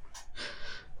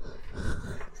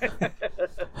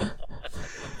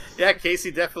 Yeah, Casey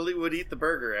definitely would eat the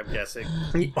burger, I'm guessing.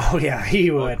 Oh yeah,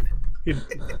 he would. He'd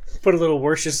put a little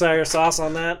Worcestershire sauce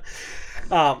on that.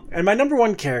 And my number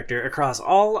 1 character across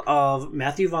all of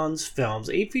Matthew Vaughn's films,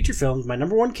 8 feature films, my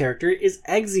number 1 character is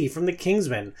Eggsy from The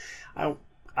Kingsman.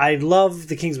 I love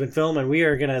the Kingsman film, and we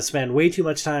are going to spend way too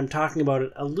much time talking about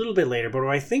it a little bit later, but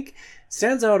what I think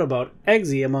stands out about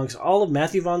Eggsy amongst all of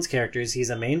Matthew Vaughn's characters, he's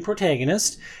a main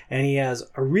protagonist, and he has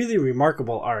a really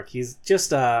remarkable arc. He's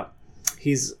just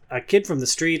he's a kid from the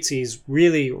streets. He's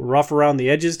really rough around the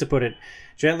edges, to put it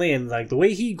gently, and like the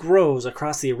way he grows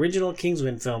across the original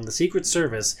Kingsman film, The Secret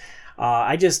Service,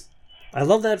 I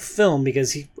love that film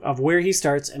because of where he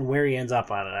starts and where he ends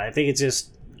up on it. I think it's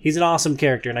just He's an awesome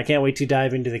character, and I can't wait to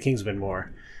dive into the Kingsman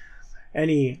more.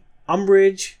 Any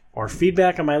umbrage or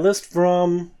feedback on my list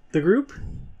from the group?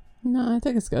 No, I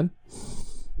think it's good.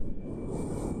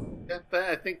 Yeah,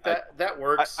 I think that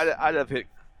works. I'd have hit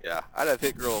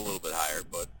Girl a little bit higher,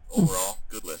 but overall,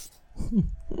 good list.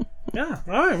 Yeah,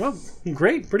 all right, well,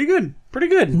 great, pretty good.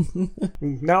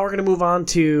 Now we're going to move on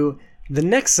to the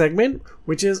next segment,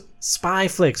 which is spy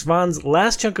flicks. Vaughn's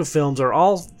last chunk of films are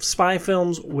all spy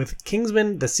films with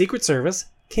Kingsman: The Secret Service,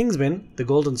 Kingsman: The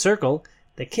Golden Circle,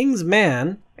 The King's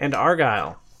Man, and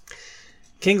Argyle.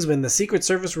 Kingsman: The Secret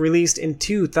Service released in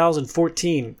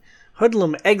 2014.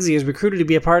 Hoodlum Eggsy is recruited to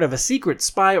be a part of a secret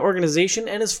spy organization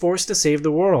and is forced to save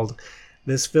the world.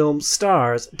 This film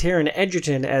stars Taron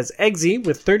Egerton as Eggsy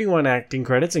with 31 acting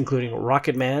credits, including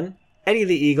Rocketman, Eddie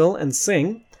the Eagle, and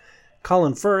Sing.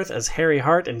 Colin Firth as Harry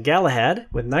Hart and Galahad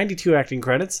with 92 acting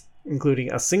credits,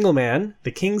 including A Single Man,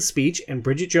 The King's Speech, and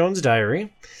Bridget Jones'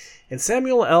 Diary. And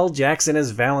Samuel L. Jackson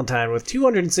as Valentine with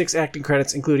 206 acting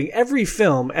credits, including every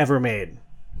film ever made.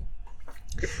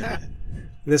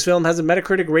 This film has a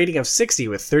Metacritic rating of 60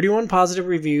 with 31 positive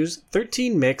reviews,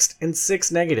 13 mixed, and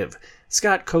 6 negative.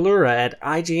 Scott Kalura at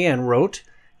IGN wrote,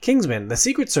 Kingsman: The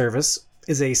Secret Service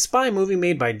is a spy movie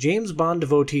made by James Bond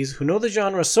devotees who know the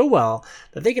genre so well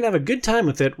that they can have a good time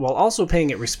with it while also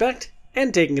paying it respect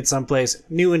and taking it someplace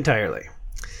new entirely.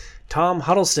 Tom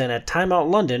Huddleston at Time Out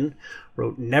London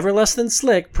wrote, Never less than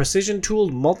slick,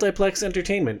 precision-tooled multiplex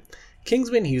entertainment.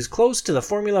 Kingsman hews close to the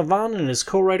formula Vaughn and his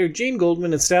co-writer Jane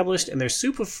Goldman established in their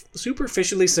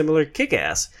superficially similar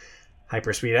Kick-Ass.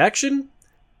 Hyperspeed action,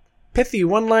 pithy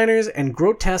one-liners, and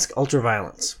grotesque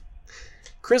ultraviolence.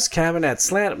 Chris Cabin at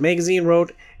Slant Magazine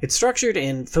wrote, It's structured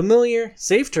in familiar,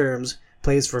 safe terms,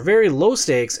 plays for very low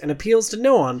stakes, and appeals to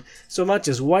no one so much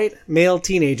as white, male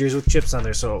teenagers with chips on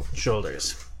their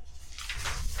shoulders.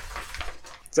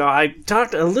 So I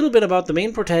talked a little bit about the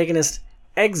main protagonist,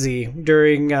 Eggsy,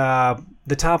 during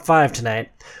the top 5 tonight.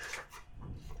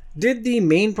 Did the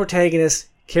main protagonist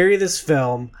carry this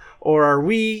film, or are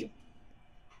we,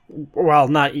 well,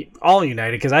 not all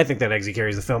united, because I think that Eggsy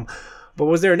carries the film, but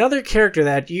was there another character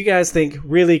that you guys think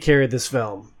really carried this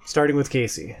film, starting with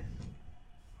Casey?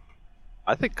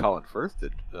 I think Colin Firth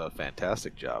did a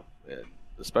fantastic job, and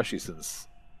especially since,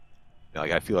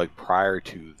 I feel like prior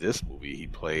to this movie, he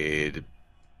played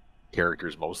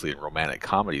characters mostly in romantic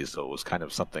comedies, so it was kind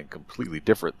of something completely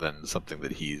different than something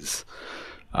that he's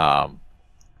done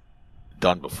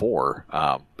before,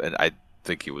 and I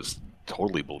think he was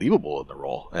totally believable in the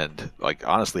role. And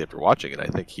honestly, after watching it, I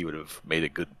think he would have made a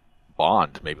good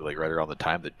Bond, maybe right around the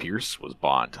time that Pierce was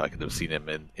Bond. I could have seen him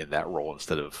in that role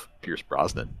instead of Pierce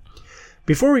Brosnan.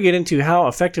 Before we get into how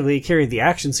effectively he carried the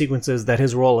action sequences that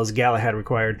his role as Galahad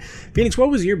required, Phoenix, what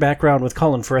was your background with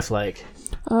Colin Firth like?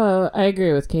 Oh, I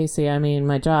agree with Casey. I mean,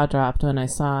 my jaw dropped when I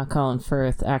saw Colin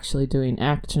Firth actually doing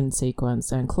action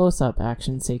sequence and close-up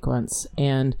action sequence,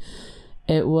 and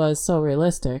it was so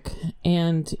realistic,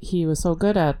 and he was so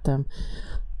good at them.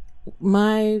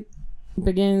 My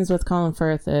beginnings with Colin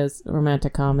Firth is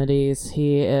romantic comedies.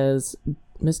 He is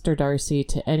Mr. Darcy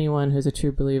to anyone who's a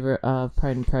true believer of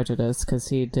Pride and Prejudice, because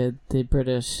he did the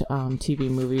British TV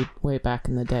movie way back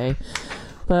in the day.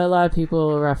 But a lot of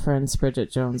people reference Bridget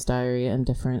Jones' Diary and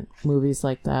different movies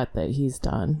like that he's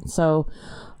done. So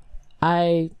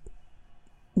I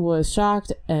was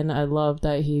shocked, and I loved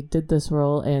that he did this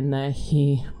role and that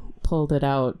he pulled it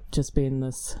out, just being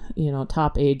this,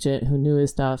 top agent who knew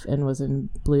his stuff and was a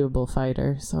believable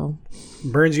fighter. So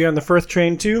Burns, you on the Firth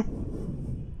train too?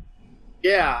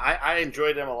 Yeah, I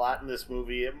enjoyed him a lot in this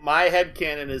movie. My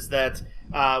headcanon is that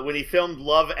when he filmed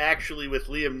Love Actually with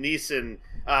Liam Neeson,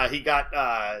 he got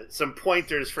some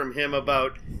pointers from him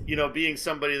about, being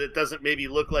somebody that doesn't maybe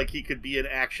look like he could be in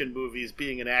action movies,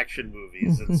 being in action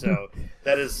movies. And so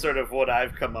that is sort of what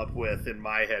I've come up with in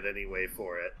my head anyway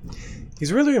for it.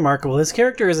 He's really remarkable. His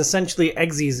character is essentially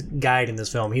Eggsy's guide in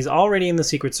this film. He's already in the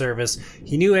Secret Service.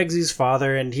 He knew Eggsy's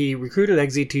father, and he recruited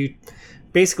Eggsy to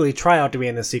basically try out to be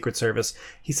in the Secret Service.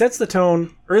 He sets the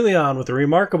tone early on with a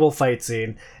remarkable fight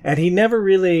scene, and he never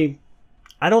really...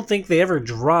 I don't think they ever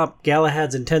drop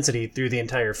Galahad's intensity through the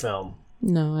entire film.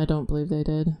 No, I don't believe they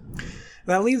did.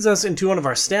 That leads us into one of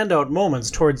our standout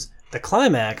moments towards the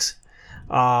climax.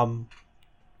 Galahad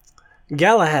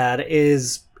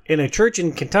is in a church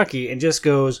in Kentucky and just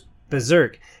goes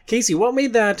berserk. Casey, what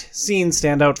made that scene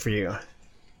stand out for you? I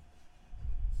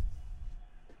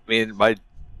mean, my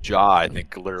jaw, I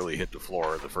think, literally hit the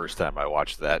floor the first time I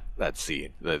watched that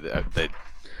scene. The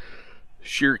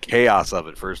sheer chaos of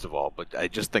it, first of all, but I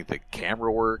just think the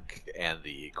camera work and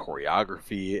the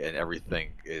choreography and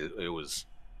everything, it was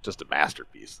just a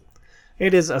masterpiece.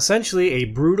 It is essentially a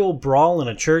brutal brawl in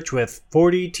a church with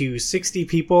 40 to 60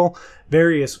 people,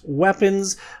 various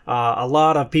weapons, a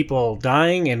lot of people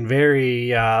dying in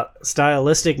very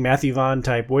stylistic Matthew Vaughn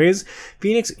type ways.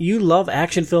 Phoenix, you love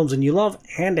action films and you love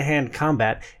hand-to-hand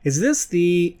combat. Is this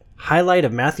the highlight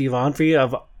of Matthew Vaughn for you?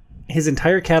 Of his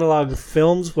entire catalog of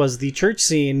films, was the church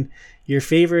scene your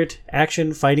favorite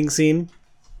action fighting scene?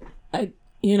 I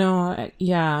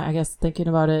guess thinking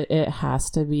about it, it has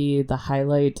to be the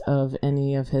highlight of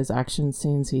any of his action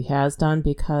scenes he has done,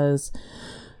 because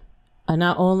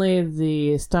not only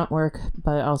the stunt work,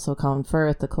 but also Colin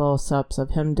Firth, the close-ups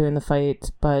of him doing the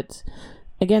fight, but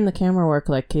again, the camera work,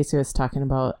 like Casey was talking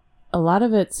about, a lot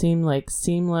of it seemed like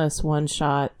seamless one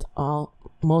shot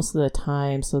most of the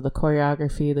time. So the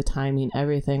choreography, the timing,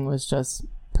 everything was just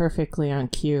perfectly on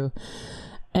cue.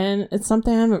 And it's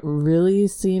something I haven't really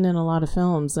seen in a lot of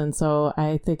films, and so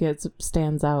I think it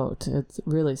stands out. It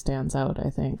really stands out, I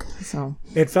think. So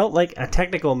it felt like a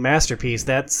technical masterpiece,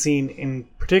 that scene in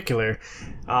particular.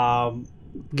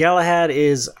 Galahad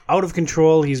is out of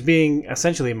control. He's being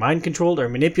essentially mind-controlled or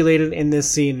manipulated in this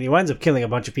scene, and he winds up killing a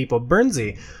bunch of people.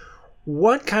 Bernsey,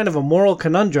 what kind of a moral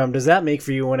conundrum does that make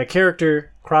for you when a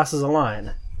character crosses a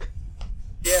line?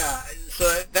 Yeah,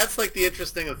 so that's like the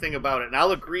interesting thing about it, and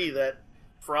I'll agree that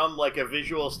from like a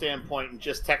visual standpoint and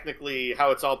just technically how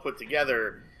it's all put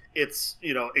together, it's,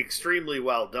 extremely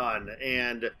well done.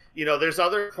 And, there's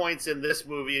other points in this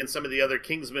movie and some of the other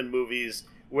Kingsman movies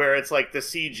where it's like the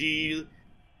CG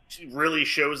really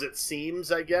shows its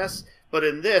seams, I guess. But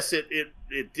in this, it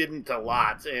didn't a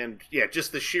lot. And yeah,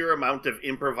 just the sheer amount of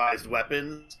improvised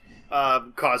weapons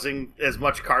causing as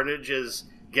much carnage as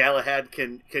Galahad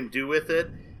can do with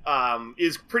it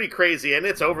is pretty crazy, and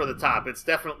it's over the top. It's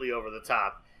definitely over the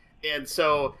top. And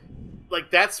so,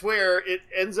 like, that's where it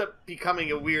ends up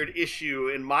becoming a weird issue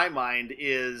in my mind,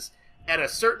 is at a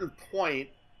certain point,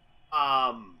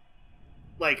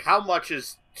 like, how much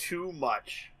is too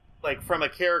much, like, from a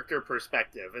character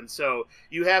perspective. And so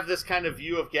you have this kind of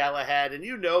view of Galahad, and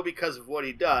because of what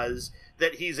he does,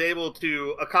 that he's able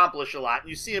to accomplish a lot. And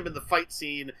you see him in the fight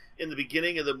scene in the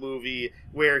beginning of the movie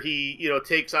where he,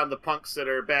 takes on the punks that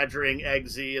are badgering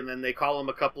Eggsy, and then they call him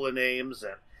a couple of names.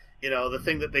 And, the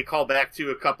thing that they call back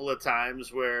to a couple of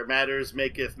times where matters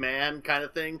maketh man kind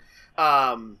of thing,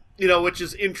 which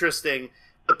is interesting.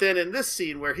 But then in this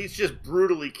scene where he's just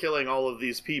brutally killing all of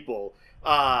these people,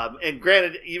 and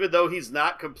granted, even though he's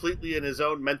not completely in his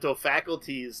own mental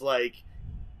faculties, like,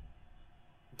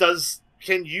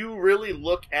 can you really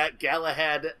look at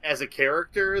Galahad as a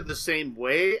character the same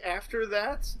way after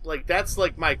that? Like, that's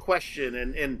like my question,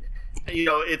 and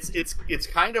it's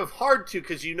kind of hard to,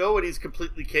 because what he's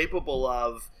completely capable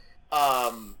of,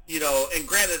 and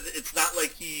granted, it's not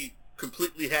like he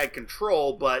completely had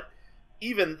control, but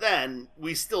even then,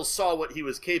 we still saw what he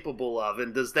was capable of,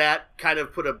 and does that kind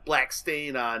of put a black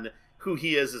stain on who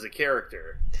he is as a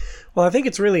character? Well, I think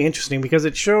it's really interesting because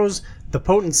it shows the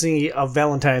potency of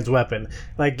Valentine's weapon.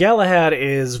 Like, Galahad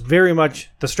is very much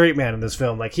the straight man in this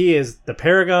film. Like, he is the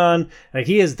paragon, like,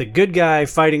 he is the good guy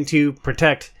fighting to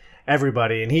protect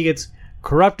everybody, and he gets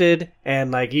corrupted,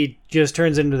 and, like, he just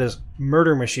turns into this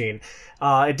murder machine.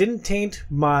 It didn't taint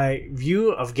my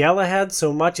view of Galahad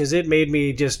so much as it made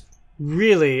me just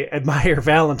really admire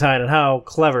Valentine and how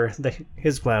clever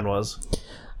his plan was.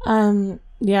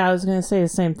 Yeah, I was going to say the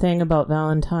same thing about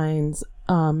Valentine's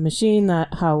machine,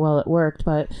 that how well it worked.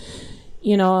 But,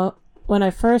 when I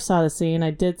first saw the scene,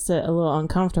 I did sit a little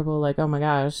uncomfortable, like, oh my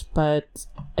gosh. But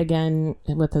again,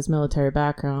 with his military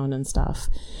background and stuff.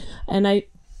 And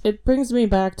it brings me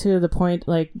back to the point,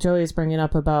 like Joey's bringing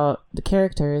up about the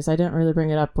characters. I didn't really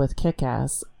bring it up with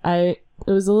Kick-Ass. It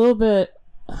was a little bit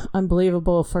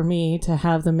unbelievable for me to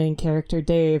have the main character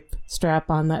Dave strap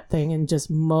on that thing and just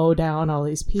mow down all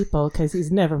these people, because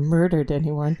he's never murdered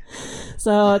anyone.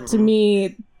 So to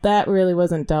me, that really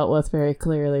wasn't dealt with very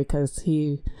clearly, because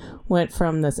he went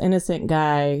from this innocent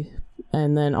guy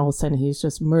and then all of a sudden he's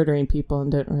just murdering people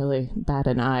and didn't really bat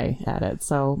an eye at it.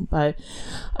 So, but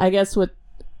I guess with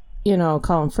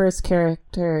Colin Firth's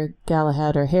character,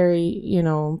 Galahad or Harry,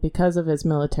 because of his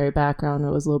military background, it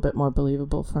was a little bit more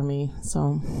believable for me.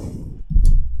 So,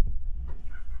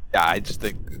 yeah, I just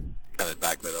think, kind of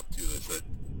back that up too, is that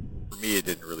for me it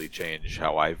didn't really change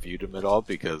how I viewed him at all,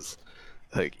 because,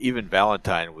 like, even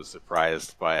Valentine was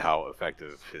surprised by how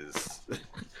effective his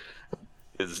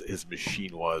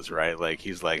machine was, right? Like,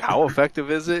 he's like, how effective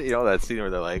is it? That scene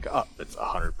where they're like, oh, it's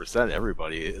 100%,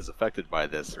 everybody is affected by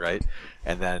this, right?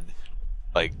 And then,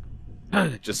 like,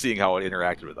 just seeing how it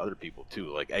interacted with other people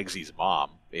too, like Eggsy's mom,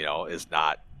 is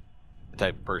not the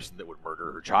type of person that would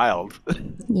murder her child.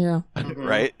 Yeah.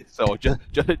 Right? So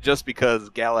just because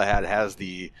Galahad has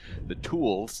the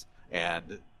tools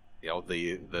and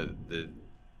the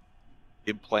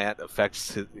implant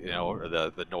affects or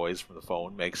the noise from the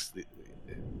phone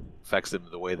affects him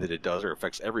the way that it does, or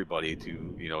affects everybody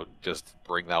to just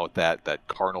bring out that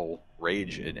carnal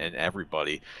rage in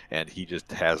everybody, and he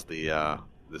just has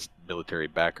this military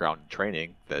background and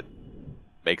training that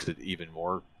makes it even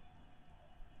more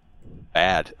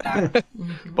bad.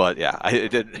 But yeah,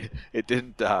 it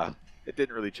didn't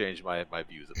really change my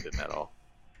views of him at all.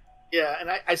 Yeah,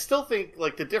 and I still think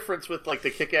like the difference with like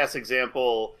the Kick-Ass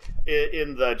example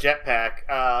in the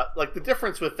jetpack, like the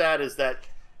difference with that is that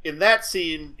in that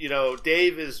scene,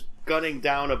 Dave is gunning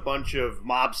down a bunch of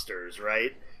mobsters,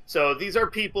 right? So these are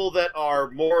people that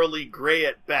are morally gray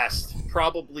at best,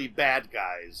 probably bad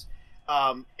guys.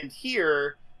 And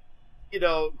here,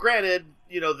 granted,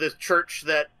 the church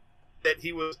that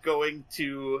he was going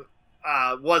to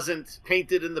wasn't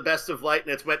painted in the best of light,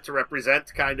 and it's meant to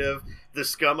represent kind of the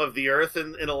scum of the earth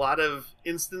in a lot of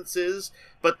instances,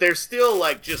 but they're still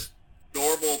like just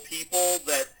normal people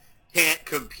that can't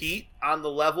compete on the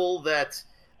level that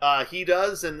he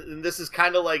does, and this is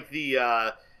kind of like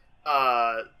the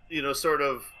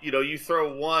you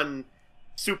throw one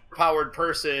superpowered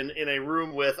person in a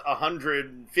room with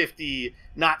 150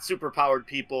 not superpowered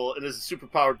people, and is a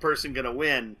superpowered person going to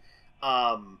win?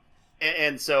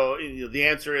 And so the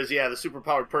answer is, yeah, the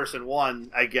superpowered person won,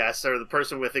 I guess, or the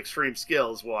person with extreme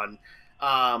skills won.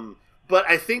 But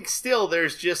I think still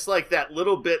there's just like that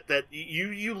little bit that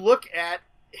you look at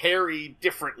Harry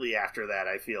differently after that,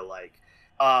 I feel like.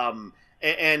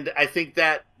 And I think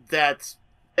that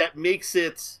makes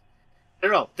it, I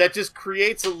don't know, that just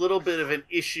creates a little bit of an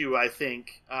issue, I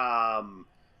think,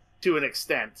 to an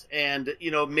extent. And,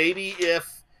 maybe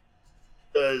if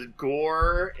the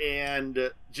gore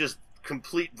and just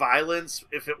complete violence,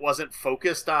 if it wasn't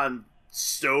focused on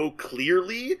so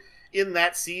clearly in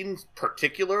that scene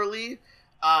particularly,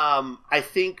 I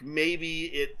think maybe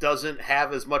it doesn't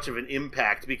have as much of an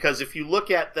impact, because if you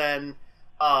look at then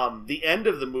the end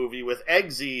of the movie with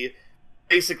Eggsy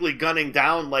basically gunning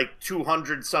down like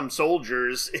 200 some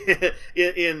soldiers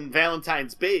in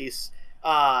Valentine's base,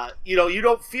 you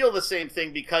don't feel the same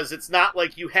thing, because it's not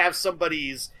like you have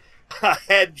somebody's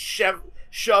head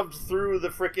shoved through the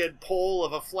frickin' pole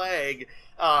of a flag,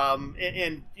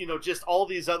 and just all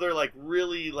these other like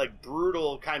really like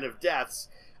brutal kind of deaths.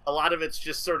 A lot of it's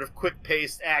just sort of quick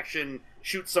paced action,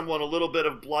 shoot someone, a little bit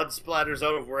of blood splatters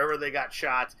out of wherever they got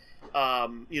shot.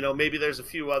 Maybe there's a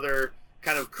few other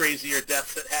kind of crazier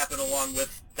deaths that happen along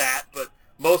with that, but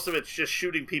most of it's just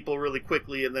shooting people really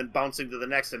quickly and then bouncing to the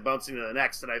next and bouncing to the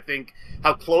next. And I think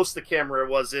how close the camera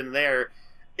was in there,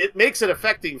 it makes it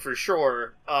affecting for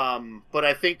sure, but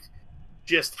I think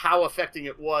just how affecting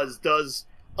it was does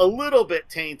a little bit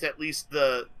taint at least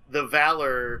the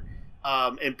valor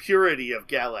and purity of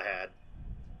Galahad.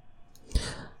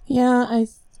 Yeah,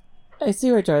 I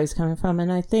see where Joey's coming from,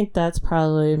 and I think that's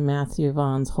probably Matthew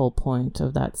Vaughn's whole point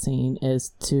of that scene, is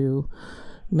to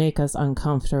make us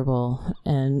uncomfortable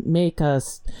and make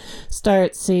us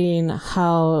start seeing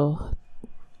how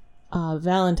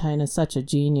Valentine is such a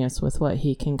genius with what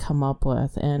he can come up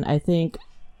with. And I think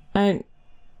I'm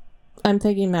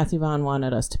thinking Matthew Vaughn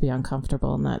wanted us to be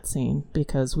uncomfortable in that scene,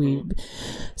 because we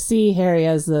see Harry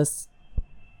as this,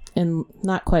 and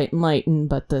not quite enlightened,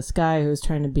 but this guy who's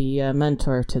trying to be a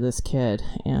mentor to this kid.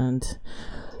 And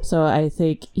so I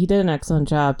think he did an excellent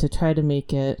job to try to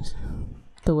make it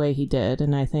the way he did,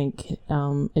 and I think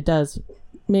it does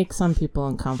make some people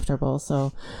uncomfortable,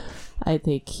 so I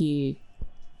think he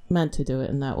meant to do it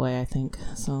in that way, I think.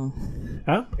 So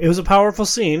it was a powerful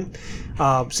scene.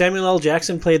 Samuel L.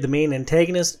 Jackson played the main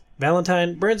antagonist,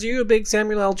 Valentine. Burns, are you a big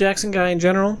Samuel L. Jackson guy in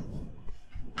general?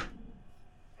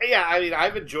 Yeah, I mean,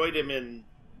 I've enjoyed him in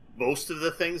most of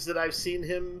the things that I've seen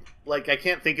him. Like, I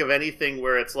can't think of anything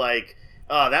where it's like,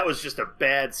 that was just a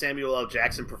bad Samuel L.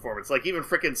 Jackson performance. Like, even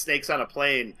frickin' Snakes on a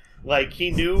Plane, like, he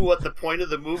knew what the point of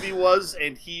the movie was,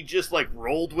 and he just, like,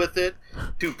 rolled with it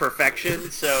to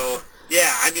perfection. So,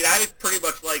 yeah, I mean, I pretty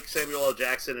much like Samuel L.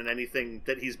 Jackson in anything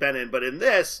that he's been in. But in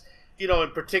this,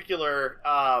 in particular,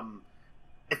 I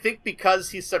think because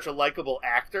he's such a likable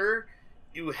actor,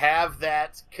 you have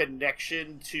that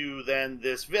connection to then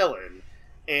this villain.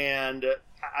 And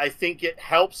I think it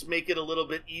helps make it a little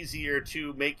bit easier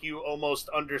to make you almost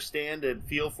understand and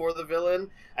feel for the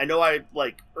villain. I know I,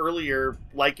 earlier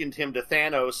likened him to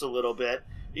Thanos a little bit,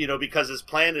 because his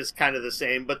plan is kind of the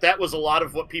same, but that was a lot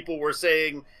of what people were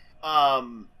saying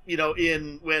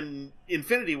when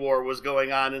Infinity War was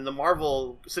going on in the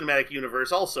Marvel Cinematic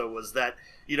Universe, also was that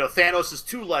Thanos is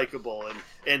too likable,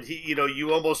 and he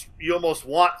you almost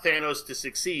want Thanos to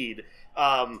succeed.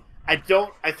 I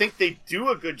think they do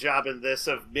a good job in this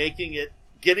of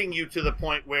getting you to the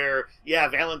point where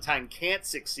Valentine can't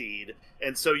succeed,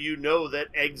 and so that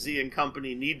Eggsy and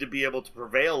company need to be able to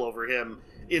prevail over him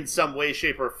in some way,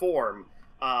 shape, or form.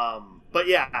 But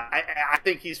yeah, I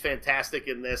think he's fantastic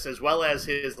in this, as well as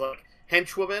his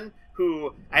henchwoman,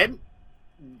 who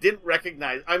didn't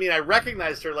recognize. I mean, I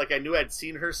recognized her, I knew I'd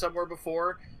seen her somewhere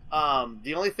before.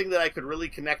 The only thing that I could really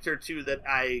connect her to that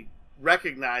I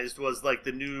recognized was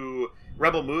the new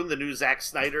Rebel Moon, the new Zack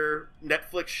Snyder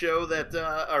Netflix show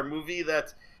or movie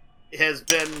that has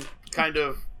been kind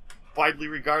of widely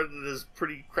regarded as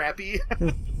pretty crappy.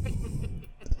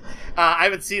 I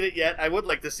haven't seen it yet. I would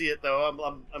like to see it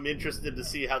though. I'm interested to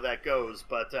see how that goes.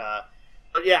 But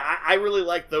yeah, I really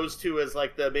like those two as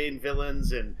the main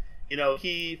villains, and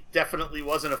he definitely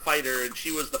wasn't a fighter, and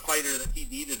she was the fighter that he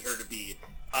needed her to be.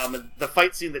 And the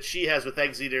fight scene that she has with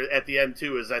Eggsy at the end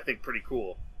too is, I think, pretty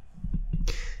cool.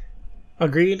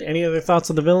 Agreed. Any other thoughts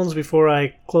on the villains before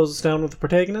I close this down with the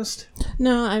protagonist?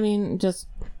 No, I mean, just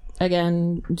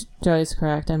again, Joy's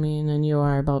correct. I mean, and you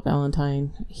are about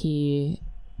Valentine. A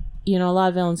lot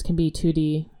of villains can be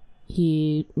 2D.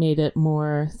 He made it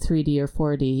more 3D or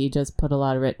 4D. He just put a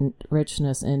lot of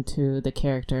richness into the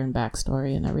character and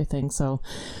backstory and everything. So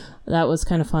that was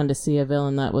kind of fun to see a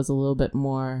villain that was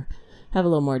have a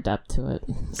little more depth to it.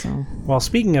 So, well,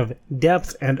 speaking of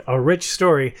depth and a rich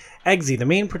story, Eggsy, the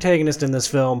main protagonist in this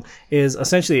film, is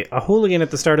essentially a hooligan at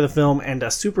the start of the film and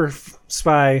a super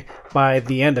spy by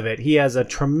the end of it. He has a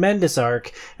tremendous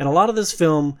arc, and a lot of this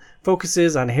film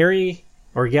focuses on Harry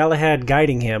or Galahad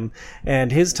guiding him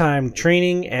and his time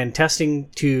training and testing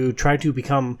to try to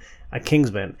become a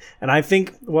Kingsman. And I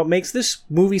think what makes this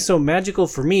movie so magical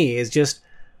for me is just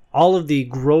all of the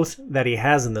growth that he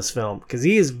has in this film, because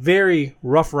he is very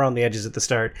rough around the edges at the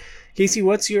start. Casey,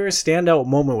 what's your standout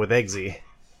moment with Eggsy?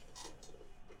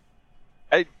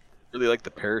 I really like the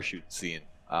parachute scene.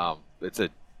 It's a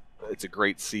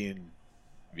great scene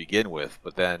to begin with,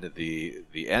 but then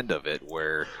the end of it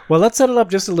where... Well, let's set it up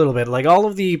just a little bit. All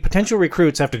of the potential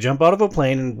recruits have to jump out of a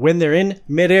plane, and when they're in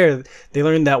midair, they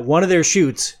learn that one of their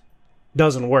chutes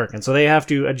doesn't work, and so they have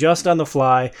to adjust on the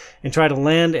fly and try to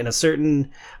land in a certain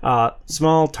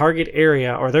small target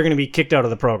area, or they're going to be kicked out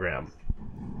of the program.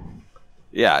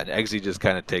 Yeah, and Eggsy just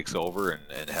kind of takes over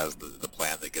and has the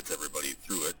plan that gets everybody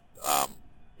through it,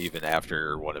 even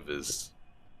after one of the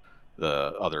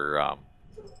other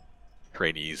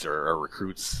trainees or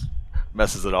recruits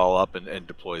messes it all up and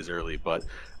deploys early. But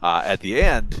at the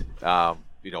end,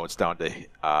 it's down to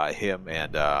him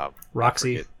and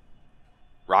Roxy.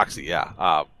 Roxy,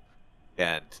 yeah.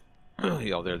 And,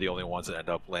 they're the only ones that end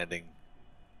up landing.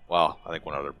 Well, I think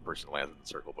one other person lands in the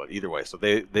circle, but either way. So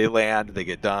they land, they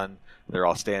get done, they're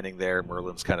all standing there.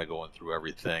 Merlin's kind of going through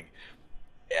everything.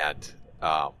 And,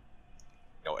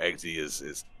 Eggsy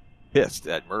is pissed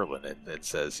at Merlin and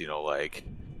says,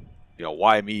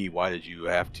 why me? Why did you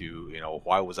have to,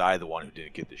 why was I the one who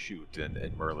didn't get to shoot?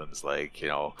 And Merlin's like,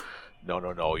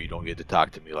 no, you don't get to talk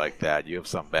to me like that. You have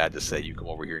something bad to say, you come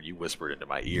over here and you whisper it into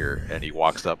my ear. And he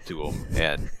walks up to him,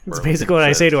 and it's basically what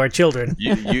I say to our children.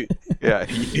 You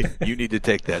need to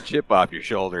take that chip off your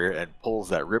shoulder, and pulls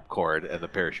that ripcord, and the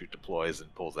parachute deploys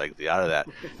and pulls Eggsy out of that.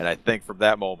 And I think from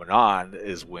that moment on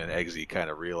is when Eggsy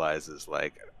kind of realizes,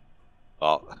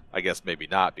 well, I guess maybe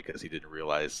not, because he didn't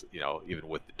realize, even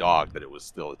with the dog, that it was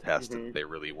still a test, and they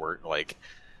really weren't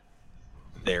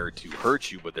there to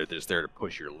hurt you, but they're just there to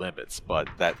push your limits. But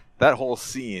that whole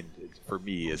scene for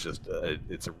me is just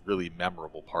it's a really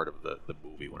memorable part of the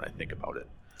movie when I think about it.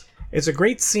 It's a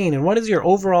great scene. And what is your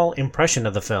overall impression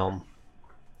of the film?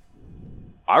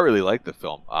 I really like the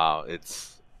film.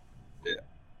 It's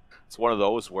one of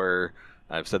those where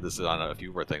I've said this on a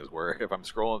few more things, where if I'm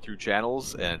scrolling through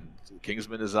channels and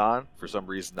Kingsman is on, for some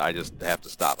reason I just have to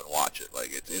stop and watch it.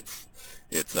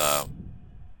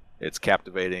 It's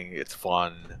captivating, it's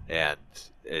fun, and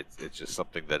it's just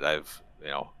something that I've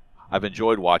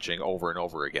enjoyed watching over and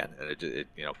over again, and it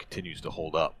continues to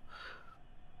hold up.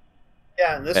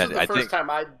 Yeah, and this is the first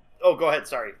time I... Oh, go ahead,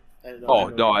 sorry.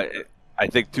 I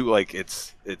think too,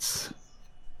 it's it's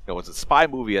a spy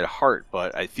movie at heart,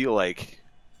 but I feel like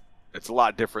it's a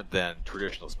lot different than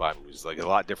traditional spy movies, a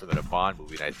lot different than a Bond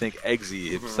movie, and I think Eggsy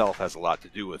himself has a lot to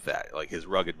do with that, his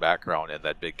rugged background and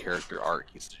that big character arc.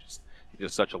 He's just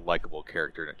such a likable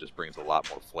character, and it just brings a lot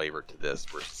more flavor to this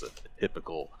versus a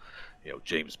typical,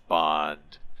 James Bond,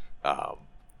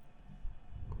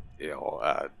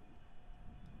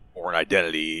 or an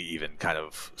identity, even kind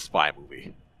of spy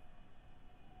movie.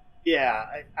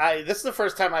 Yeah, this is the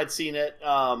first time I'd seen it,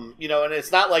 and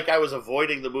it's not like I was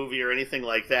avoiding the movie or anything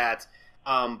like that,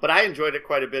 but I enjoyed it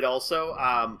quite a bit also.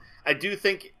 I do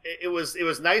think it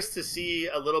was nice to see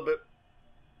a little bit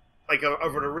like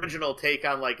of an original take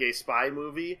on like a spy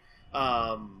movie.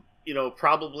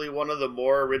 Probably one of the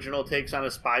more original takes on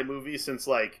a spy movie since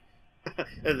like,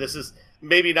 and this is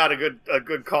maybe not a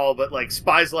good call, but like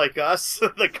Spies Like Us,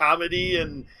 the comedy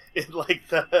in like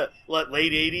the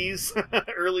late 80s,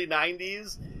 early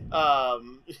 90s,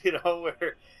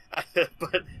 where,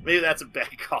 but maybe that's a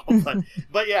bad call,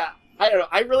 but yeah, I don't know.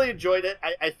 I really enjoyed it.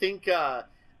 I think,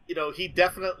 he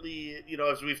definitely,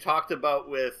 as we've talked about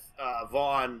with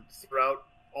Vaughn throughout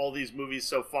all these movies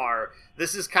so far,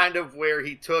 this is kind of where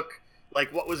he took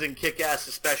like what was in Kick-Ass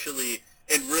especially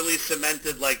and really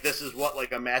cemented like this is what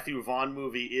like a Matthew Vaughn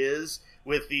movie is,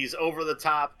 with these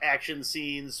over-the-top action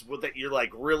scenes that you're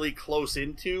like really close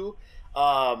into.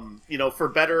 For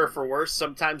better or for worse,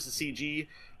 sometimes the CG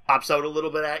pops out a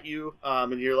little bit at you,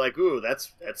 and you're like, ooh,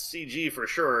 that's CG for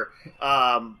sure.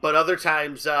 But other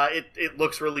times it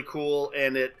looks really cool,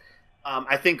 and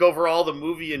I think overall the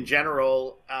movie in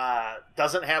general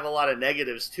doesn't have a lot of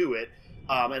negatives to it,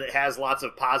 and it has lots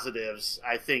of positives,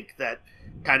 I think, that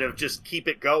kind of just keep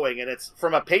it going. And it's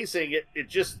from a pacing, it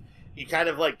just, you kind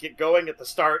of like get going at the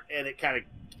start, and it kind of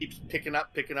keeps picking up,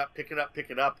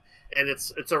 and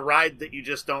it's a ride that you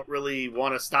just don't really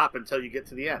want to stop until you get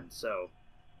to the end. So,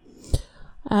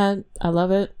 and I love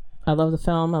it. I love the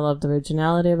film. I love the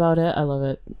originality about it. I love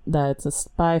it that it's a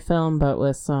spy film, but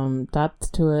with some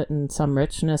depth to it and some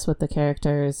richness with the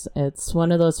characters. It's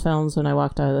one of those films when I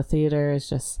walked out of the theater, it's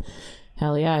just,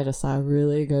 hell yeah, I just saw a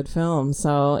really good film.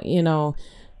 So,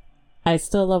 I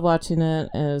still love watching it.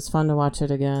 It was fun to watch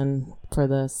it again for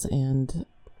this, and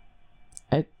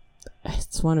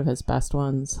it's one of his best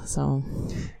ones. So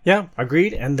yeah,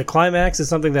 agreed. And the climax is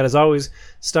something that has always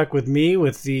stuck with me,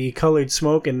 with the colored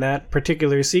smoke in that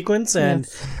particular sequence, and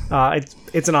yes.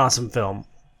 It's an awesome film.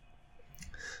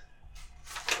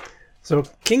 So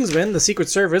Kingsman: The Secret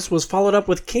Service was followed up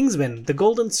with Kingsman: The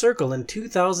Golden Circle in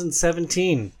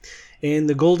 2017. In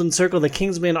The Golden Circle, the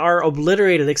Kingsmen are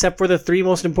obliterated except for the three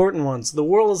most important ones. The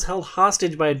world is held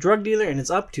hostage by a drug dealer, and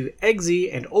it's up to Eggsy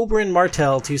and Oberyn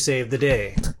Martell to save the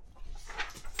day.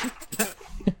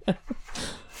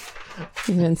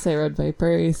 You didn't say Red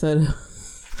Viper, you said...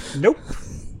 Nope.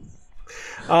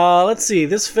 Let's see.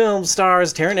 This film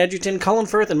stars Taron Egerton, Colin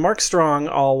Firth, and Mark Strong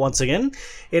all once again.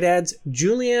 It adds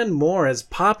Julianne Moore as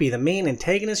Poppy, the main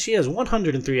antagonist. She has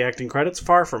 103 acting credits: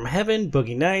 Far From Heaven,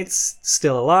 Boogie Nights,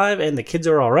 Still Alive, and The Kids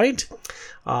Are Alright.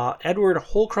 Edward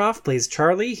Holcroft plays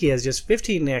Charlie. He has just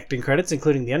 15 acting credits,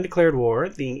 including The Undeclared War,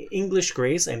 The English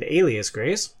Grace, and Alias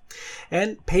Grace.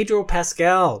 And Pedro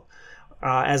Pascal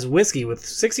as Whiskey, with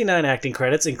 69 acting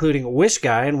credits, including Wish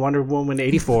Guy and Wonder Woman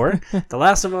 84, The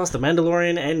Last of Us, The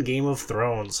Mandalorian, and Game of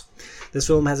Thrones. This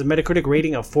film has a Metacritic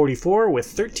rating of 44, with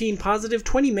 13 positive,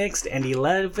 20 mixed, and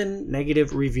 11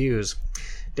 negative reviews.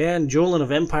 Dan Jolin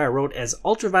of Empire wrote as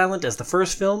ultra-violent as the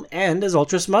first film and as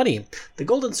ultra-smutty. The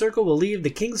Golden Circle will leave the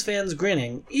Kings fans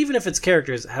grinning, even if its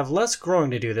characters have less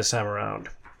growing to do this time around.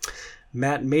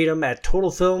 Matt Madum at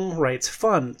Total Film writes,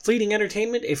 fun, fleeting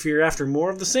entertainment if you're after more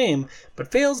of the same,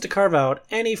 but fails to carve out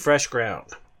any fresh ground.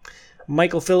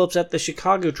 Michael Phillips at the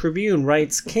Chicago Tribune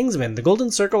writes, Kingsman: The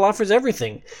Golden Circle offers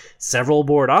everything. Several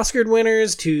award Oscar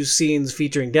winners, 2 scenes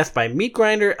featuring death by meat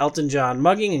grinder, Elton John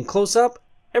mugging and close-up,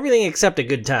 everything except a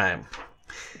good time.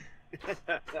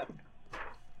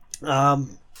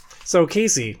 So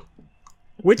Casey,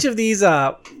 which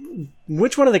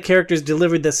one of the characters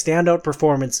delivered the standout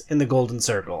performance in The Golden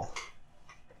Circle?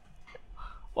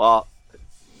 Well,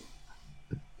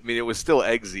 I mean, it was still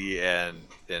Eggsy and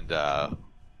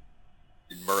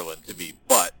Merlin to me,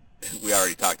 but we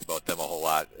already talked about them a whole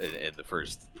lot in the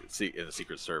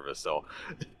Secret Service. So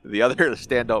the other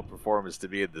standout performance to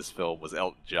me in this film was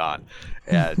Elton John,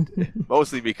 and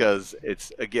mostly because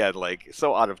it's, again, like,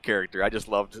 so out of character. I just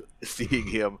loved seeing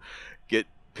him get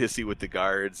pissy with the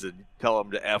guards and tell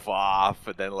them to F off,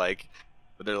 and then like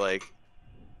when they're like,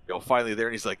 finally there,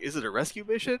 and he's like, is it a rescue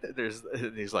mission?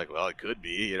 And he's like, well, it could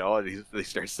be, and they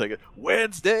start singing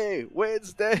Wednesday and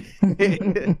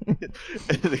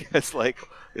the guy's like,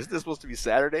 isn't this supposed to be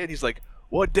Saturday? And he's like,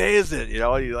 what day is it? And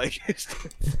he like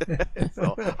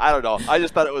so, I don't know, I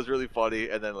just thought it was really funny.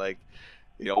 And then like,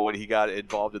 when he got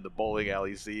involved in the bowling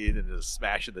alley scene and just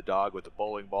smashing the dog with the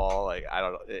bowling ball, like, I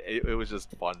don't know, it was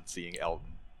just fun seeing Elton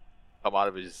come out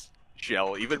of his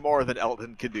shell even more than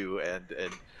Elton can do, and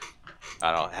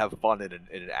I don't know, have fun in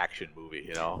an action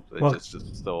movie. It's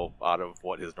just so out of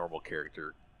what his normal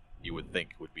character you would think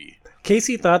would be.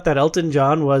 Casey thought that Elton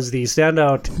John was the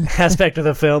standout aspect of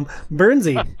the film.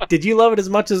 Burnsy, did you love it as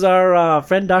much as our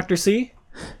friend Dr. C?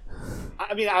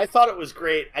 I mean, I thought it was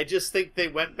great. I just think they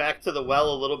went back to the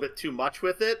well a little bit too much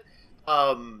with it.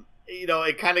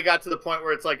 It kind of got to the point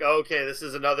where it's like, oh, okay, this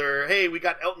is another, hey, we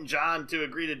got Elton John to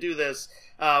agree to do this.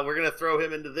 We're going to throw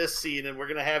him into this scene, and we're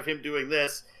going to have him doing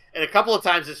this. And a couple of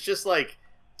times it's just like,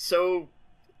 so,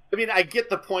 I mean, I get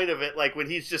the point of it, like when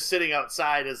he's just sitting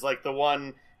outside as like the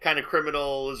one kind of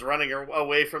criminal is running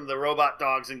away from the robot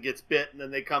dogs and gets bit, and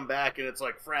then they come back and it's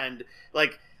like, friend.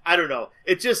 Like, I don't know.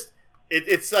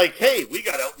 It's like, hey, we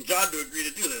got Elton John to agree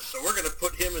to do this, so we're going to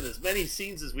put him in as many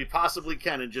scenes as we possibly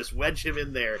can and just wedge him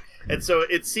in there. And so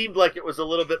it seemed like it was a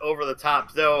little bit over the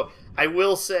top, though I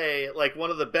will say, like, one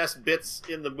of the best bits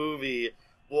in the movie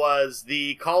was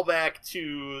the callback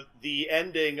to the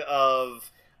ending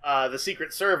of the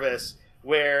Secret Service,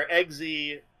 where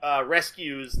Eggsy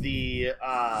rescues the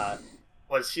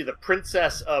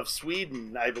Princess of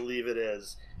Sweden, I believe it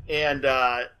is,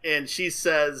 and she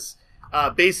says,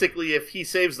 basically, if he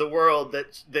saves the world,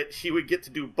 that she would get to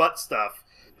do butt stuff.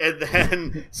 And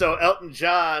then, so Elton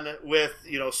John, with,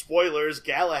 spoilers,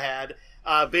 Galahad,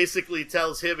 basically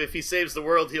tells him if he saves the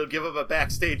world, he'll give him a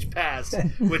backstage pass,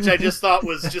 which I just thought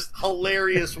was just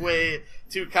hilarious way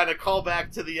to kind of call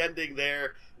back to the ending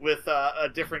there with a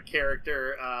different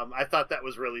character. I thought that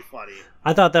was really funny.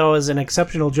 I thought that was an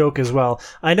exceptional joke as well.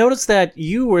 I noticed that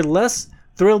you were less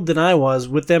thrilled than I was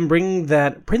with them bringing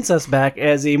that princess back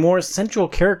as a more central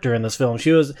character in this film.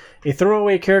 She was a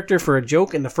throwaway character for a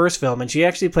joke in the first film, and she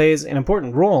actually plays an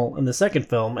important role in the second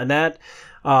film. And that,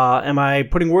 am I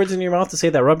putting words in your mouth to say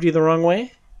that rubbed you the wrong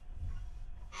way?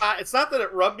 It's not that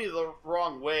it rubbed me the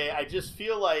wrong way. I just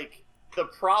feel like the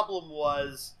problem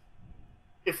was,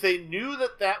 if they knew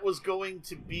that was going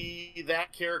to be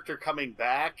that character coming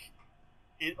back,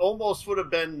 it almost would have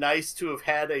been nice to have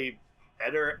had a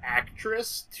better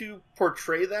actress to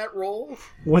portray that role.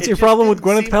 What's your problem with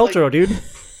Gwyneth Paltrow, dude?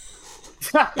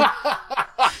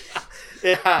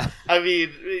 Yeah, I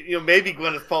mean, maybe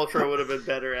Gwyneth Paltrow would have been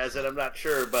better as it. I'm not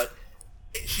sure, but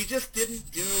she just didn't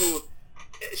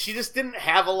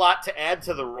have a lot to add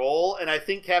to the role, and I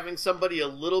think having somebody a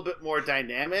little bit more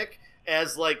dynamic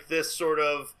as like this sort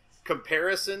of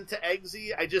comparison to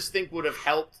Eggsy, I just think would have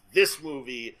helped this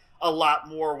movie a lot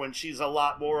more when she's a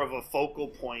lot more of a focal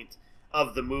point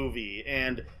of the movie.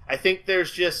 And I think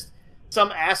there's just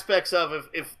some aspects of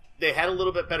if they had a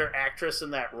little bit better actress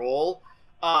in that role,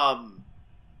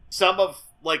 some of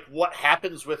like what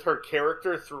happens with her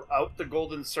character throughout the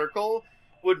Golden Circle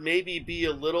would maybe be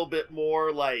a little bit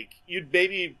more like, you'd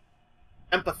maybe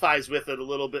empathize with it a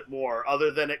little bit more,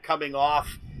 other than it coming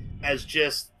off as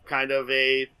just kind of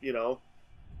a,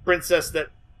 princess that,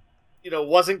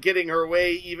 wasn't getting her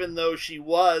way, even though she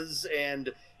was,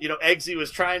 and Eggsy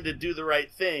was trying to do the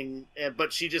right thing,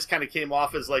 but she just kind of came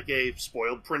off as like a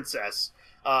spoiled princess.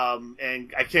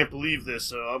 And I can't believe this,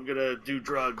 so I'm going to do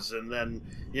drugs and then,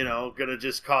 going to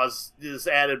just cause this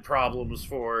added problems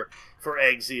for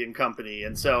Eggsy and company.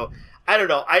 And so, I don't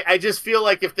know. I just feel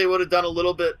like if they would have done a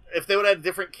little bit, if they would have had a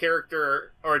different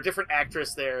character or a different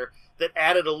actress there that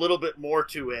added a little bit more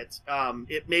to it,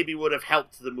 it maybe would have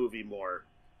helped the movie more.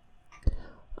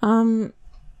 I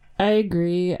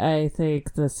agree. I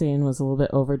think the scene was a little bit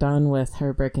overdone with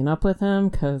her breaking up with him,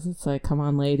 because it's like, come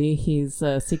on, lady, he's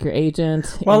a secret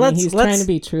agent. Well, he's trying to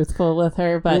be truthful with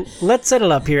her, but let's set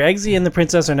it up here. Eggsy and the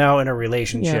princess are now in a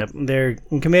relationship. Yeah. They're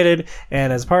committed,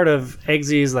 and as part of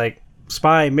Eggsy's like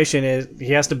spy mission is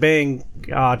he has to bang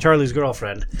Charlie's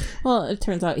girlfriend. Well, it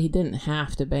turns out he didn't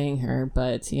have to bang her,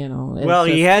 but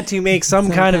he had to make some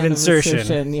kind of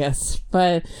insertion. Yes,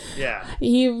 but yeah,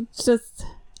 he just.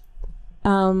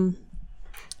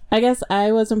 I guess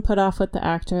I wasn't put off with the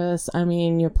actress. I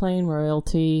mean, you're playing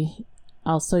royalty.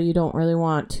 Also, you don't really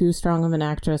want too strong of an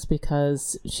actress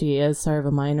because she is sort of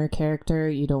a minor character.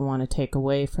 You don't want to take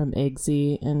away from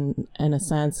Eggsy in a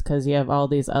sense, because you have all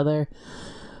these other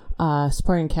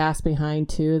supporting cast behind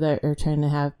too that are trying to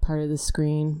have part of the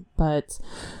screen. But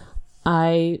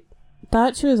I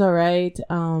thought she was all right,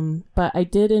 but I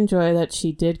did enjoy that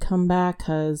she did come back,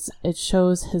 because it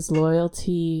shows his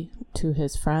loyalty to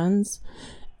his friends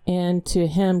and to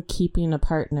him keeping a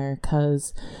partner,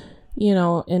 because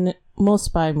in most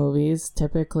spy movies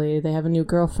typically they have a new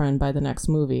girlfriend by the next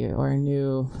movie or a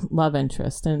new love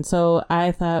interest, and so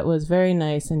I thought it was very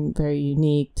nice and very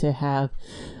unique to have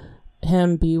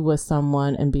him be with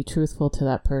someone and be truthful to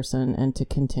that person and to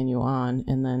continue on.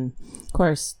 And then of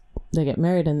course they get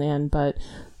married in the end, but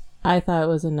I thought it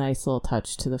was a nice little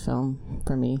touch to the film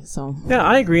for me. So yeah,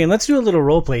 I agree. And let's do a little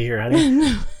role play here,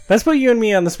 honey. Let's put you and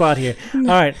me on the spot here. All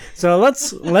right, so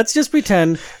let's just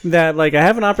pretend that like I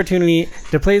have an opportunity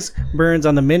to place Burns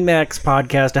on the Min-Max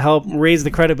podcast to help raise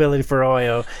the credibility for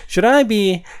OiO. Should I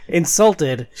be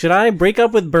insulted? Should I break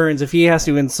up with Burns if he has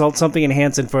to insult something in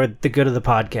Hanson for the good of the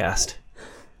podcast?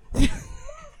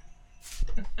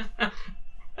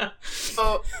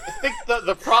 So I think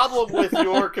the problem with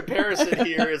your comparison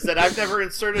here is that I've never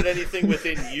inserted anything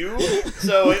within you,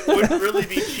 so it wouldn't really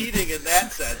be cheating in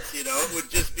that sense. You know, it would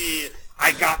just be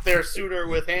I got there sooner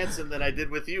with Hanson than I did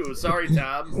with you. Sorry,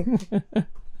 Tom.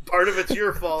 Part of it's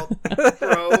your fault,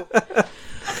 bro.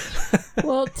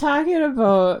 Well, talking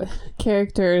about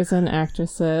characters and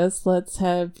actresses, let's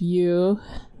have you,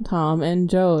 Tom, and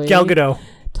Joey Gal Gadot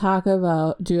talk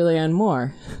about Julianne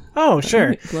Moore. Oh,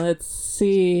 sure. Let's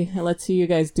see you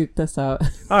guys duke this out.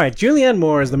 All right, Julianne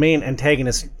Moore is the main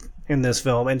antagonist in this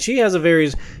film, and she has a very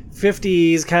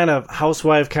 50s kind of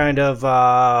housewife kind of,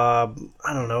 I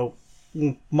don't know,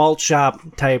 malt shop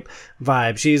type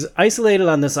vibe. She's isolated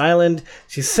on this island.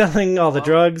 She's selling all the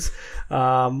drugs,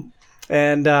 and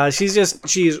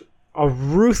she's a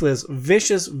ruthless,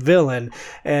 vicious villain,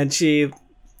 and she,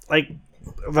 like,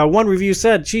 the one review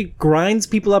said she grinds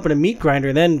people up in a meat grinder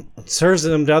and then serves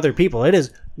them to other people. It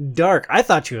is dark. I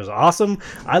thought she was awesome.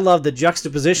 I love the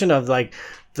juxtaposition of like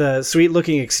the sweet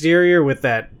looking exterior with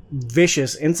that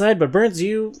vicious inside. But Burns,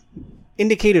 you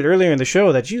indicated earlier in the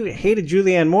show that you hated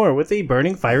Julianne Moore with a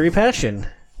burning fiery passion.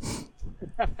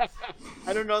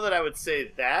 I don't know that I would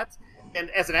say that. And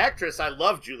as an actress, I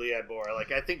love Julianne Moore.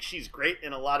 Like, I think she's great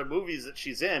in a lot of movies that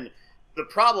she's in. The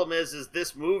problem is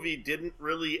this movie didn't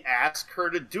really ask her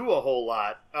to do a whole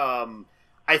lot.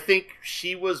 I think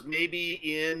she was maybe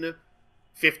in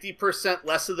 50%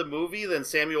 less of the movie than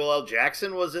Samuel L.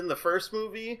 Jackson was in the first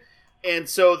movie. And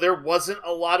so there wasn't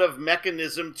a lot of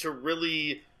mechanism to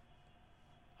really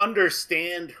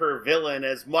understand her villain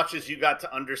as much as you got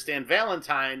to understand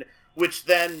Valentine, which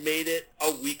then made it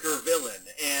a weaker villain.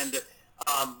 And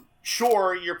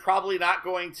sure, you're probably not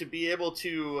going to be able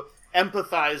to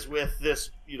empathize with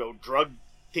this, drug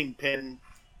kingpin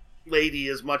lady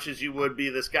as much as you would be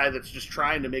this guy that's just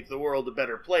trying to make the world a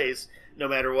better place, no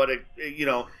matter what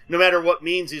no matter what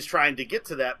means he's trying to get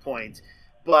to that point.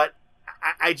 But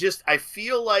I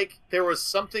feel like there was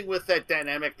something with that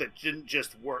dynamic that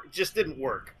didn't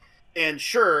work. And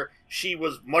sure, she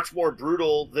was much more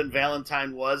brutal than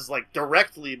Valentine was, like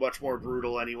directly much more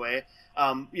brutal anyway.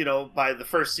 By the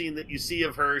first scene that you see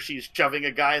of her, she's shoving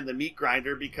a guy in the meat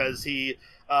grinder because he,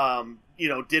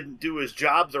 didn't do his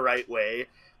job the right way.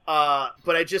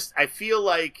 But I feel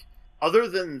like other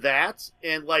than that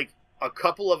and like a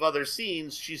couple of other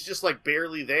scenes, she's just like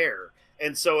barely there.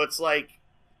 And so it's like,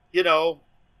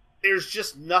 there's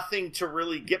just nothing to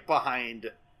really get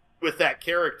behind with that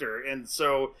character. And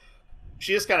so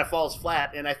she just kind of falls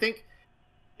flat. And I think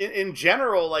in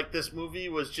general, like, this movie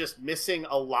was just missing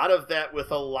a lot of that with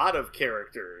a lot of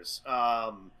characters.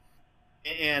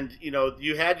 And,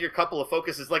 you had your couple of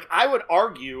focuses. Like, I would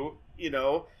argue,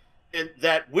 and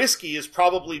that Whiskey is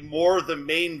probably more the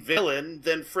main villain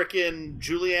than frickin'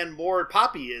 Julianne Moore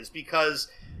Poppy is, because,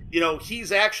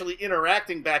 he's actually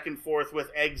interacting back and forth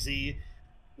with Eggsy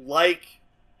like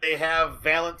they have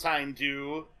Valentine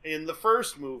do in the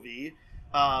first movie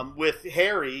with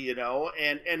Harry,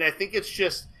 and I think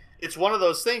it's one of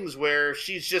those things where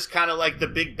she's just kind of like the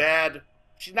big bad.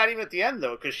 She's not even at the end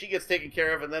though, because she gets taken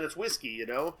care of and then it's Whiskey,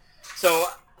 So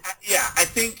yeah, I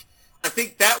think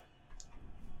that.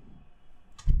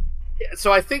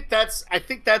 So I think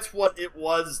that's what it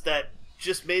was that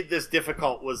just made this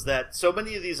difficult, was that so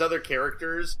many of these other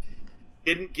characters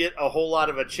didn't get a whole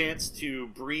lot of a chance to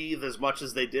breathe as much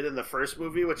as they did in the first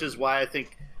movie, which is why I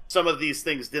think some of these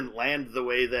things didn't land the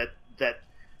way that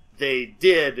they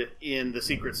did in the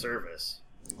Secret Service.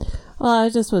 Well, I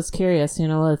just was curious,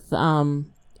 with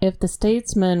if the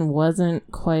Statesman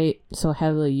wasn't quite so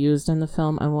heavily used in the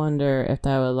film, I wonder if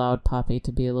that allowed Poppy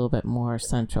to be a little bit more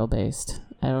central based.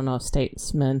 I don't know if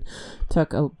Statesman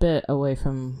took a bit away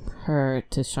from her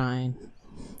to shine.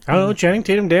 I don't know, Channing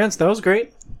Tatum danced. That was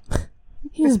great.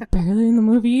 He was barely in the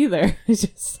movie either. It's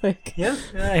just like... Yeah.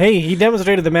 Hey, he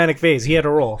demonstrated the manic phase. He had a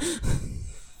role.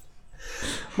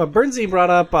 But Bernsey brought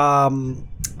up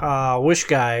Wish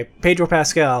Guy, Pedro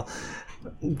Pascal.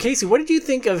 Casey, what did you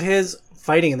think of his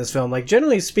fighting in this film? Like,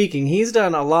 generally speaking, he's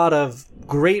done a lot of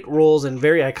great roles in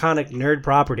very iconic nerd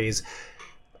properties.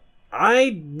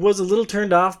 I was a little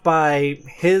turned off by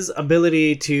his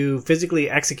ability to physically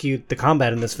execute the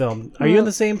combat in this film. Are you on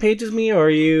the same page as me, or are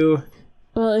you...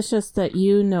 Well, it's just that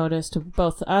you noticed,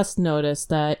 both us noticed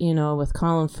that, with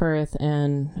Colin Firth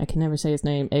and, I can never say his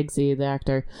name, Eggsy, the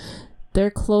actor, their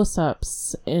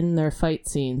close-ups in their fight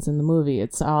scenes in the movie.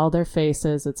 It's all their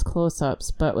faces, it's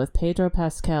close-ups. But with Pedro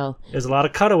Pascal, there's a lot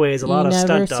of cutaways, a lot of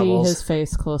stunt doubles. You never see his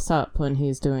face close up when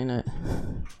he's doing it.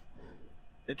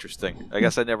 Interesting. I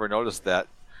guess I never noticed that.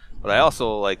 But I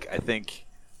also, I think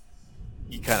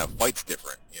he kind of fights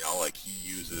different. He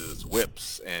uses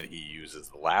whips and he uses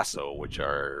the lasso, which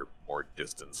are more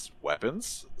distance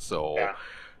weapons. So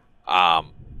a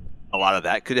lot of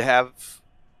that could have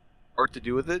to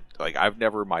do with it. I've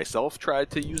never myself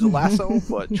tried to use a lasso,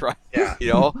 but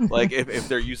if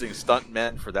they're using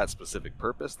stuntmen for that specific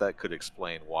purpose, that could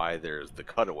explain why there's the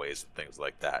cutaways and things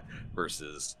like that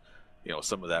versus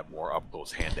some of that more up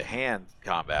close hand to hand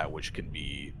combat, which can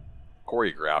be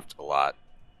choreographed a lot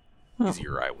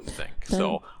easier, I would think.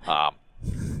 So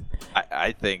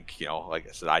I think like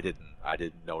I said, I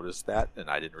didn't notice that,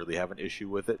 and I didn't really have an issue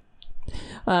with it.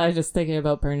 I was just thinking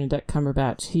about Benedict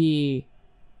Cumberbatch. He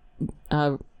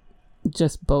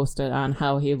just boasted on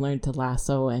how he learned to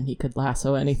lasso and he could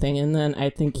lasso anything, and then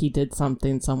I think he did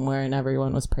something somewhere and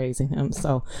everyone was praising him.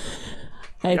 So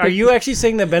are you actually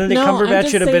saying that Benedict Cumberbatch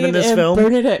should have been in this film?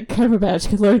 Benedict Cumberbatch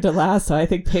could learn to lasso. I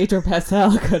think Pedro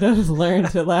Pascal could have learned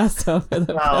to lasso for the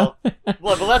film.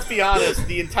 Well, but let's be honest,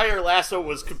 the entire lasso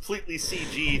was completely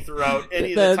CG throughout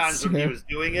any of the times when he was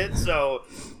doing it, so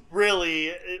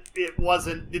really, it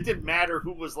didn't matter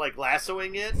who was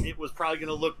lassoing it. It was probably going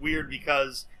to look weird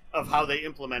because of how they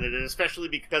implemented it, especially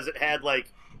because it had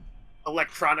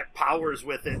electronic powers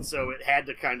with it, so it had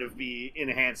to kind of be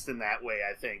enhanced in that way,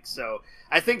 I think. So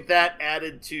I think that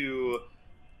added to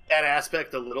that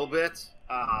aspect a little bit.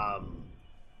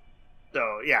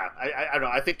 So yeah, I don't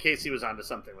know. I think Casey was onto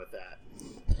something with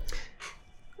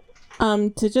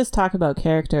that. To just talk about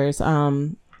characters,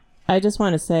 I just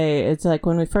want to say, it's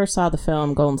when we first saw the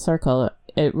film Golden Circle,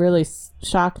 it really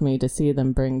shocked me to see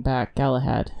them bring back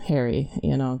Galahad, Harry,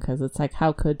 because it's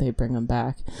how could they bring him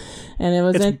back? And it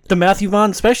was the Matthew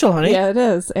Vaughn special, honey. Yeah, it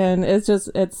is. And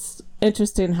it's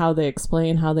interesting how they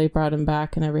explain how they brought him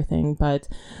back and everything. But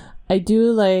I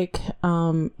do like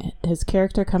his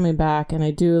character coming back, and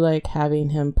I do like having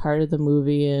him part of the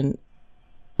movie, and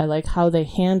I like how they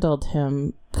handled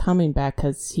him coming back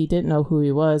because he didn't know who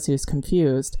he was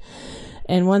confused,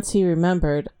 and once he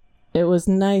remembered, it was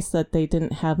nice that they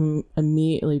didn't have him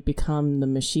immediately become the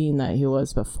machine that he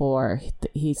was before.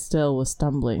 He still was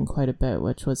stumbling quite a bit,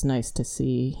 which was nice to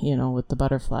see, with the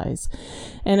butterflies.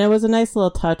 And it was a nice little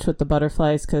touch with the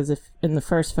butterflies, because if in the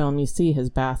first film you see his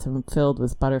bathroom filled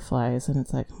with butterflies, and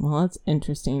it's well, that's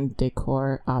interesting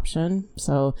decor option.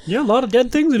 So yeah, a lot of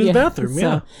dead things in his bathroom.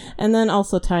 Yeah. And then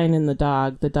also tying in the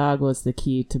dog. The dog was the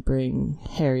key to bring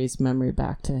Harry's memory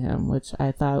back to him, which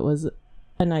I thought was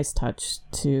a nice touch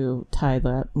to tie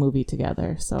that movie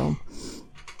together. So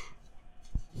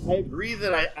I agree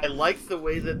that I like the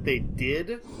way that they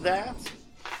did that,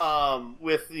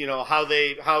 with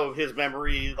how his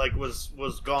memory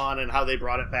was gone and how they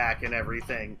brought it back and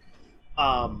everything.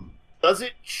 Does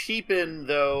it cheapen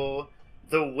though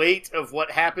the weight of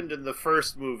what happened in the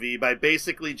first movie by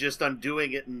basically just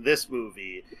undoing it in this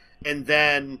movie, and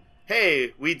then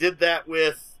hey, we did that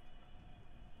with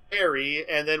Harry,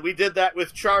 and then we did that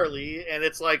with Charlie, and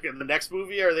it's in the next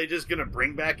movie, are they just gonna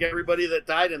bring back everybody that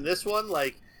died in this one?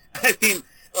 I mean,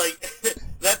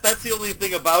 that's the only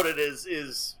thing about it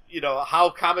is how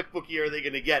comic booky are they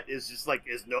gonna get? Is just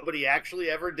is nobody actually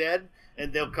ever dead,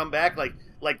 and they'll come back?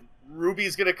 Like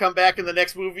Ruby's gonna come back in the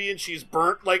next movie, and she's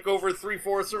burnt over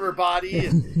 3/4 of her body,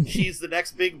 and she's the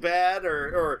next big bad,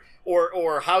 or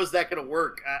how's that gonna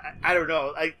work? I don't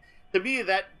know. To me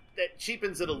that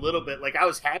cheapens it a little bit. I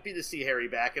was happy to see Harry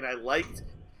back, and I liked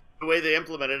the way they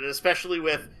implemented it, especially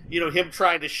with him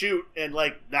trying to shoot and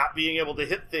not being able to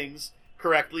hit things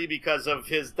correctly because of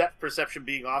his depth perception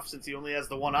being off, since he only has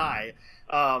the one eye.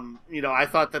 I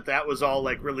thought that was all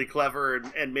really clever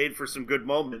and made for some good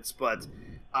moments. But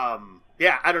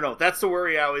yeah, I don't know. That's the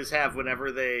worry I always have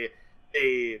whenever they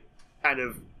kind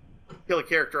of kill a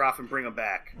character off and bring them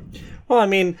back. Well, I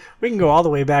mean, we can go all the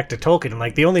way back to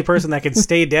Tolkien. The only person that can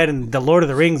stay dead in The Lord of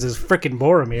the Rings is frickin'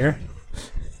 Boromir.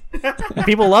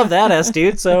 People love that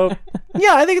dude, so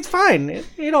yeah, I think it's fine.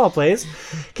 It all plays.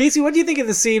 Casey, what do you think of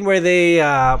the scene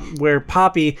where where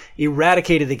Poppy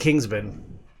eradicated the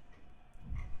Kingsman?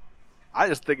 I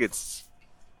just think it's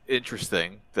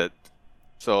interesting that,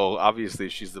 so obviously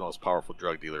she's the most powerful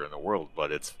drug dealer in the world,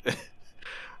 but it's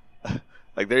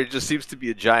there just seems to be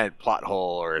a giant plot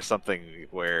hole or something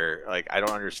where I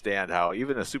don't understand how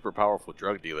even a super powerful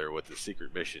drug dealer with a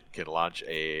secret mission can launch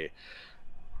a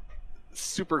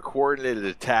super coordinated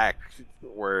attack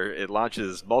where it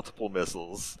launches multiple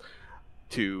missiles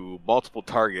to multiple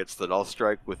targets that all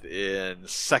strike within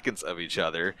seconds of each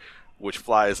other, which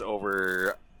flies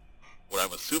over what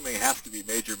I'm assuming has to be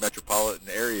major metropolitan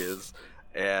areas,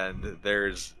 and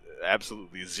there's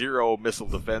absolutely zero missile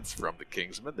defense from the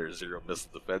Kingsmen. There's zero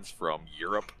missile defense from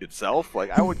Europe itself.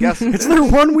 Like, I would guess it's their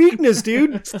one weakness,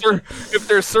 dude. If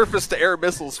there's surface-to-air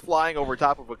missiles flying over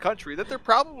top of a country, that they're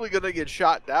probably going to get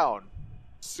shot down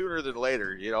sooner than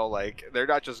later. You know, like, they're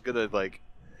not just going to, like,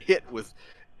 hit with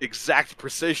exact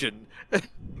precision.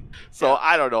 So,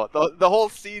 I don't know. The whole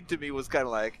scene to me was kind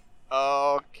of like,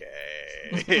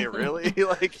 okay, really?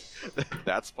 Like,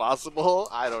 that's possible?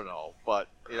 I don't know. But,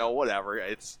 you know, whatever.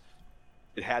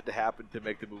 It had to happen to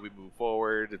make the movie move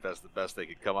forward, if that's the best they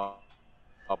could come up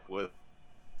with.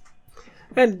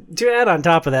 And to add on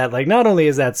top of that, like, not only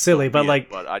is that silly, but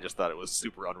I just thought it was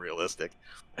super unrealistic.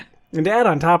 And to add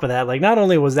on top of that, like, not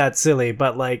only was that silly,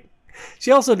 but, like,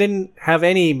 she also didn't have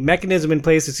any mechanism in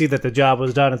place to see that the job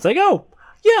was done. It's like, oh,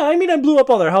 yeah, I mean, I blew up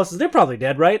all their houses. They're probably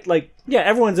dead, right? Like, yeah,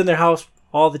 everyone's in their house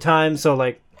all the time, so,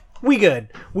 like, we good.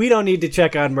 We don't need to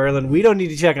check on Merlin. We don't need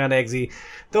to check on Eggsy.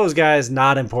 Those guys,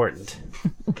 not important.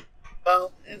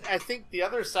 Well, and I think the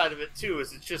other side of it, too,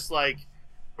 is it's just like,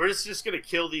 we're just going to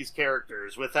kill these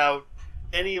characters without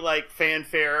any, like,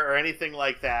 fanfare or anything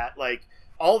like that. Like,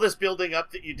 all this building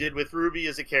up that you did with Ruby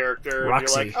as a character,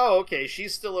 Roxy. And you're like, oh, okay,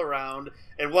 she's still around,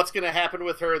 and what's going to happen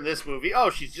with her in this movie? Oh,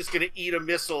 she's just going to eat a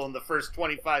missile in the first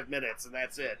 25 minutes, and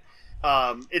that's it.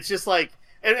 It's just like,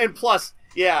 and plus,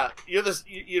 yeah, you're this,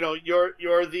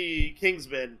 you're the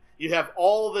Kingsman. You have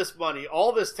all this money,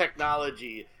 all this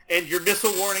technology, and your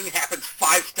missile warning happens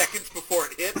 5 seconds before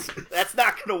it hits. That's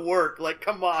not going to work. Like,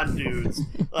 come on, dudes.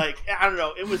 Like, I don't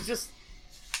know. It was just,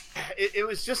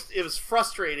 it was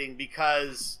frustrating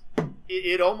because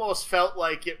it almost felt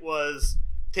like it was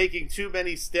taking too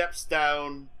many steps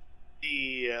down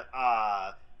the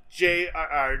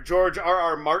George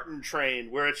R.R. Martin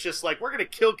train, where it's just like, we're going to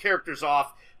kill characters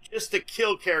off just to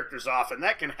kill characters off, and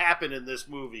that can happen in this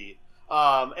movie.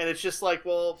 And it's just like,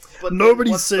 well, but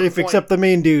nobody's safe except the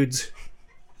main dudes.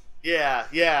 Yeah,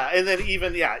 and then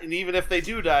even if they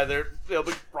do die, they'll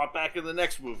be brought back in the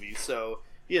next movie. So,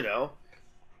 you know,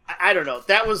 I don't know.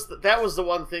 That was the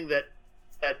one thing that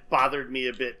bothered me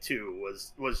a bit too.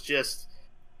 Was just,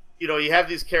 you know, you have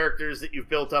these characters that you've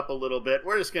built up a little bit.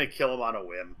 We're just gonna kill them on a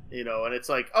whim, you know. And it's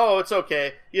like, oh, it's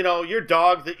okay. You know, your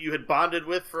dog that you had bonded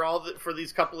with for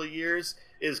these couple of years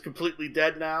is completely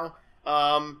dead now.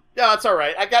 Yeah, it's all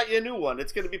right. I got you a new one.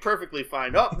 It's going to be perfectly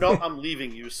fine. Oh, no, I'm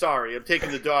leaving you. Sorry. I'm taking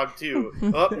the dog too.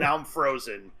 Oh, now I'm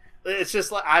frozen. It's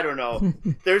just like, I don't know.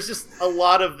 There's just a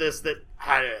lot of this that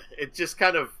it just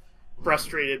kind of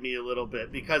frustrated me a little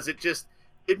bit because it just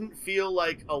didn't feel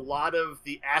like a lot of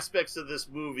the aspects of this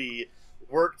movie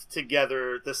worked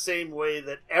together the same way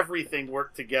that everything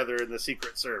worked together in the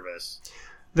Secret Service.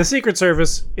 The Secret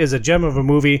Service is a gem of a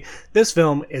movie. This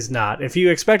film is not. If you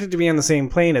expect it to be on the same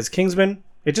plane as Kingsman,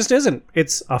 it just isn't.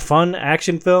 It's a fun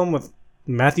action film with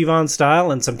Matthew Vaughn style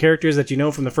and some characters that you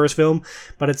know from the first film,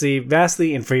 but it's a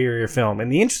vastly inferior film. In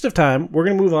the interest of time, we're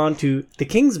going to move on to The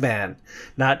Kingsman.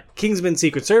 Not Kingsman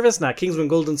Secret Service, not Kingsman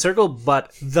Golden Circle,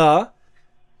 but The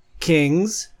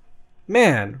Kingsman,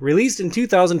 released in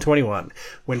 2021.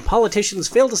 When politicians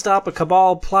fail to stop a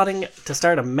cabal plotting to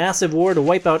start a massive war to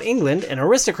wipe out England, an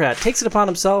aristocrat takes it upon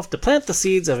himself to plant the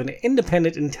seeds of an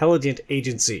independent intelligence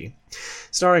agency.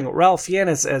 Starring Ralph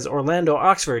Fiennes as Orlando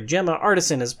Oxford, Gemma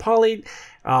Arterton as Polly,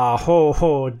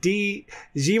 Jimon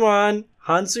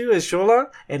Hansu as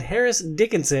Shola, and Harris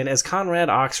Dickinson as Conrad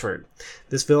Oxford.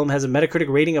 This film has a Metacritic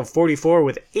rating of 44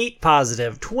 with 8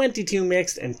 positive, 22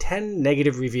 mixed, and 10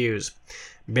 negative reviews.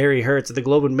 Barry Hertz of the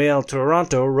Globe and Mail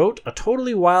Toronto wrote a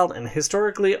totally wild and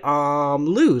historically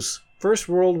loose First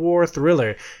World War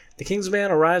thriller. The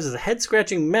Kingsman arrives as a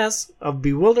head-scratching mess of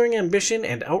bewildering ambition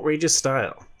and outrageous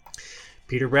style.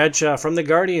 Peter Bradshaw from The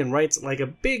Guardian writes, like a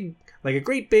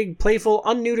great big, playful,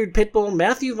 unneutered pit bull,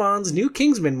 Matthew Vaughn's new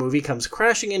Kingsman movie comes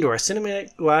crashing into our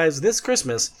cinematic lives this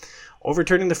Christmas,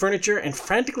 overturning the furniture and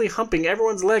frantically humping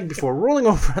everyone's leg before rolling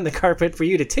over on the carpet for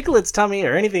you to tickle its tummy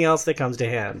or anything else that comes to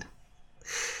hand.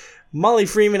 Molly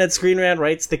Freeman at Screen Rant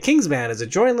writes, The Kingsman is a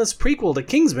joyless prequel to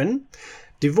Kingsman,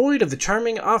 devoid of the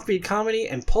charming offbeat comedy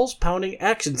and pulse-pounding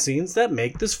action scenes that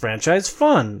make this franchise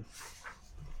fun.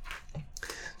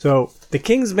 So, The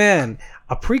Kingsman,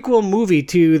 a prequel movie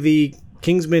to the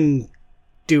Kingsman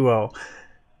duo.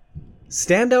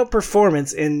 Standout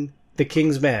performance in The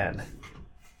Kingsman.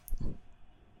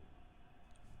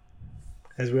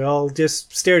 As we all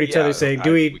just stare at each other saying,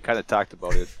 we kind of talked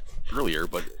about it earlier,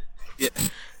 but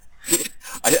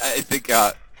I think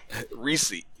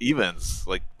Reese Evans'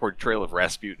 portrayal of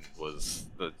Rasputin was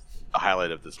the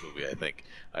highlight of this movie. I think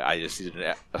I just he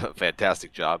did a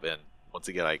fantastic job, and once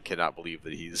again, I cannot believe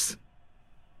that he's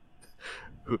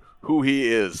who he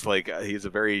is. He's a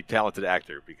very talented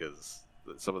actor, because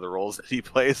some of the roles that he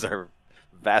plays are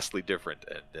vastly different,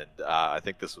 and I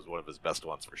think this was one of his best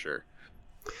ones for sure.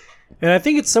 And I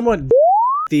think it's somewhat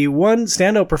the one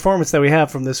standout performance that we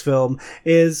have from this film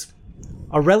is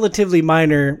a relatively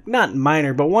not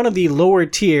minor, but one of the lower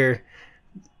tier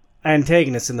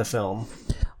antagonists in the film.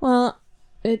 Well,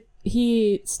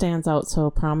 he stands out so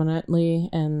prominently,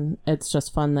 and it's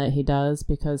just fun that he does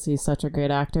because he's such a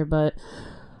great actor. But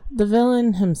the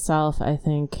villain himself, I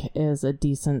think, is a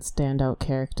decent standout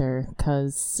character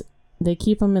because they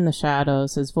keep him in the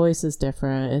shadows. His voice is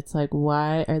different. It's like,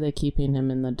 why are they keeping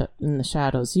him in the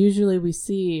shadows? Usually we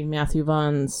see Matthew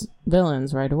Vaughn's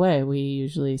villains right away. We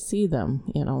usually see them,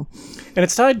 And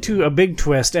it's tied to a big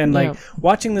twist. And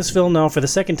watching this film now for the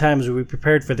second time as we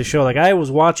prepared for the show, I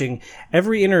was watching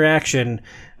every interaction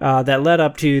that led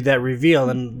up to that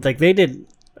reveal, and they did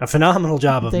a phenomenal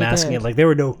job of masking it. There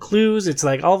were no clues. It's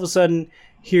all of a sudden,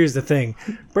 here's the thing.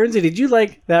 Burnsy, did you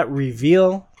like that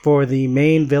reveal for the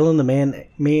main villain, the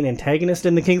main antagonist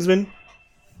in The Kingsman?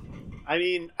 I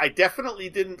mean, I definitely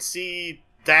didn't see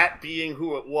that being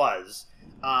who it was.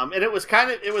 And it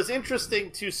was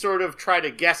interesting to sort of try to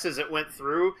guess as it went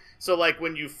through. So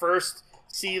when you first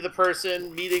see the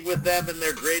person meeting with them and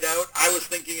they're grayed out, I was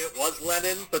thinking it was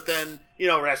Lenin, but then,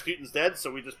 Rasputin's dead,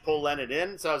 so we just pull Lenin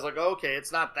in. So I was like, oh, okay,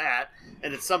 it's not that.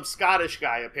 And it's some Scottish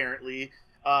guy, apparently.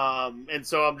 And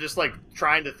so I'm just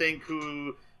trying to think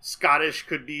who Scottish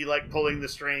could be pulling the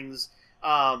strings.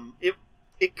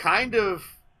 It kind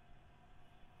of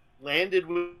landed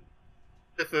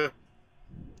with a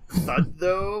thud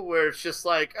though, where it's just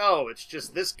oh, it's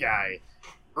just this guy.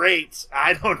 Great.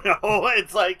 I don't know.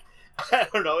 It's I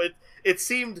don't know. It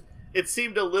seemed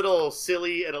a little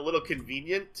silly and a little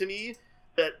convenient to me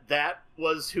that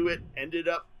was who it ended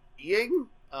up being.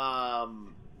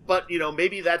 But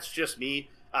maybe that's just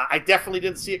me. I definitely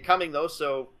didn't see it coming though,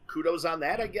 so kudos on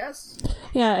that, I guess.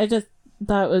 Yeah, I just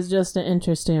thought it was just an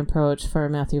interesting approach for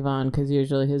Matthew Vaughn, because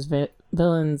usually his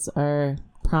villains are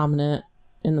prominent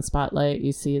in the spotlight.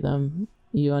 You see them,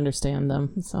 you understand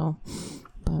them.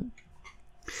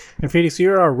 And Felix,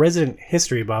 you're our resident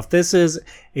history buff. This is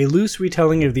a loose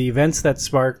retelling of the events that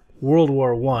sparked World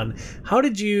War I. How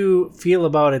did you feel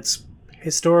about its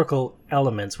historical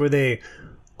elements? Were they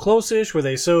close-ish? Were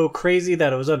they so crazy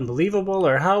that it was unbelievable?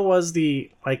 Or how was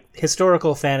the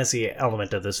historical fantasy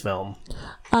element of this film?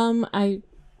 I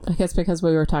guess because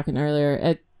we were talking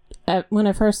earlier, when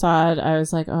I first saw it, I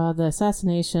was like, oh, the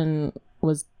assassination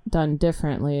was done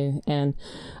differently. And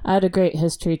I had a great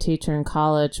history teacher in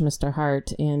college, Mr.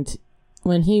 Hart, and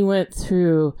when he went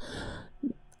through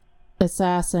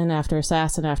assassin after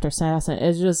assassin after assassin,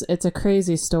 it's a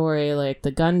crazy story.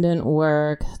 The gun didn't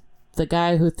work. The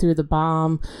guy who threw the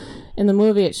bomb, in the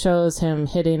movie it shows him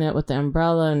hitting it with the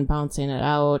umbrella and bouncing it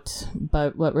out,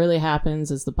 but what really happens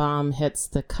is the bomb hits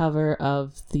the cover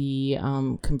of the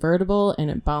convertible, and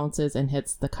it bounces and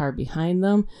hits the car behind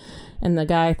them, and the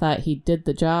guy thought he did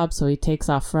the job, so he takes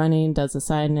off running, does a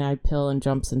cyanide pill, and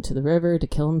jumps into the river to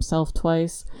kill himself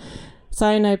twice.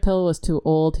 Cyanide pill was too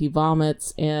old, he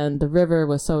vomits, and the river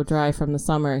was so dry from the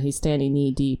summer, he's standing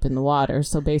knee deep in the water.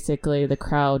 So basically the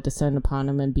crowd descend upon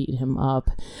him and beat him up.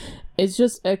 It's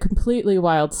just a completely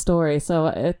wild story.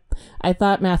 So I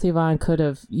thought Matthew Vaughn could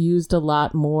have used a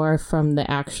lot more from the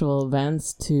actual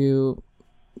events to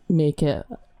make it,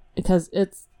 because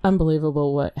it's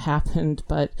unbelievable what happened.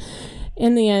 But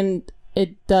in the end,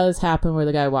 it does happen where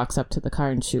the guy walks up to the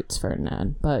car and shoots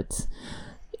Ferdinand. But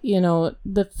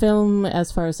the film,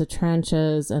 as far as the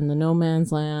trenches and the no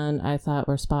man's land, I thought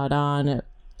were spot on.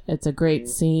 It's a great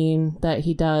scene that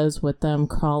he does with them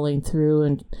crawling through,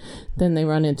 and then they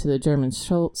run into the German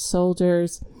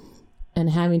soldiers and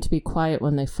having to be quiet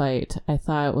when they fight. I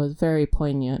thought it was very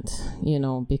poignant,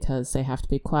 because they have to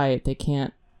be quiet. They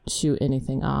can't shoot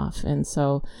anything off. And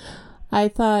so I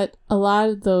thought a lot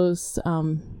of those,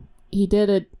 he did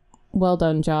a well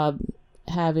done job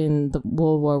having the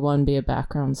World War I be a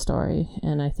background story,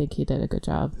 and I think he did a good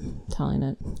job telling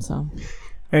it.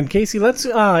 And Casey, let's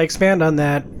expand on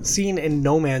that scene in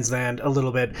No Man's Land a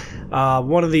little bit.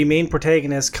 One of the main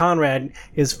protagonists, Conrad,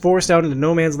 is forced out into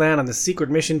No Man's Land on the secret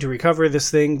mission to recover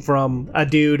this thing from a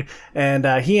dude, and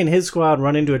he and his squad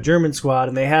run into a German squad,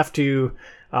 and they have to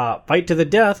fight to the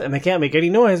death, and they can't make any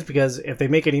noise, because if they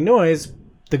make any noise,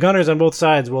 the gunners on both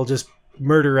sides will just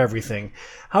murder everything.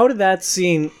 How did that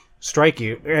scene strike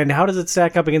you, and how does it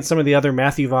stack up against some of the other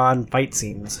Matthew Vaughn fight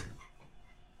scenes?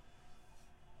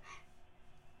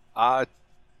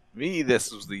 Me,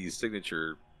 this was the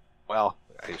signature. Well,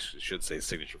 I should say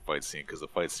signature fight scene because the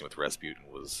fight scene with Rasputin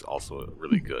was also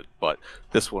really good. But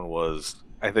this one was,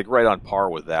 I think, right on par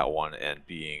with that one, and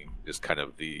being just kind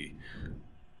of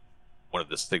one of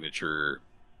the signature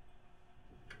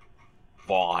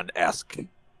Vaughn-esque,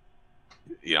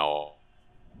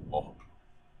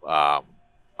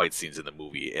 fight scenes in the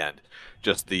movie, and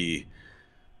just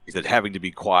that having to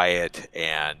be quiet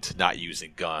and not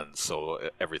using guns, so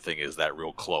everything is that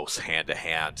real close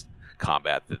hand-to-hand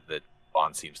combat that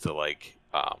Vaughn seems to like,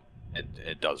 and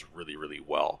does really, really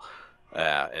well.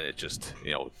 And it just,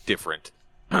 different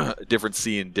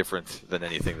scene, different than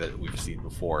anything that we've seen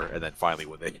before. And then finally,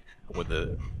 when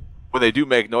they do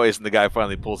make noise, and the guy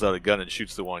finally pulls out a gun and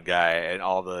shoots the one guy, and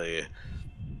all the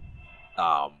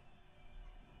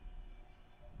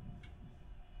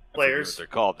flares, they're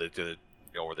called,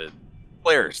 or the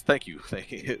flares. Thank you.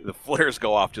 The flares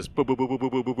go off, just boom, boom, boom, boom, boom,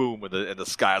 boom, boom, boom, and the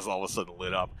sky is all of a sudden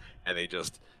lit up, and they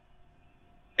just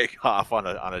take off on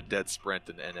a dead sprint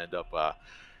and end up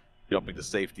jumping to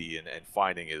safety and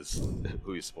finding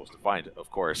who he's supposed to find, of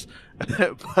course.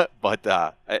 but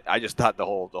I just thought the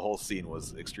whole scene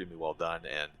was extremely well done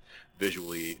and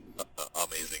visually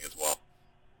amazing as well.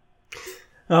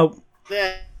 Oh.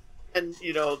 And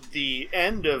the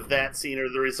end of that scene, or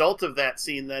the result of that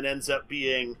scene, then ends up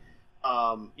being,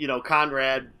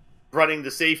 Conrad running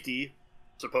to safety,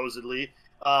 supposedly.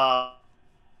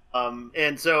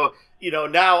 And so,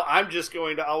 now I'm just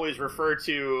going to always refer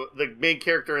to the main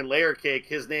character in Layer Cake.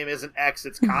 His name isn't X,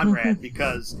 it's Conrad,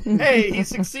 because, hey, he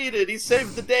succeeded. He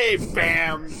saved the day.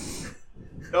 Bam.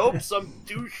 Nope, some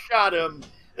douche shot him.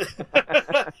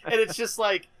 And it's just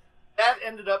like, that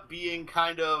ended up being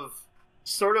kind of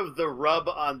sort of the rub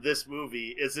on this movie,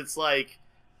 is it's like,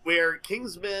 where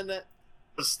Kingsman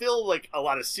was still like a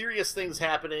lot of serious things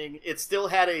happening, it still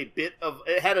had it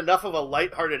had enough of a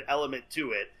lighthearted element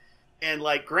to it. And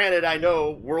like, granted, I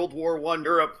know World War I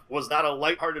Europe was not a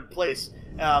lighthearted place,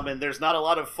 and there's not a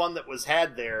lot of fun that was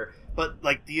had there, but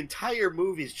like the entire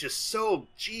movie is just so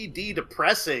GD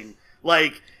depressing.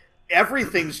 Like,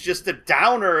 everything's just a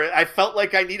downer. I felt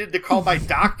like I needed to call my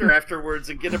doctor afterwards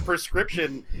and get a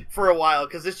prescription for a while,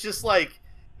 because it's just like,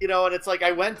 and it's like,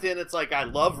 I went in, it's like, I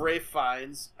love Ralph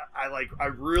Fiennes. I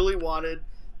really wanted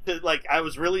to, like, I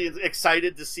was really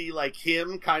excited to see like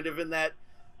him kind of in that,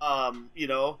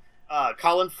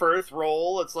 Colin Firth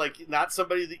role. It's like not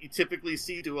somebody that you typically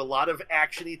see do a lot of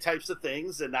actiony types of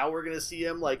things, and now we're going to see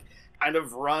him like kind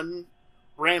of run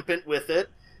rampant with it.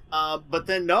 But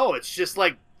then no, it's just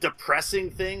like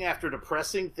depressing thing after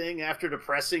depressing thing after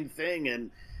depressing thing, and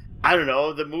I don't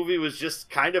know, the movie was just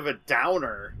kind of a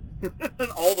downer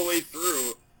all the way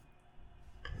through.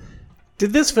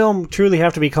 Did this film truly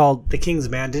have to be called The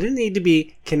Kingsman? Did it need to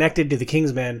be connected to the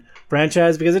Kingsman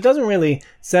franchise? Because it doesn't really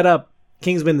set up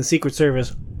Kingsman the Secret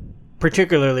Service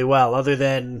particularly well, other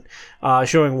than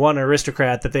showing one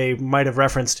aristocrat that they might have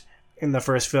referenced in the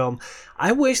first film.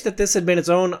 I wish that this had been its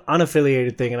own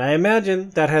unaffiliated thing, and I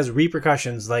imagine that has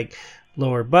repercussions like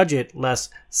lower budget, less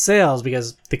sales,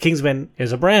 because the Kingsman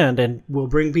is a brand and will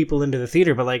bring people into the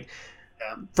theater. But like,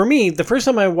 for me, the first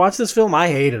time I watched this film, I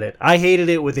hated it. I hated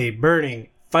it with a burning,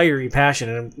 fiery passion,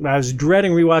 and I was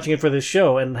dreading rewatching it for this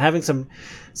show and having some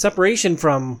separation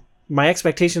from my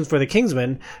expectations for the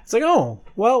Kingsman. It's like, oh,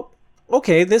 well,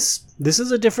 okay, this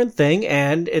is a different thing,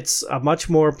 and it's a much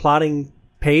more plotting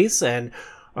pace and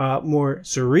more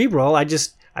cerebral.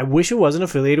 I wish it wasn't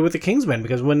affiliated with the Kingsman,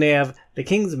 because when they have the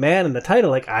Kingsman in the title,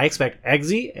 like, I expect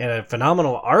Eggsy and a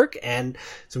phenomenal arc and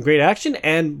some great action,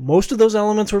 and most of those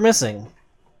elements were missing.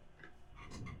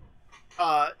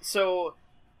 So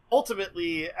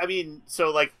ultimately, I mean,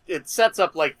 so like it sets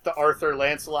up like the Arthur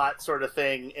Lancelot sort of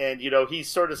thing, and he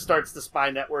sort of starts the spy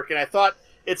network, and I thought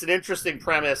it's an interesting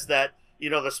premise that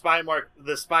the spy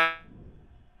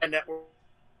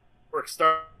network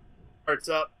starts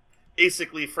up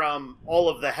basically from all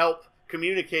of the help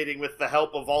communicating with the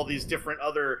help of all these different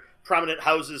other prominent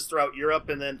houses throughout Europe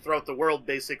and then throughout the world,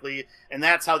 basically, and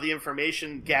that's how the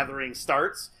information gathering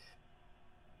starts.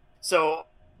 So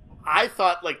I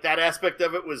thought like that aspect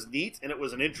of it was neat, and it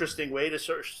was an interesting way to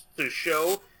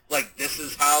show like this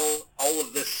is how all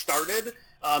of this started,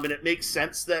 and it makes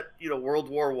sense that World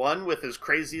War I, with as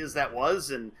crazy as that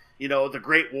was, and the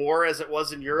Great War as it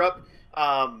was in Europe,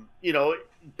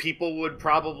 people would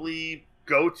probably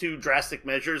go to drastic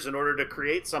measures in order to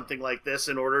create something like this,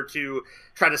 in order to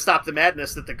try to stop the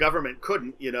madness that the government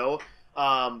couldn't.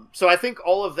 So I think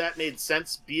all of that made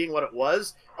sense being what it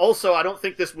was. Also, I don't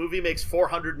think this movie makes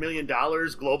 $400 million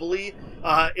globally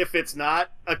if it's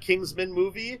not a Kingsman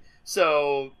movie.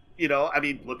 So, I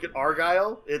mean, look at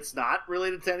Argyle. It's not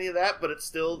related to any of that, but it's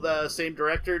still the same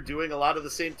director doing a lot of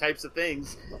the same types of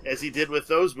things as he did with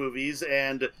those movies,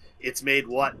 and it's made,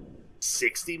 what,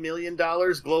 $60 million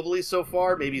globally so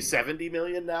far, maybe $70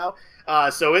 million now.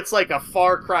 So it's like a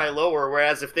far cry lower,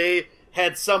 whereas if they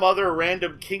had some other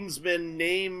random Kingsman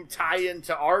name tie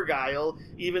into Argyle,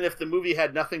 even if the movie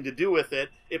had nothing to do with it,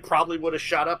 it probably would have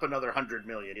shot up another 100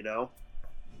 million,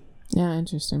 Yeah,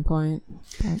 interesting point.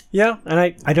 Yeah, and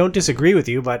I don't disagree with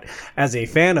you, but as a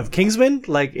fan of Kingsman,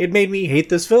 like, it made me hate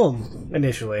this film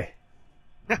initially.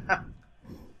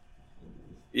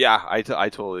 Yeah, I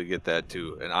totally get that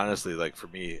too. And honestly, like, for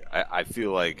me, I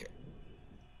feel like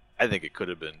I think it could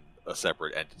have been a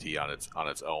separate entity on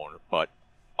its own, but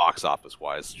box office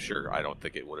wise, sure, I don't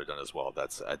think it would have done as well.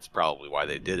 That's probably why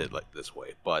they did it like this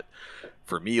way. But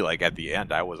for me, like, at the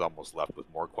end, I was almost left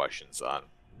with more questions on,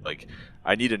 like,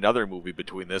 I need another movie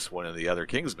between this one and the other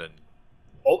Kingsman.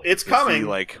 Oh, it's coming. See,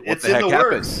 like, what it's the heck in the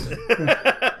happened?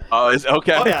 works. Oh, it's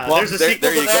okay. Oh, yeah. Well, There's a sequel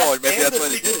there to you that, go. And maybe and that's a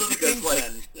what it sequel is, to the because, like,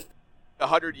 Kingsman.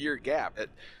 100-year gap.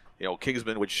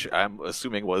 Kingsman, which I'm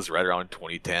assuming was right around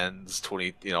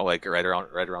 2010s, like right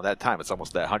around that time. It's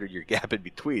almost that 100-year gap in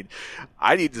between.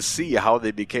 I need to see how they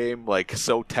became, like,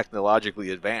 so technologically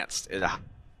advanced, and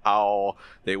how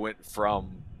they went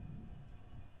from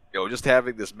just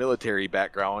having this military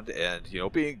background and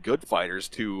being good fighters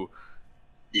to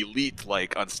elite,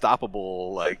 like,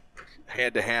 unstoppable, like,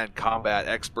 hand-to-hand combat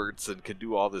experts and can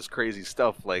do all this crazy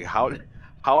stuff. Like, how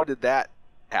did that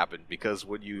happen? Because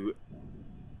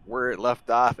where it left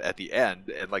off at the end,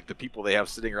 and, like, the people they have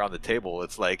sitting around the table,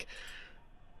 it's like,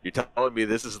 you're telling me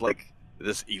this is, like,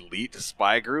 this elite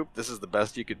spy group, this is the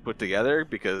best you could put together?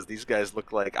 Because these guys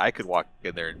look like I could walk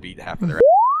in there and beat half of their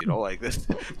like this.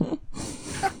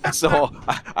 So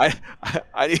I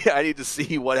need to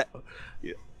see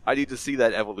I need to see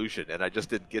that evolution, and I just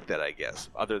didn't get that, I guess.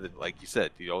 Other than, like you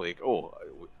said, like, oh,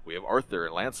 we have Arthur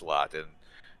and Lancelot, and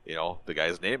the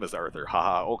guy's name is Arthur.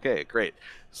 Haha. Okay, great.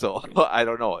 So I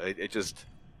don't know. It just,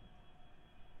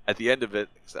 at the end of it,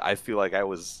 I feel like I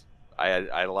had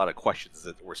a lot of questions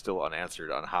that were still unanswered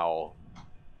on how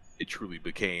it truly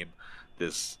became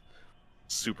this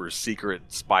super secret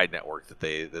spy network that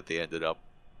they ended up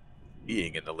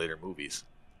being in the later movies.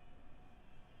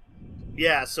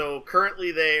 Yeah, so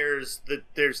currently there's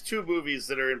two movies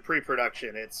that are in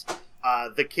pre-production. It's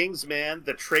The Kingsman,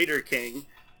 The Traitor King,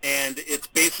 and it's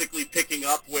basically picking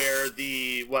up where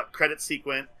the credit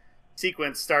sequence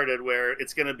started, where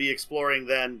it's going to be exploring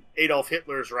then Adolf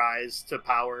Hitler's rise to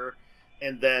power,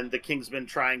 and then the Kingsman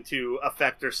trying to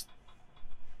affect or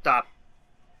stop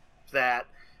that,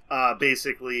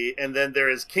 basically. And then there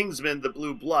is Kingsman: The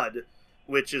Blue Blood,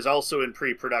 which is also in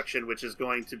pre-production, which is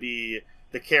going to be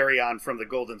the carry-on from the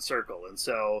Golden Circle. And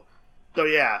so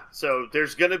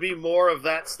there's going to be more of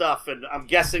that stuff, and I'm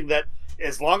guessing that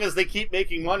as long as they keep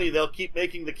making money, they'll keep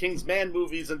making the Kingsman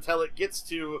movies until it gets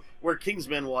to where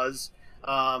Kingsman was,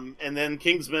 and then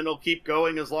Kingsman will keep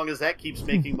going as long as that keeps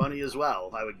making money as well,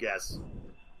 I would guess.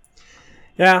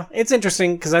 Yeah, it's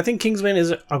interesting, because I think Kingsman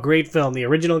is a great film. The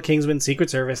original Kingsman Secret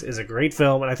Service is a great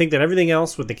film, and I think that everything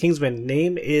else with the Kingsman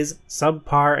name is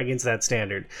subpar against that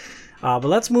standard. But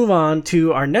let's move on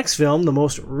to our next film, the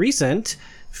most recent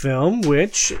film,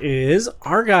 which is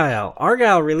Argyle.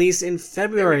 Argyle released in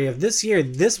February of this year,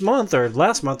 this month, or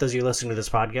last month as you're listening to this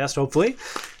podcast, hopefully.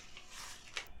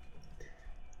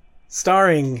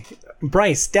 Starring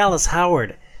Bryce Dallas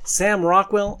Howard, Sam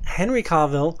Rockwell, Henry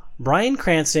Cavill, Bryan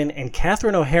Cranston, and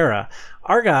Catherine O'Hara.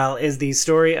 Argyle is the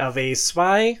story of a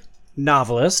spy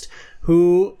novelist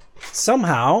who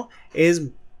somehow is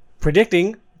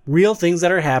predicting real things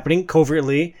that are happening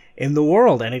covertly in the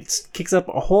world, and it kicks up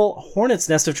a whole hornet's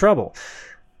nest of trouble.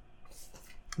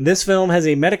 This film has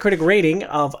a Metacritic rating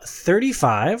of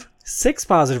 35, 6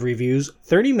 positive reviews,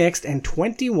 30 mixed, and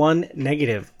 21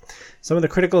 negative. Some of the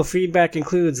critical feedback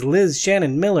includes Liz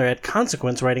Shannon Miller at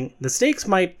Consequence writing, "The stakes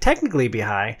might technically be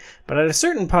high, but at a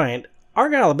certain point,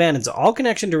 Argyle abandons all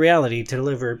connection to reality to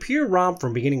deliver a pure romp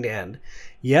from beginning to end.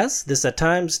 Yes, this at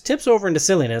times tips over into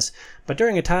silliness, but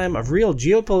during a time of real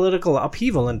geopolitical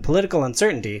upheaval and political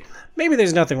uncertainty, maybe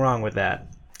there's nothing wrong with that."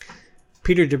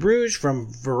 Peter DeBruge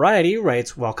from Variety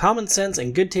writes, "While common sense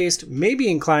and good taste may be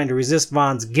inclined to resist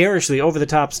Vaughn's garishly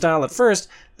over-the-top style at first,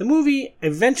 the movie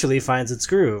eventually finds its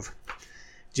groove."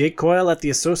 Jake Coyle at the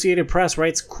Associated Press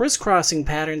writes, "Crisscrossing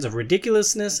patterns of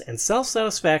ridiculousness and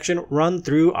self-satisfaction run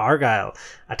through Argyle.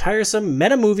 A tiresome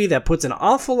meta-movie that puts an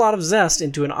awful lot of zest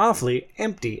into an awfully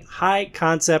empty,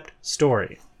 high-concept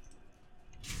story."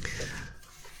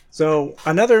 So,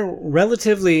 another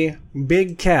relatively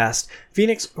big cast.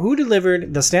 Phoenix, who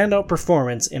delivered the standout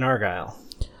performance in Argyle?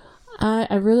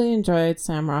 I really enjoyed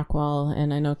Sam Rockwell,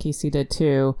 and I know Casey did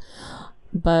too.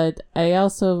 But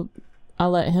I'll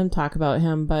let him talk about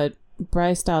him. But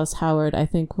Bryce Dallas Howard, I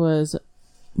think,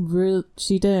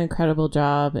 she did an incredible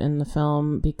job in the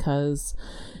film because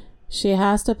she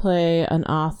has to play an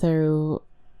author,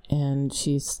 and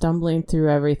she's stumbling through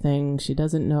everything. She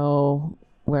doesn't know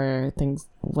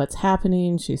what's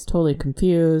happening. She's totally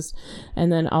confused,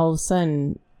 and then all of a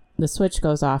sudden the switch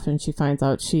goes off and she finds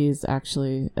out she's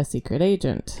actually a secret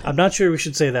agent. I'm not sure we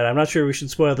should say that. I'm not sure we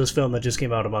should spoil this film that just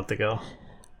came out a month ago.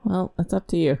 Well, it's up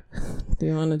to you. Do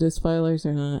you want to do spoilers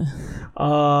or not?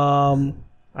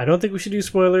 I don't think we should do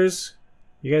spoilers.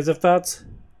 You guys have thoughts?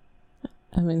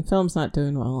 I mean, film's not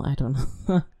doing well. I don't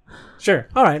know. Sure.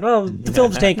 All right. Well, the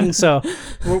film's tanking, so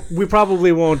we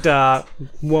probably won't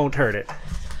hurt it.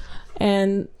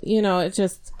 And, it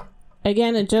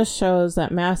just shows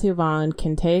that Matthew Vaughn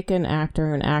can take an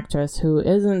actor and actress who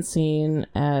isn't seen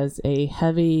as a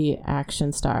heavy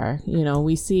action star.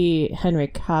 We see Henry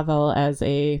Cavill as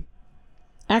a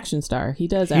action star. He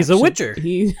does. He's a Witcher.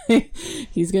 He's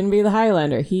going to be the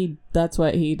Highlander. That's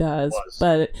what he does.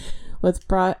 But with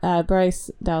Bryce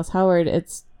Dallas Howard,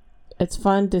 it's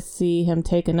fun to see him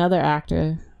take another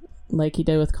actor like he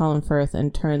did with Colin Firth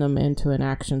and turn them into an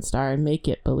action star and make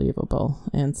it believable.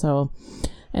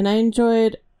 And I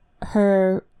enjoyed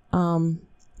her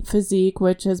physique,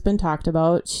 which has been talked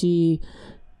about. She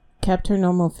kept her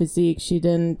normal physique. She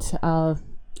didn't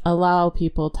allow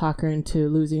people talk her into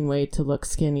losing weight to look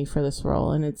skinny for this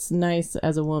role. And it's nice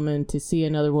as a woman to see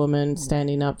another woman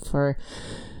standing up for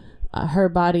her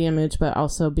body image, but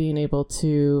also being able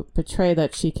to portray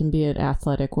that she can be an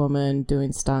athletic woman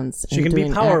doing stunts. She can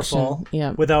be powerful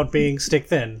without being stick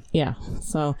thin. Yeah.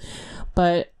 So,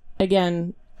 but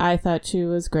again, I thought she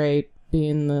was great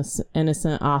being this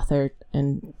innocent author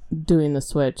and doing the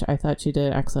switch. I thought she did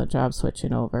an excellent job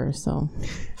switching over. So,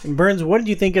 Burns, what did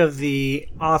you think of the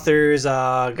author's,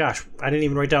 I didn't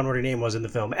even write down what her name was in the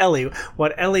film, Ellie,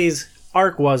 what Ellie's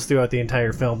arc was throughout the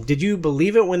entire film. Did you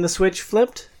believe it when the switch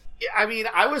flipped? I mean,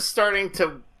 I was starting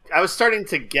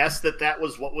to guess that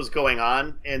was what was going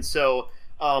on, and so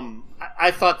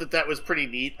I thought that was pretty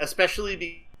neat,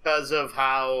 especially because of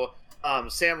how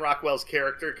Sam Rockwell's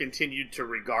character continued to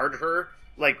regard her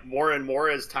like more and more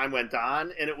as time went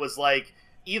on, and it was like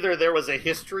either there was a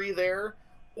history there,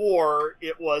 or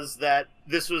it was that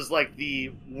this was like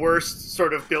the worst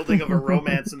sort of building of a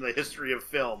romance in the history of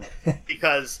film,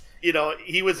 because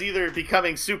he was either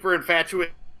becoming super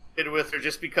infatuated with her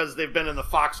just because they've been in the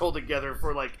foxhole together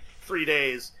for like 2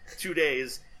 days,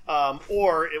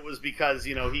 or it was because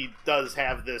he does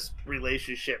have this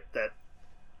relationship that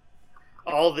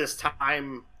all this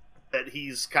time that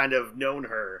he's kind of known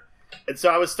her. And so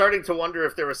I was starting to wonder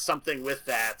if there was something with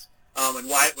that, and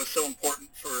why it was so important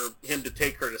for him to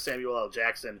take her to Samuel L.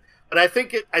 Jackson. But I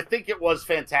think it was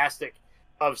fantastic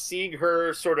of seeing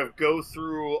her sort of go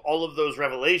through all of those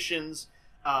revelations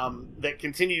that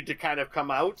continued to kind of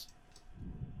come out,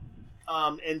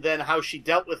 and then how she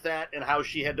dealt with that and how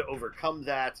she had to overcome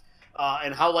that,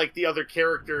 and how like the other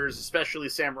characters, especially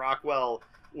Sam Rockwell,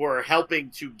 were helping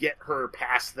to get her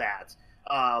past that.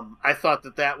 I thought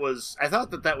that was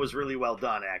really well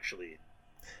done, actually.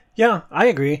 Yeah, I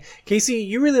agree. Casey,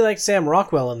 you really liked Sam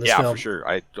Rockwell in this film. Yeah, for sure.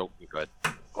 I don't. Go ahead.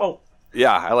 Oh.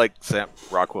 Yeah, I like Sam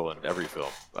Rockwell in every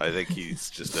film. I think he's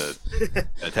just a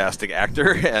fantastic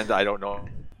actor, and I don't know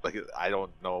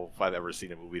if I've ever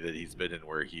seen a movie that he's been in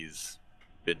where he's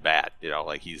been bad.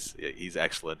 He's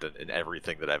excellent in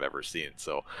everything that I've ever seen.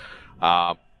 So,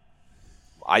 I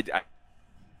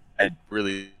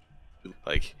really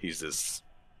like he's this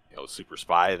super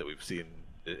spy that we've seen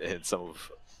in some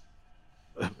of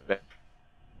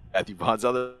Matthew Vaughn's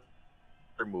other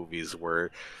movies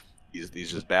where he's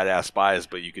just badass spies,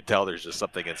 but you could tell there's just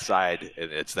something inside,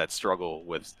 and it's that struggle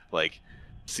with like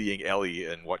seeing Ellie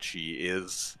and what she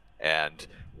is and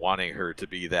wanting her to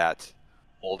be that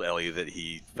old Ellie that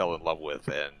he fell in love with,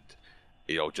 and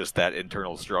just that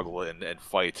internal struggle and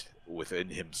fight within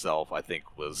himself, I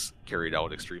think was carried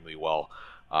out extremely well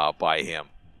by him.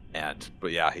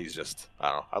 But yeah, he's just, I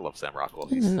don't know, I love Sam Rockwell.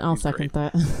 I'll second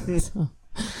that. So.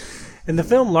 And the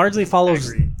film largely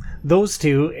follows those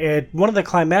two, and one of the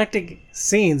climactic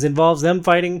scenes involves them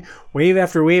fighting wave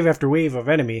after wave after wave of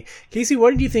enemy. Casey,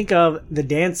 what did you think of the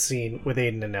dance scene with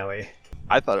Aiden and Ellie?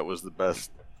 I thought it was the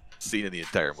best scene in the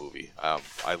entire movie.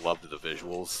 I loved the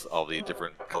visuals, all the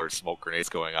different colored smoke grenades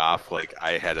going off. Like,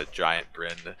 I had a giant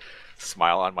grin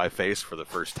smile on my face for the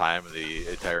first time in the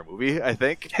entire movie, I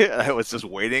think. I was just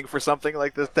waiting for something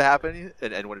like this to happen,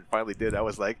 and when it finally did, I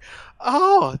was like,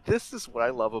 oh, this is what I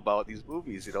love about these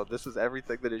movies. You know, this is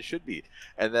everything that it should be.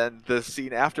 And then the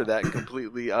scene after that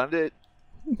completely undid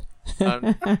it,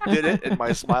 and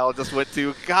my smile just went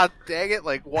to, God dang it,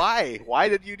 like, why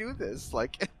did you do this?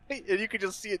 Like, and you could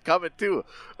just see it coming too.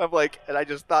 I'm like, and I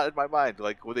just thought in my mind,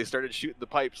 like, when they started shooting the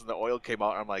pipes and the oil came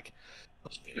out, I'm like,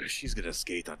 she's gonna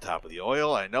skate on top of the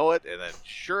oil, I know it. And then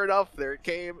sure enough, there it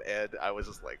came, and I was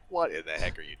just like, what in the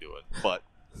heck are you doing? But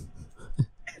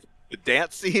the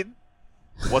dance scene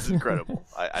was incredible.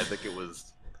 I think it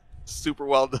was super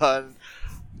well done.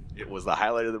 It was the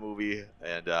highlight of the movie,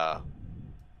 and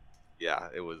yeah,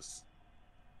 it was,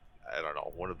 I don't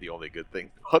know, one of the only good things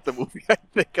about the movie, I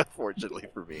think, unfortunately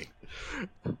for me.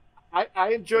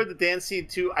 I enjoyed the dance scene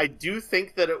too. I do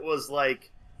think that it was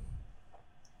like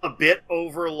a bit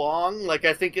over long. Like,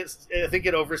 I think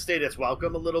it overstayed its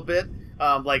welcome a little bit.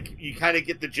 Like, you kind of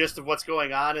get the gist of what's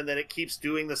going on, and then it keeps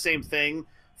doing the same thing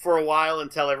for a while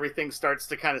until everything starts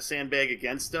to kind of sandbag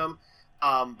against them.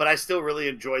 But I still really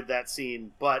enjoyed that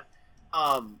scene. But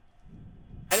I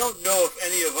don't know if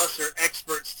any of us are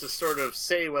experts to sort of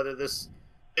say whether this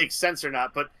makes sense or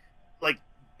not. But, like,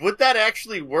 would that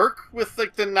actually work with,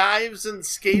 like, the knives and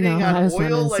skating on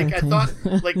oil? Like, I thought,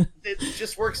 like, it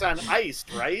just works on ice,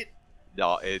 right?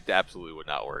 No, it absolutely would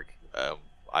not work.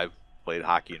 I've played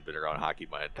hockey and been around hockey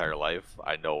my entire life.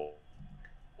 I know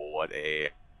what a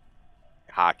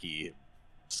hockey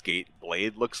skate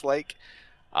blade looks like.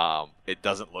 It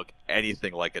doesn't look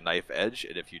anything like a knife edge,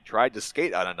 and if you tried to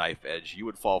skate on a knife edge, you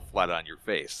would fall flat on your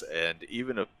face. And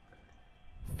even a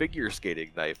figure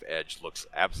skating knife edge looks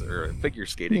figure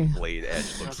skating blade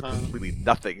edge looks completely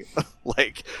nothing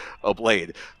like a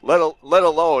blade. Let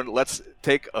alone, let's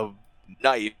take a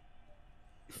knife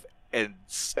and,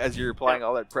 as you're applying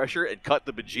all that pressure, and cut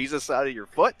the bejesus out of your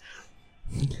foot.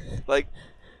 Like,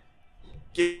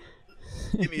 give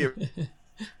me a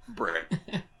break.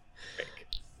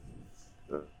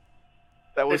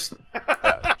 That was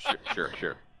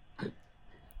sure.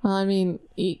 Well, I mean,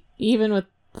 even with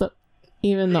the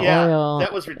oil,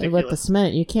 that was ridiculous. With the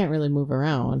cement, you can't really move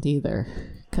around either,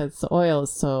 because the oil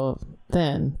is so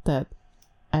thin that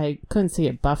I couldn't see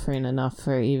it buffering enough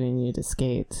for even you to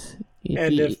skate.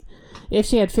 If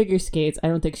she had figure skates, I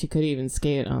don't think she could even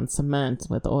skate on cement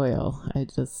with oil. I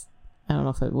don't know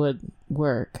if it would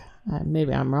work.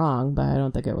 Maybe I'm wrong, but I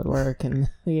don't think it would work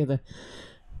either.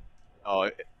 Oh,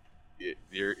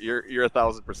 you're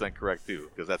 1,000% correct too,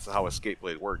 because that's how a skate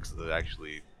blade works. That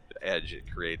actually, the edge, it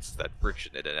creates that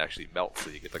friction, and it actually melts, so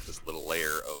you get like this little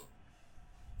layer of.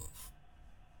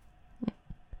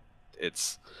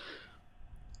 It's.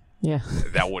 Yeah.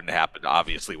 That wouldn't happen,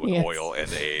 obviously, with oil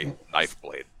and a knife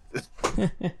blade.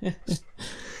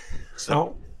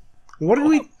 So, what do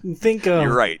we think of?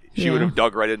 You're right. She would have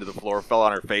dug right into the floor, fell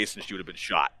on her face, and she would have been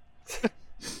shot.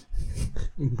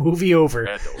 Movie over.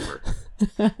 And over.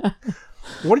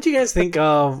 What did you guys think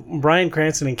of Bryan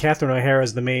Cranston and Catherine O'Hara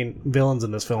as the main villains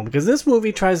in this film? Because this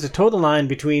movie tries to toe the line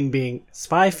between being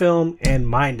spy film and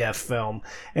mind-F film.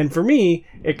 And for me,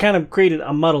 it kind of created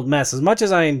a muddled mess. As much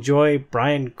as I enjoy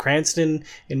Bryan Cranston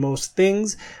in most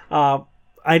things, I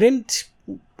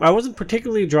wasn't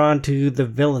particularly drawn to the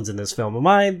villains in this film. Am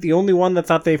I the only one that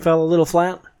thought they fell a little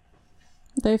flat?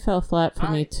 They fell flat for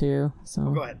me too. So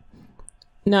go ahead.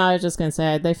 No, I was just going to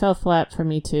say, they fell flat for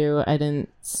me too. I didn't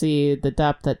see the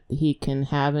depth that he can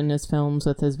have in his films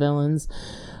with his villains.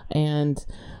 And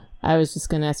I was just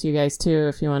going to ask you guys too,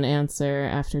 if you want to answer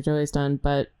after Joey's done,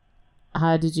 but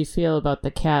how did you feel about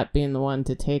the cat being the one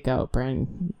to take out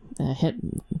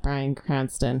hit Bryan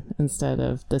Cranston instead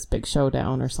of this big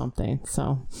showdown or something?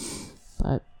 So,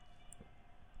 but...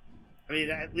 I mean,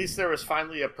 at least there was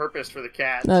finally a purpose for the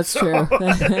cat. That's true.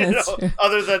 That's true.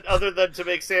 Other than to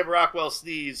make Sam Rockwell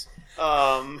sneeze.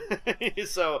 So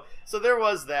there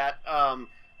was that. I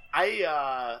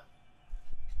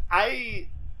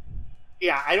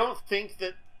don't think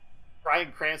that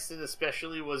Bryan Cranston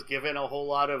especially was given a whole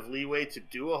lot of leeway to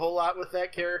do a whole lot with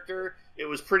that character. It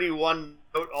was pretty one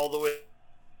note all the way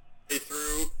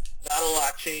through. Not a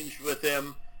lot changed with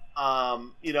him.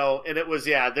 And it was,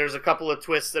 there's a couple of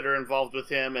twists that are involved with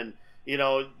him, and,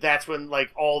 that's when,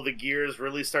 like, all the gears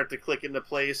really start to click into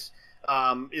place,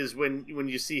 is when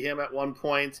you see him at one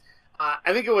point.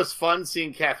 I think it was fun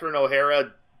seeing Catherine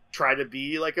O'Hara try to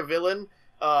be like a villain.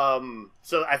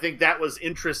 So I think that was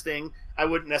interesting. I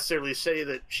wouldn't necessarily say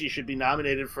that she should be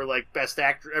nominated for, like, best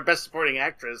actor or best supporting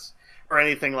actress or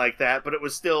anything like that, but it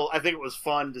was still, I think it was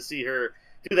fun to see her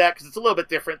do that because it's a little bit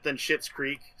different than Schitt's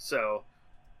Creek. So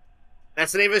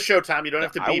that's the name of the show, Tom. You don't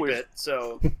have to beep it.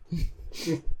 So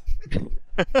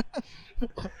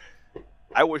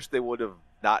I wish they would have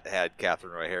not had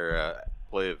Catherine O'Hara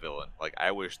play a villain. Like,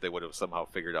 I wish they would have somehow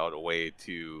figured out a way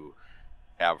to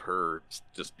have her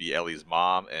just be Ellie's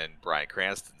mom and Bryan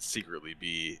Cranston secretly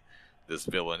be this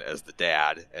villain as the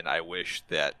dad. And I wish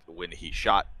that when he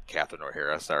shot Catherine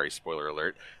O'Hara, sorry, spoiler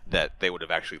alert, that they would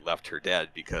have actually left her dead,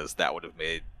 because that would have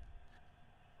made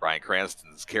Bryan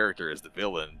Cranston's character as the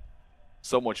villain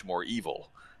so much more evil.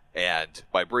 And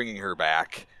by bringing her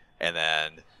back, and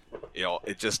then, you know,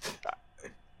 it just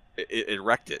it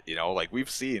wrecked it. You know, like, we've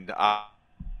seen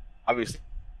obviously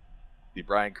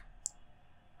Bryan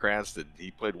Cranston,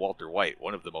 he played Walter White,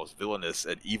 one of the most villainous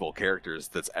and evil characters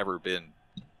that's ever been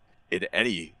in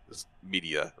any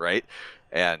media, right?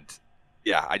 And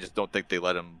yeah, I just don't think they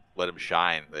let him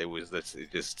shine.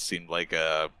 It just seemed like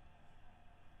I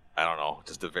don't know,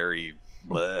 just a very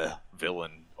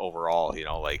villain overall. You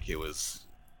know, like, it was,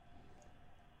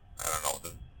 I don't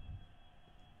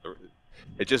know,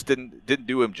 it just didn't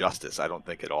do him justice, I don't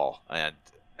think, at all. And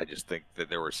I just think that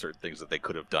there were certain things that they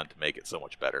could have done to make it so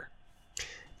much better.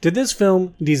 Did this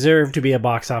film deserve to be a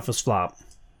box office flop?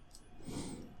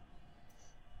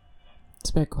 It's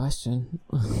a big question.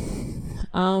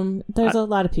 There's a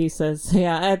lot of pieces.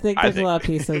 Yeah, I think there's a lot of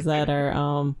pieces that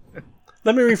are...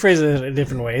 Let me rephrase it a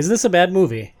different way. Is this a bad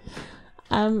movie?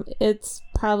 It's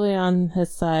probably on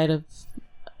his side of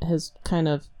his kind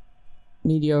of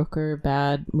mediocre,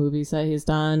 bad movies that he's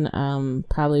done.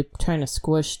 Probably trying to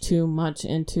squish too much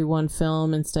into one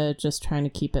film instead of just trying to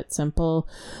keep it simple.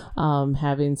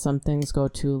 Having some things go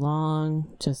too long.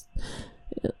 Just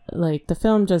like, the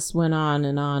film just went on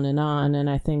and on and on, and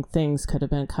I think things could have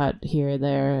been cut here,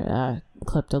 there,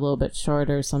 clipped a little bit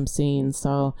shorter, some scenes.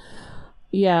 So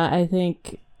yeah, I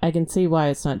think I can see why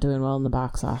it's not doing well in the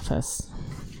box office.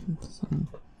 So.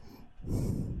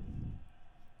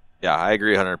 Yeah, I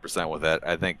agree 100% with that.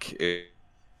 I think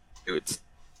it's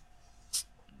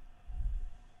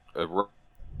a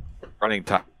running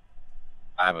time.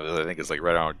 I think it's like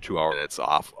right around 2 hours. It's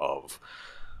off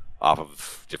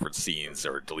of different scenes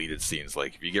or deleted scenes.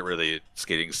 Like, if you get rid of the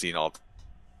skating scene all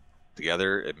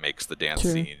together, it makes the dance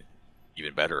scene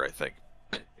even better, I think.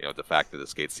 You know, the fact that the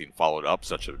skate scene followed up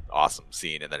such an awesome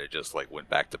scene, and then it just like went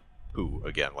back to poo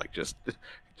again, like just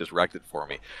wrecked it for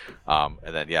me. And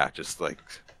then yeah, just like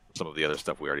some of the other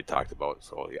stuff we already talked about.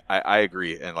 So yeah, I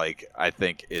agree, and like, I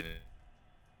think it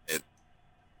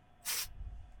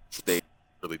stayed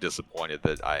really disappointed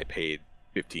that I paid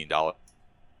 $15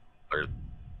 or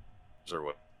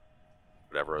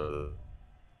whatever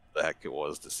the heck it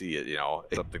was to see it. You know,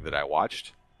 something that I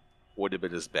watched would have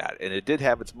been as bad, and it did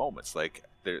have its moments. Like,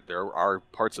 there are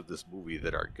parts of this movie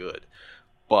that are good,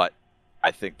 but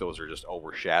I think those are just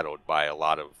overshadowed by a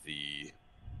lot of the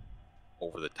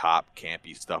over-the-top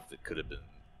campy stuff that could have been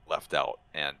left out.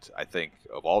 And I think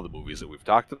of all the movies that we've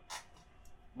talked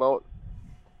about,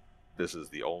 this is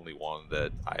the only one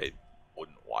that I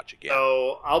wouldn't watch again.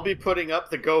 So I'll be putting up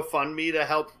the GoFundMe to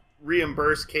help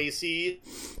reimburse Casey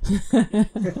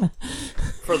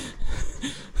for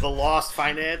the lost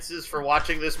finances for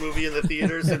watching this movie in the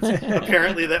theater, since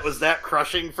apparently that was that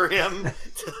crushing for him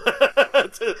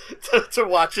to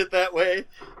watch it that way.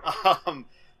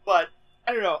 But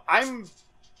I don't know.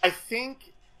 I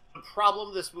think the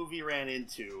problem this movie ran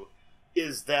into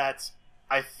is that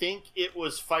I think it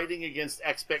was fighting against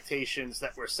expectations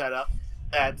that were set up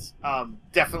that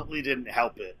definitely didn't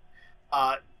help it.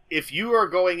 If you are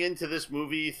going into this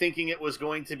movie thinking it was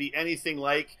going to be anything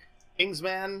like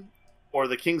Kingsman or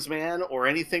The Kingsman or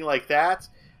anything like that,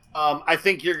 I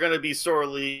think you're going to be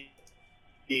sorely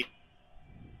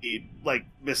like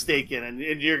mistaken, and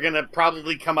you're going to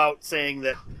probably come out saying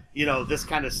that, you know, this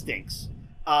kind of stinks.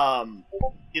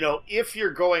 You know, if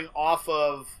you're going off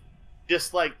of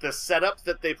just like the setup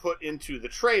that they put into the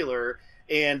trailer,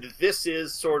 and this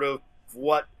is sort of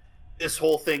what this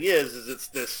whole thing is it's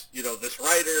this, you know, this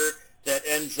writer that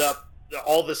ends up,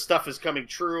 all this stuff is coming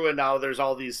true, and now there's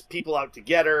all these people out to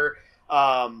get her.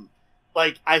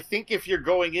 Like, I think if you're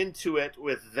going into it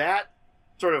with that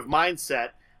sort of mindset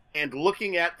and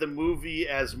looking at the movie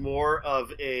as more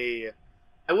of a,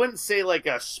 I wouldn't say like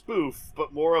a spoof,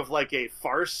 but more of like a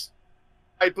farce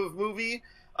type of movie,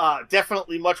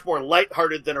 definitely much more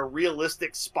lighthearted than a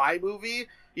realistic spy movie.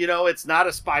 You know, it's not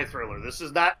a spy thriller. This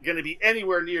is not going to be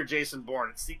anywhere near Jason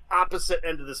Bourne. It's the opposite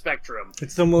end of the spectrum.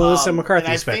 It's the Melissa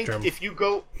McCarthy spectrum. Think if you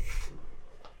go,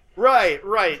 Right.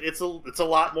 It's a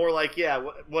lot more like, yeah.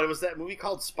 What was that movie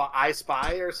called? I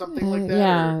Spy or something like that?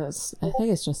 Yeah, I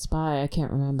think it's just Spy. I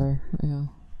can't remember. Yeah.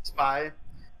 Spy.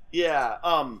 Yeah.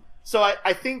 So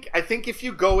I think if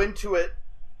you go into it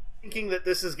thinking that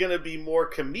this is going to be more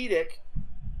comedic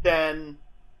than,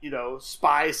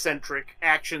 spy centric,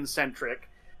 action centric,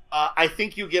 I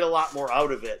think you get a lot more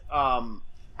out of it.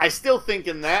 I still think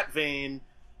in that vein,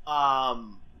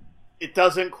 it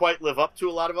doesn't quite live up to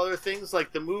a lot of other things.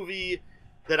 Like the movie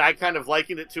that I kind of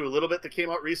likened it to a little bit that came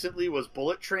out recently was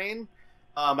Bullet Train.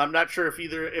 I'm not sure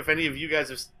if any of you guys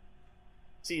have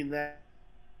seen that.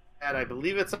 And I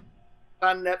believe it's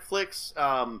on Netflix.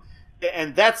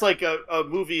 And that's like a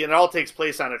movie, and it all takes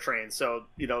place on a train. So,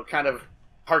 kind of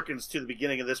harkens to the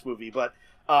beginning of this movie. But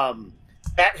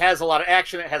that has a lot of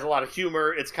action. It has a lot of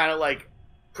humor. It's kind of like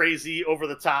crazy, over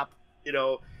the top,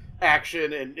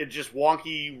 action and just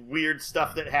wonky, weird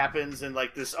stuff that happens, and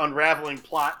like this unraveling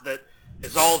plot that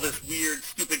is all this weird,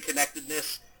 stupid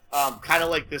connectedness. Kind of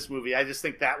like this movie. I just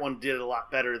think that one did it a lot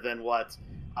better than what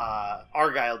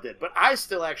Argyle did. But I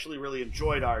still actually really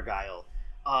enjoyed Argyle.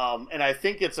 And I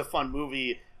think it's a fun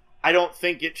movie. I don't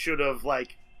think it should have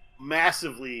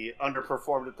massively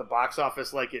underperformed at the box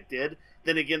office like it did.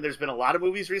 Then again, there's been a lot of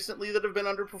movies recently that have been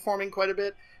underperforming quite a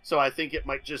bit. So I think it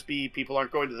might just be people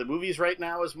aren't going to the movies right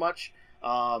now as much.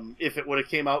 If it would have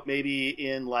came out maybe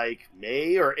in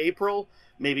May or April,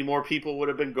 maybe more people would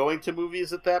have been going to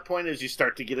movies at that point as you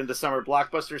start to get into summer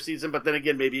blockbuster season. But then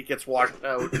again, maybe it gets washed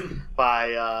out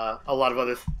by a lot of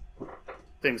other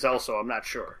things also. I'm not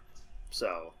sure.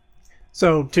 So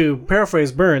to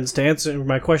paraphrase Burns, to answer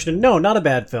my question, no, not a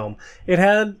bad film. It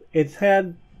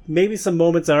had maybe some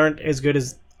moments that aren't as good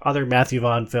as other Matthew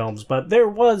Vaughn films, but there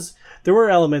were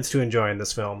elements to enjoy in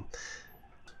this film.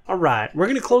 All right, we're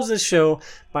going to close this show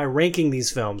by ranking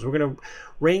these films. We're going to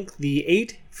rank the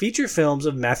 8 feature films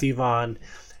of Matthew Vaughn.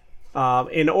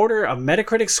 In order of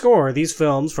Metacritic score, these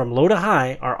films from low to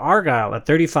high are Argyle at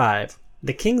 35,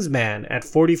 The Kingsman at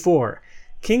 44,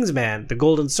 Kingsman: The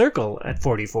Golden Circle at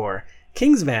 44,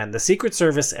 Kingsman: The Secret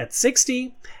Service at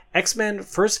 60, X-Men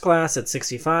First Class at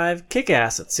 65,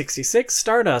 Kick-Ass at 66,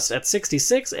 Stardust at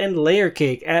 66, and Layer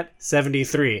Cake at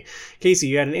 73. Casey,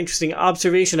 you had an interesting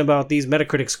observation about these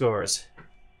Metacritic scores.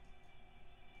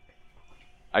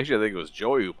 Actually, I think it was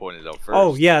Joey who pointed it out first.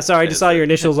 Oh, yeah, sorry, I just saw your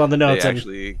initials on the notes. But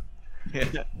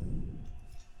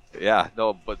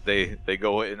they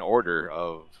go in order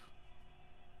of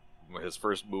his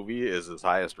first movie is his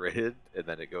highest rated, and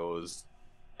then it goes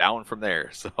down from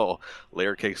there. So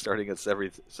Layer Cake starting at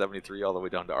 73 all the way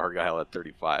down to Argyle at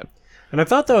 35. And I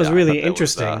thought that was really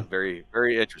interesting. Was, very,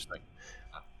 very interesting.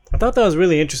 I thought that was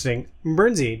really interesting.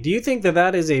 Bernsey, do you think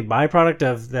that is a byproduct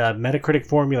of the Metacritic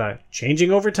formula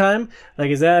changing over time?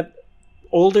 Is that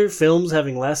older films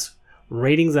having less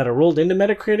ratings that are rolled into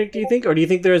Metacritic, do you think? Or do you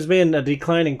think there has been a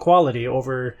decline in quality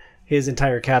over his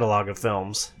entire catalog of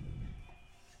films?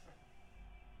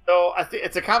 So I think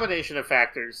it's a combination of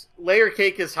factors. Layer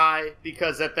Cake is high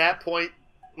because at that point,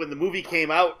 when the movie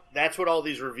came out, that's what all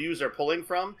these reviews are pulling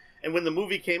from. And when the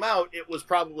movie came out, it was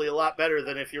probably a lot better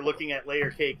than if you're looking at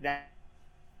Layer Cake now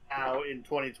in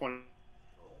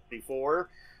 2024.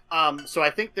 So I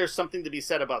think there's something to be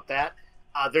said about that.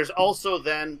 There's also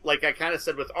then, like I kind of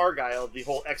said with Argyle, the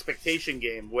whole expectation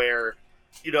game where,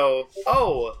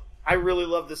 I really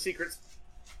love The Secret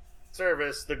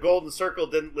Service. The Golden Circle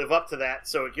didn't live up to that,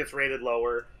 so it gets rated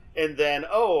lower. And then,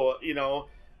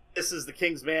 this is The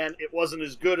Kingsman. It wasn't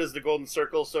as good as The Golden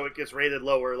Circle, so it gets rated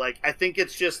lower. I think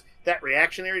it's just that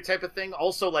reactionary type of thing.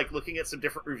 Also, looking at some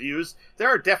different reviews, there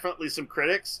are definitely some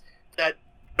critics that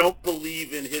don't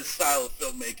believe in his style of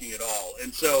filmmaking at all.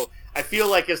 And so I feel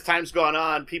like as time's gone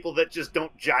on, people that just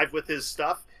don't jive with his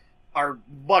stuff are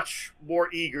much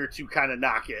more eager to kind of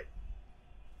knock it.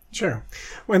 Sure.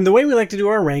 And the way we like to do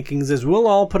our rankings is we'll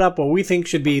all put up what we think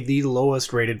should be the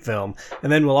lowest rated film.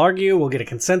 And then we'll argue, we'll get a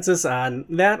consensus on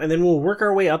that, and then we'll work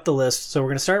our way up the list. So we're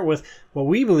going to start with what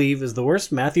we believe is the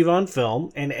worst Matthew Vaughn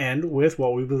film and end with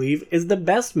what we believe is the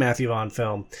best Matthew Vaughn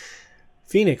film.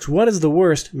 Phoenix, what is the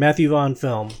worst Matthew Vaughn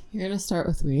film? You're going to start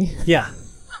with me? Yeah.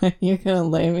 You're going to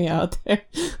lay me out there.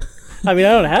 I mean,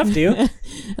 I don't have to.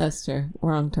 That's true.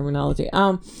 Wrong terminology.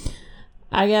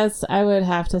 I guess I would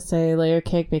have to say Layer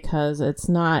Cake because it's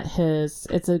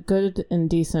a good and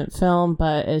decent film,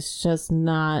 but it's just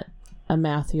not a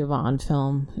Matthew Vaughn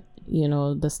film.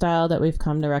 The style that we've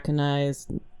come to recognize,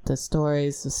 the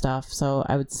stories, the stuff. So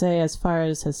I would say as far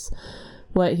as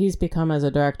what he's become as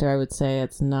a director, I would say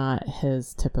it's not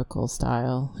his typical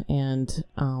style. And,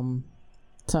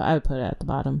 so I would put it at the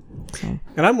bottom. So.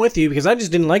 And I'm with you because I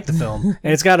just didn't like the film.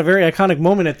 And it's got a very iconic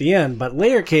moment at the end, but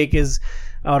Layer Cake is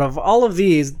out of all of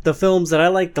these, the films that I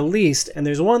like the least, and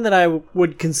there's one that I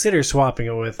would consider swapping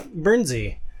it with,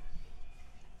 Bernsey.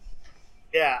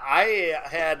 Yeah, I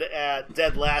had at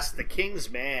dead last The King's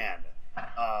Man.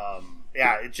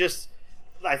 It just,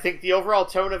 I think the overall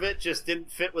tone of it just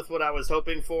didn't fit with what I was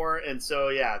hoping for, and so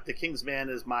yeah, The King's Man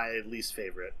is my least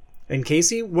favorite. And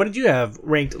Casey, what did you have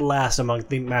ranked last among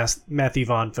the Matthew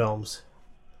Vaughn films?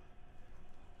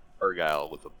 Argyle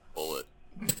with a bullet.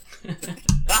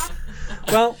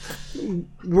 Well,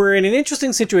 we're in an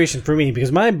interesting situation for me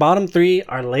because my bottom three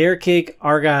are Layer Cake,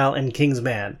 Argyle, and King's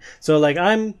Man. So, like,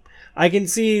 I can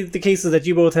see the cases that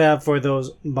you both have for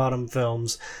those bottom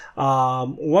films.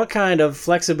 What kind of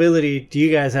flexibility do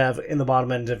you guys have in the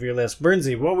bottom end of your list?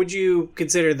 Bernsey, what would you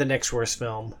consider the next worst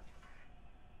film?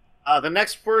 The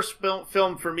next worst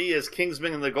film for me is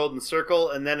Kingsman and the Golden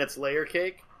Circle, and then it's Layer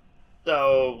Cake.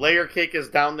 So Layer Cake is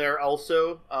down there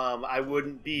also. I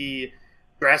wouldn't be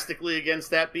drastically against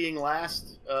that being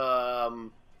last. So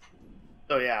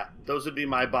yeah, those would be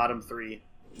my bottom three.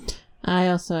 I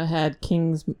also had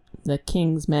the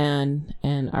King's Man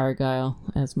and Argyle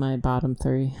as my bottom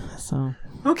three. So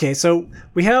okay, so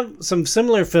we have some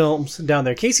similar films down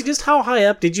there. Casey, just how high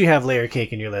up did you have Layer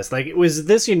Cake in your list? Like, was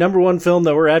this your number one film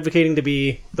that we're advocating to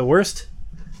be the worst?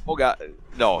 Oh God,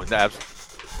 no,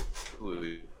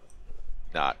 absolutely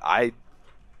not. I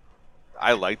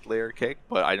liked Layer Cake,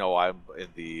 but I know I'm in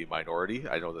the minority.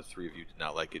 I know the three of you did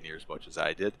not like it near as much as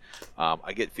I did.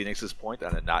 I get Phoenix's point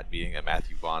on it not being a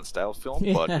Matthew Vaughn style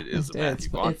film, but it is a Matthew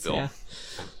Vaughn film. Yeah.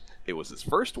 It was his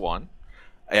first one,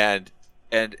 and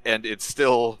it's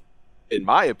still, in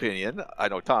my opinion, I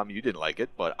know Tom, you didn't like it,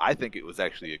 but I think it was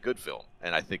actually a good film,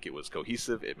 and I think it was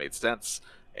cohesive. It made sense,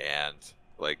 and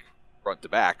like front to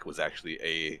back was actually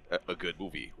a good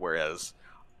movie, whereas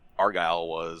Argyle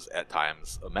was at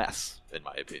times a mess, in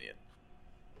my opinion.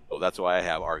 So that's why I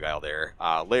have Argyle there.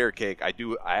 Layer Cake, I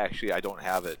don't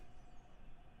have it.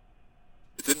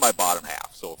 It's in my bottom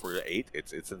half. So for 8,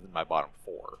 it's in my bottom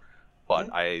 4.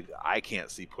 But I can't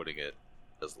see putting it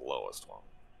as the lowest one.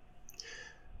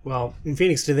 Well, in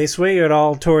Phoenix, do they sway you at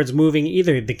all towards moving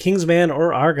either the Kingsman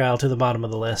or Argyle to the bottom of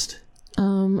the list?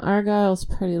 Argyle's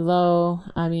pretty low.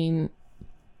 I mean,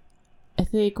 I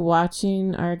think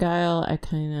watching Argyle, I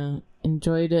kind of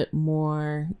enjoyed it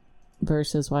more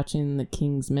versus watching The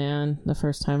King's Man the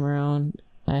first time around.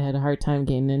 I had a hard time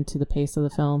getting into the pace of the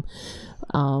film.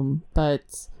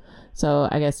 But so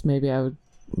I guess maybe I would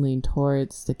lean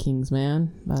towards The King's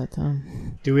Man. But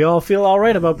do we all feel all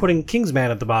right about putting King's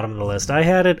Man at the bottom of the list? I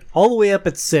had it all the way up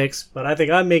at 6, but I think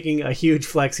I'm making a huge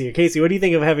flex here. Casey, what do you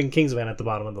think of having King's Man at the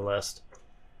bottom of the list?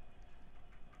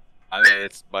 I mean,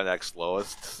 it's my next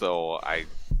lowest, so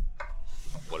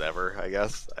whatever, I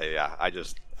guess. I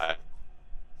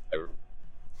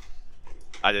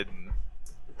didn't.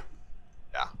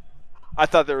 Yeah, I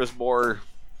thought there was more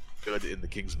good in the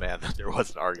King's Man than there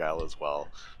was in Argyle as well.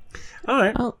 All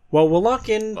right. Well, we'll lock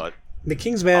in the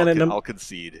King's Man, I'll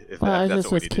concede. I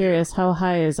just was curious, how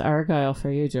high is Argyle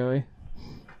for you, Joey?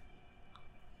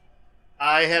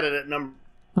 I had it at number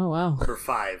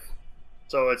 5.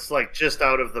 So it's like just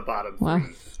out of the bottom 3. Wow.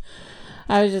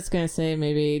 I was just going to say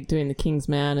maybe doing the King's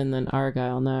Man and then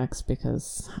Argyle next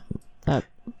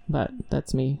but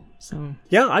that's me. So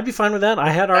yeah, I'd be fine with that.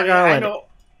 I had Argyle. I know.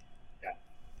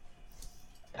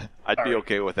 Yeah. I'd be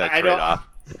okay with that trade-off.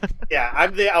 Yeah,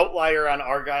 I'm the outlier on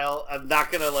Argyle. I'm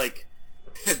not going to like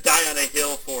die on a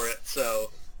hill for it,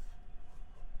 so.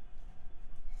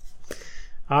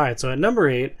 All right, so at number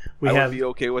 8, I would be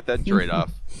okay with that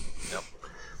trade-off. Yep.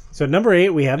 So at number 8,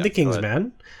 we have the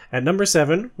Kingsman. At number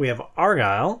 7, we have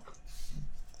Argyle.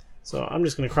 So I'm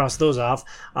just going to cross those off.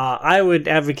 I would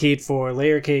advocate for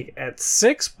Layer Cake at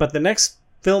 6, but the next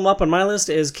film up on my list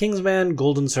is Kingsman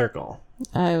Golden Circle.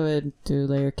 I would do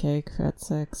Layer Cake at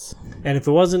 6. And if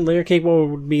it wasn't Layer Cake, what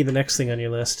would be the next thing on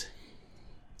your list?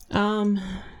 I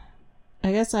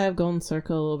guess I have Golden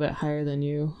Circle a little bit higher than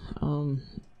you.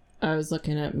 I was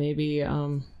looking at maybe...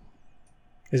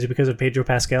 Is it because of Pedro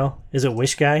Pascal? Is it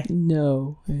Wish Guy?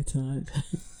 No, it's not.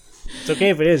 It's okay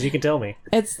if it is. You can tell me.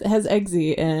 It has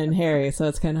Eggsy and Harry, so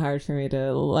it's kind of hard for me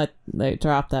to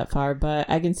drop that far. But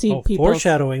I can see people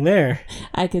foreshadowing there.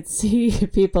 I could see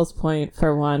people's point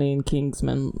for wanting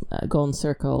Kingsman Golden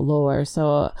Circle lower.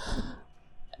 So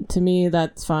to me,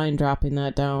 that's fine dropping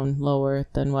that down lower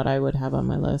than what I would have on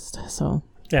my list. So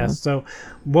yeah. So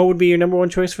what would be your number one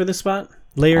choice for this spot?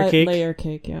 Layer Cake. Layer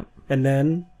Cake. Yeah. And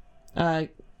then.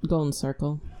 Golden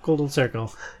Circle. Golden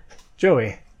Circle.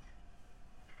 Joey.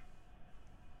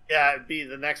 Yeah,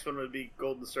 the next one would be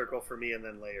Golden Circle for me, and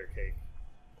then Layer Cake.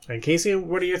 And Casey,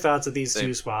 what are your thoughts of these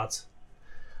two spots?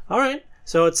 All right.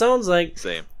 So it sounds like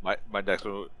same. My next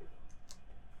one.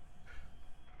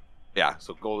 Yeah,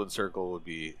 so Golden Circle would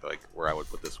be like where I would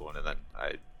put this one, and then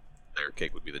Layer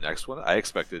Cake would be the next one. I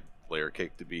expected Layer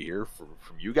Cake to be here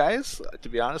from you guys, to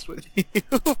be honest with you.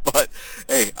 But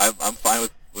hey, I'm fine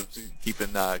with keeping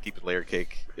Layer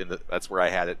Cake in the. That's where I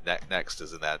had it next,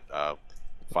 is in that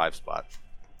 5 spot.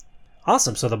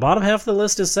 Awesome. So the bottom half of the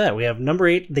list is set. We have number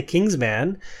 8, The King's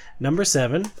Man. Number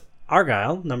 7,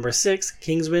 Argyle. Number 6,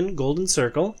 Kingsman Golden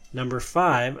Circle. Number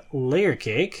 5, Layer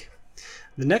Cake.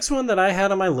 The next one that I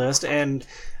had on my list, and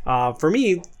for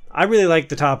me, I really like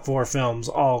the top 4 films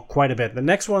all quite a bit. The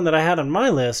next one that I had on my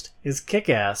list is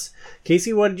Kick-Ass.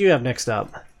 Casey, what did you have next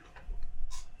up?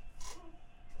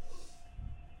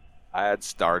 I had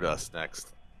Stardust next.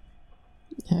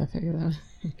 Yeah, I figured that.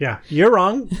 Yeah, you're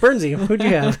wrong. Bernsey, who'd you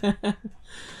have?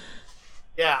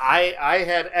 Yeah, I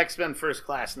had X-Men First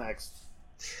Class next.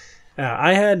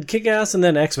 I had Kick-Ass and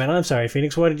then X-Men. I'm sorry,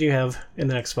 Phoenix, what did you have in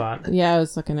the next spot? Yeah, I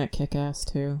was looking at Kick-Ass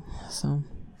too.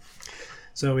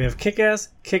 So we have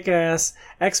Kick-Ass,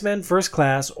 X-Men First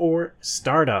Class, or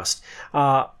Stardust.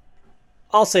 I'll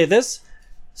say this.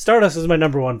 Stardust is my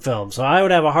number 1 film, so I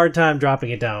would have a hard time dropping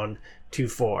it down to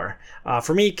 4.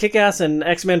 For me, Kick-Ass and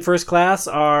X-Men First Class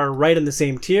are right in the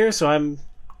same tier, so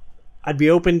I'd be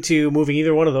open to moving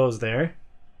either one of those there.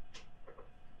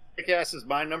 Kick-Ass is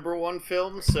my number 1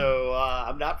 film, so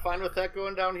I'm not fine with that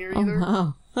going down here either.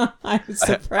 Oh, wow. I'm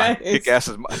surprised. Kick-Ass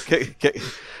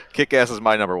is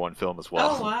my number 1 film as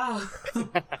well. Oh, wow.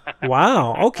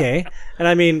 Wow, okay. And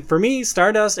I mean, for me,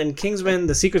 Stardust and Kingsman,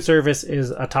 The Secret Service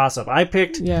is a toss-up. I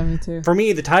picked... Yeah, me too. For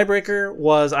me, the tiebreaker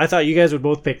was I thought you guys would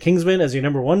both pick Kingsman as your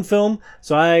number 1 film,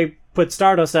 so I put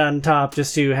Stardust on top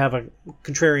just to have a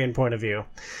contrarian point of view.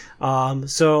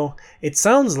 So it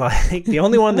sounds like the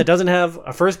only one that doesn't have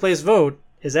a first-place vote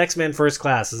is X-Men First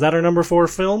Class. Is that our number 4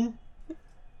 film?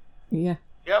 Yeah.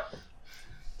 Yep.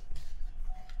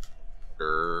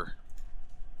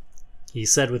 He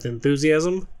said with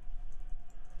enthusiasm.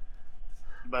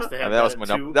 Must have that was my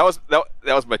number.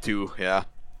 That was my 2. Yeah.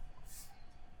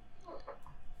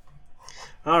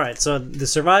 All right. So the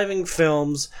surviving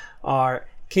films are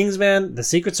Kingsman, The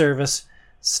Secret Service,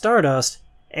 Stardust,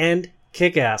 and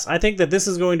Kick-Ass. I think that this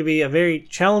is going to be a very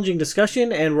challenging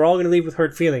discussion, and we're all going to leave with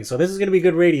hurt feelings. So this is going to be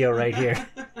good radio right here.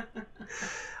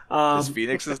 Is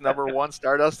Phoenix's number 1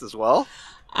 Stardust as well?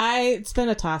 It's been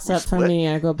a toss-up for me.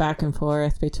 I go back and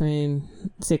forth between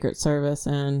Secret Service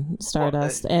and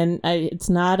Stardust. And it's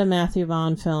not a Matthew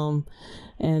Vaughn film,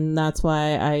 and that's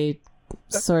why I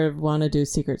sort of want to do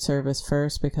Secret Service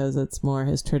first, because it's more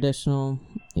his traditional,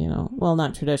 well,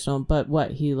 not traditional, but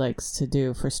what he likes to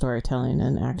do for storytelling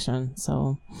and action.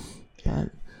 So, but...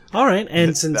 All right,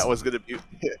 and since... That was going to be...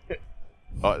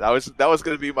 that was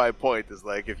going to be my point, is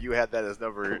like, if you had that as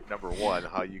number 1,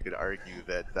 how you could argue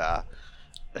that...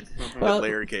 Well,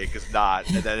 Layer Cake is not,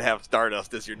 and then have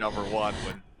Stardust as your number 1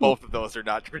 when both of those are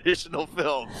not traditional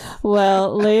films.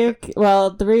 Well,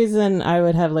 the reason I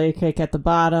would have Layer Cake at the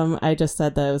bottom, I just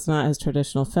said that it was not his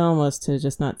traditional film, was to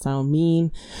just not sound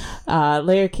mean.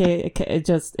 Layer Cake, it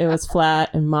was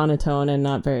flat and monotone and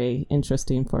not very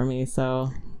interesting for me,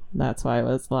 so that's why it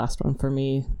was the last one for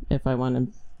me, if I want to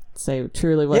say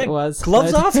truly what it was.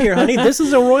 Gloves off here, honey. This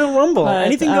is a Royal Rumble.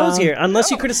 Anything goes here, unless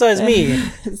you criticize me.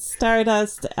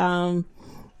 Stardust,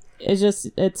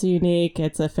 it's unique.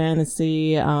 It's a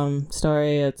fantasy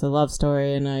story. It's a love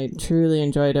story, and I truly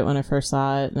enjoyed it when I first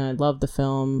saw it, and I loved the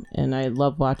film, and I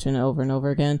love watching it over and over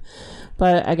again.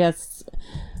 But I guess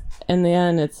in the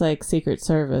end, it's like Secret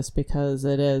Service, because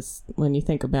it is, when you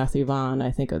think of Matthew Vaughn,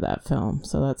 I think of that film.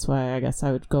 So that's why I guess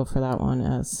I would go for that one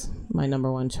as my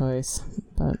number 1 choice.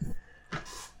 But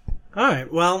all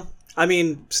right, well, I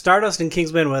mean, Stardust and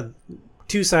Kingsman with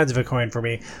 2 sides of a coin for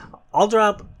me. I'll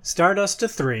drop Stardust to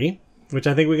 3, which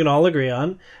I think we can all agree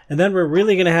on, and then we're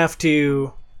really going to have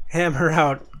to hammer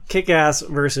out Kick-Ass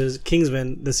versus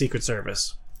Kingsman, The Secret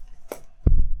Service.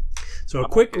 So a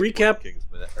quick recap.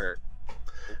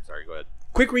 Sorry, go ahead.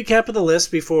 Quick recap of the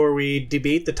list before we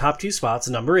debate the top 2 spots.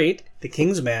 Number 8, The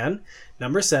King's Man.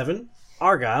 Number 7,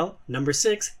 Argyle. Number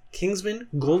 6, Kingsman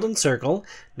Golden Circle.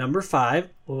 Number 5,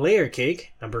 Layer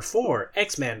Cake. Number 4,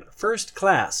 X-Men First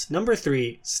Class. Number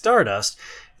 3, Stardust.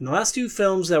 And the last 2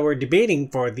 films that we're debating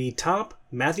for the top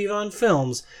Matthew Vaughn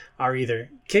films are either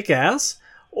Kick-Ass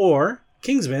or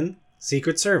Kingsman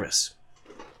Secret Service.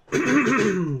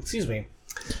 Excuse me.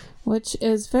 Which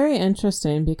is very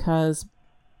interesting, because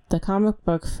the comic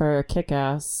book for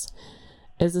Kick-Ass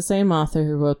is the same author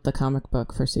who wrote the comic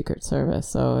book for Secret Service,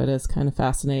 so it is kind of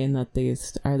fascinating that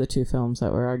these are the 2 films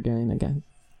that we're arguing again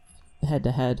head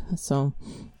to head. So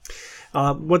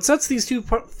what sets these two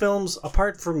films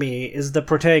apart for me is the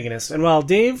protagonist. And while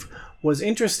Dave was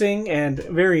interesting and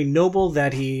very noble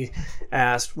that he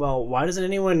asked, well, why doesn't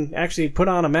anyone actually put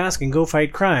on a mask and go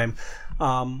fight crime?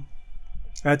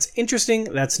 That's interesting,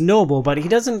 that's noble, but he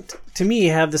doesn't, to me,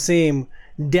 have the same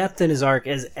depth in his arc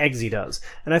as Eggsy does.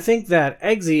 And I think that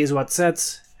Eggsy is what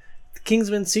sets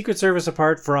Kingsman Secret Service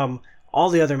apart from all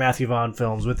the other Matthew Vaughn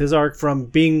films, with his arc from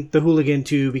being the hooligan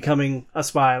to becoming a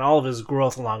spy and all of his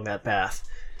growth along that path.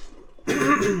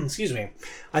 Excuse me.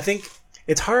 I think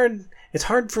it's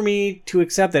hard for me to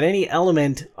accept that any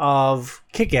element of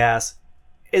Kick-Ass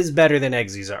is better than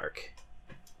Eggsy's arc.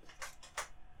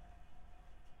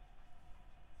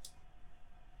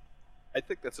 I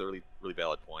think that's a really, really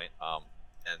valid point.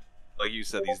 And like you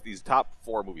said, these top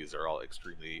 4 movies are all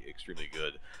extremely, extremely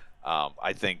good.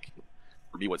 I think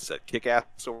for me, what set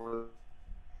Kick-Ass over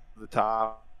the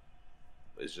top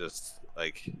is just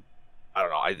like, I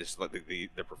don't know. I just like the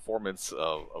performance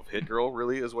of Hit Girl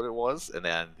really is what it was, and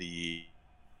then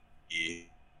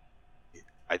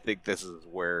I think this is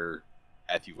where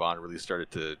Matthew Vaughn really started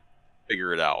to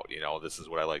figure it out. This is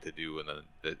what I like to do, and then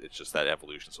it's just that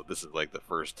evolution. So this is like the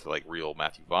first like real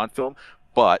Matthew Vaughn film.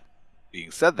 But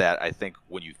being said that, I think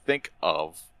when you think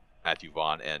of Matthew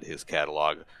Vaughn and his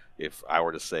catalog, if I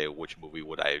were to say which movie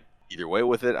would I either way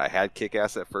with it, I had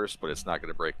Kick-Ass at first, but it's not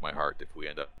going to break my heart if we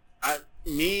end up.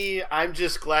 I'm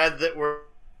just glad that we're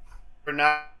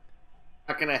not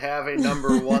going to have a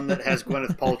number 1 that has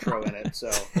Gwyneth Paltrow in it.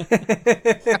 So,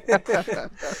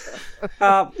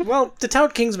 well, to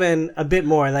tout Kingsman a bit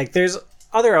more, like there's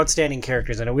other outstanding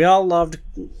characters in it. We all loved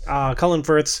Colin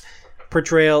Firth's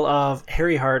portrayal of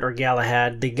Harry Hart, or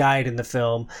Galahad, the guide in the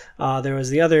film. There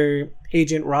was the other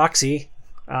agent, Roxy.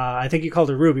 I think you called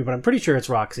her Ruby, but I'm pretty sure it's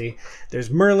Roxy. There's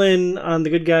Merlin on the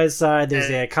good guy's side. There's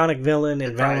the iconic villain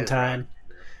in Valentine.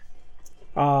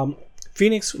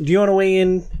 Phoenix, do you want to weigh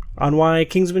in on why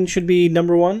Kingsman should be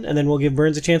number 1, and then we'll give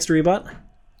Burns a chance to rebut?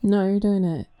 No, you're doing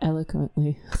it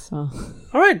eloquently. So,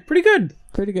 all right, pretty good.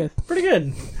 Pretty good.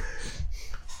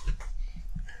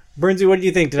 Burnsy, what do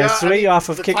you think? Did I sway you off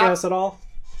of Kick-Ass at all?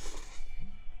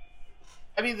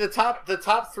 I mean, the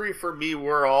top 3 for me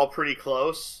were all pretty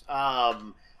close.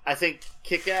 I think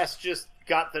Kick-Ass just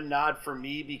got the nod for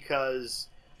me because,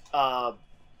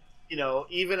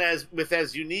 even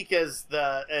as unique as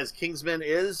Kingsman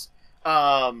is,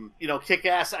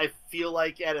 Kick-Ass, I feel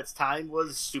like at its time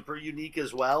was super unique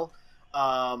as well.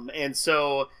 And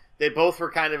so they both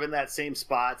were kind of in that same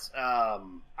spot.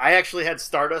 I actually had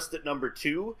Stardust at number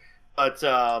 2, but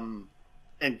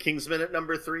and Kingsman at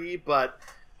number 3, but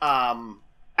I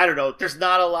don't know. There's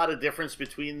not a lot of difference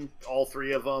between all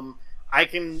 3 of them. I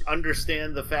can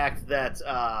understand the fact that,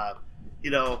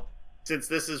 since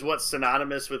this is what's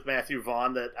synonymous with Matthew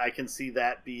Vaughn, that I can see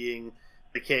that being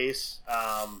the case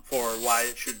for why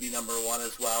it should be number 1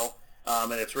 as well.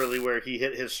 And it's really where he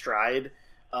hit his stride.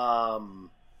 And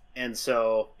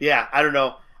so, yeah, I don't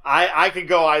know. I could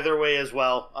go either way as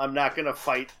well. I'm not going to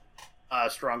fight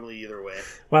strongly either way.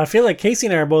 Well, I feel like Casey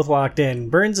and I are both locked in.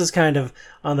 Burns is kind of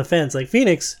on the fence. Like,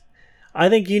 Phoenix, I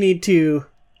think you need to...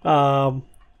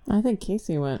 I think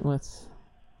Casey went with...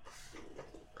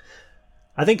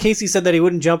 I think Casey said that he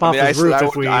wouldn't jump off his roof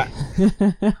if we...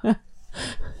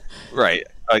 Right.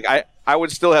 Like, I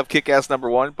would still have Kick-Ass number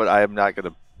 1, but I am not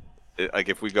going to... Like,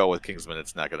 if we go with Kingsman,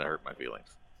 it's not going to hurt my feelings.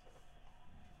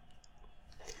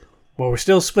 Well, we're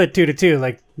still split 2-2.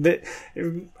 Like,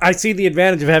 I see the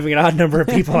advantage of having an odd number of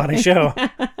people on a show.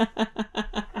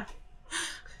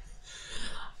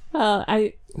 Well,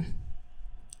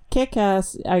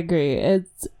 Kick-Ass, I agree.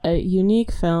 It's a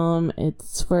unique film.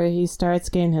 It's where he starts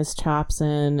getting his chops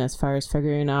in as far as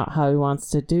figuring out how he wants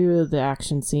to do the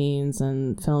action scenes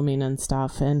and filming and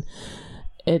stuff. And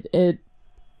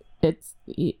it's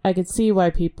I could see why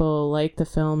people like the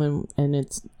film,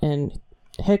 and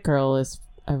Hit Girl is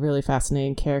a really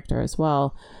fascinating character as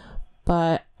well.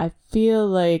 But I feel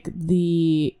like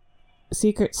the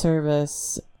Secret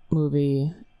Service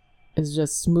movie is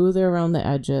just smoother around the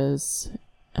edges.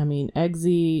 I mean,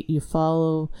 Eggsy, you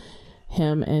follow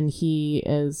him, and he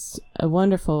is a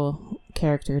wonderful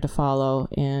character to follow.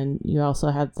 And you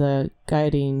also have the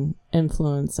guiding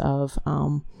influence of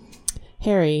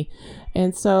Harry.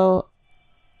 And so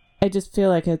I just feel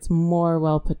like it's more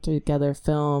well put together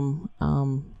film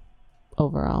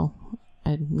overall.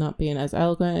 I'm not being as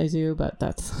eloquent as you, but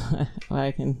that's what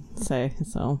I can say.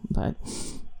 So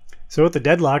with the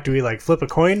deadlock, do we like flip a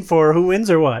coin for who wins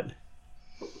or what?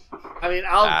 I mean,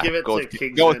 I'll give it to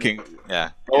Kingsman. Go with Kingsman.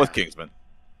 Yeah. Go with Kingsman.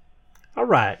 All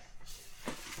right.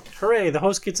 Hooray, the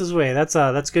host gets his way. That's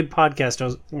good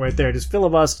podcast right there. Just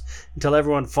filibust until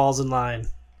everyone falls in line.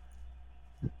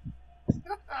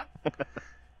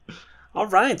 All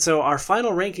right, so our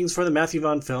final rankings for the Matthew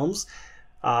Vaughn films.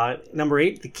 Number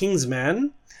 8, The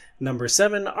Kingsman. Number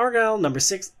 7, Argyle. Number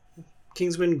 6,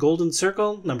 Kingsman Golden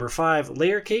Circle. Number 5,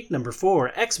 Layer Cake. Number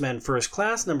 4, X-Men First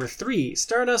Class. Number 3,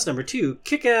 Stardust. Number 2,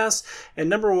 Kick-Ass. And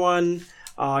number 1,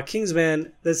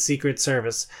 Kingsman The Secret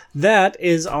Service. That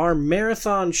is our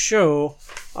marathon show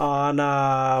on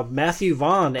Matthew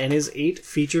Vaughn and his 8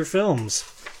 feature films.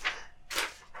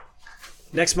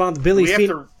 Next month, Billy's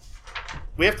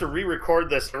We have to re-record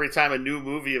this every time a new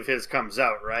movie of his comes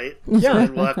out, right? Yeah.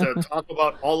 And we'll have to talk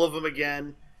about all of them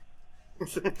again.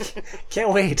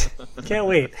 Can't wait.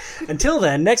 Until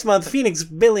then, next month, Phoenix,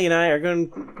 Billy, and I are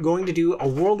going to do a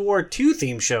World War II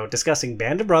themed show discussing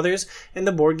Band of Brothers and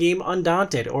the board game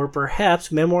Undaunted, or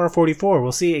perhaps Memoir 44.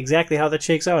 We'll see exactly how that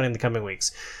shakes out in the coming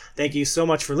weeks. Thank you so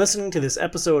much for listening to this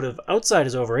episode of Outside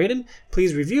is Overrated.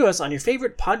 Please review us on your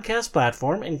favorite podcast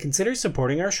platform and consider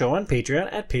supporting our show on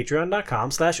Patreon at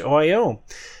patreon.com/OiO.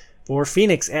 For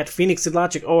Phoenix at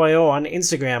PhoenixDidLogicOiO on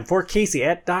Instagram, for Casey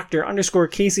at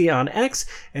Dr_Casey on X,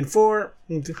 and for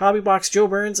Hobbybox Joe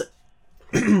Burns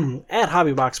at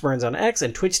HobbyboxBurns on X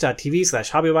and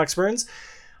twitch.tv/HobbyboxBurns.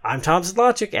 I'm Tom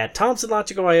Sidlogic at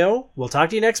TomSidLogicOiO. We'll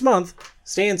talk to you next month.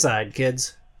 Stay inside,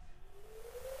 kids.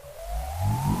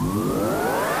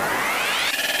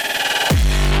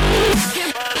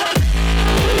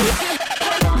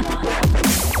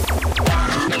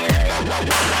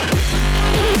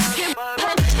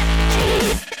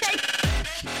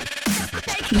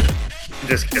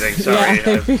 Just kidding, sorry.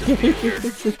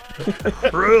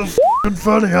 Real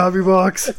funny, Hobbybox.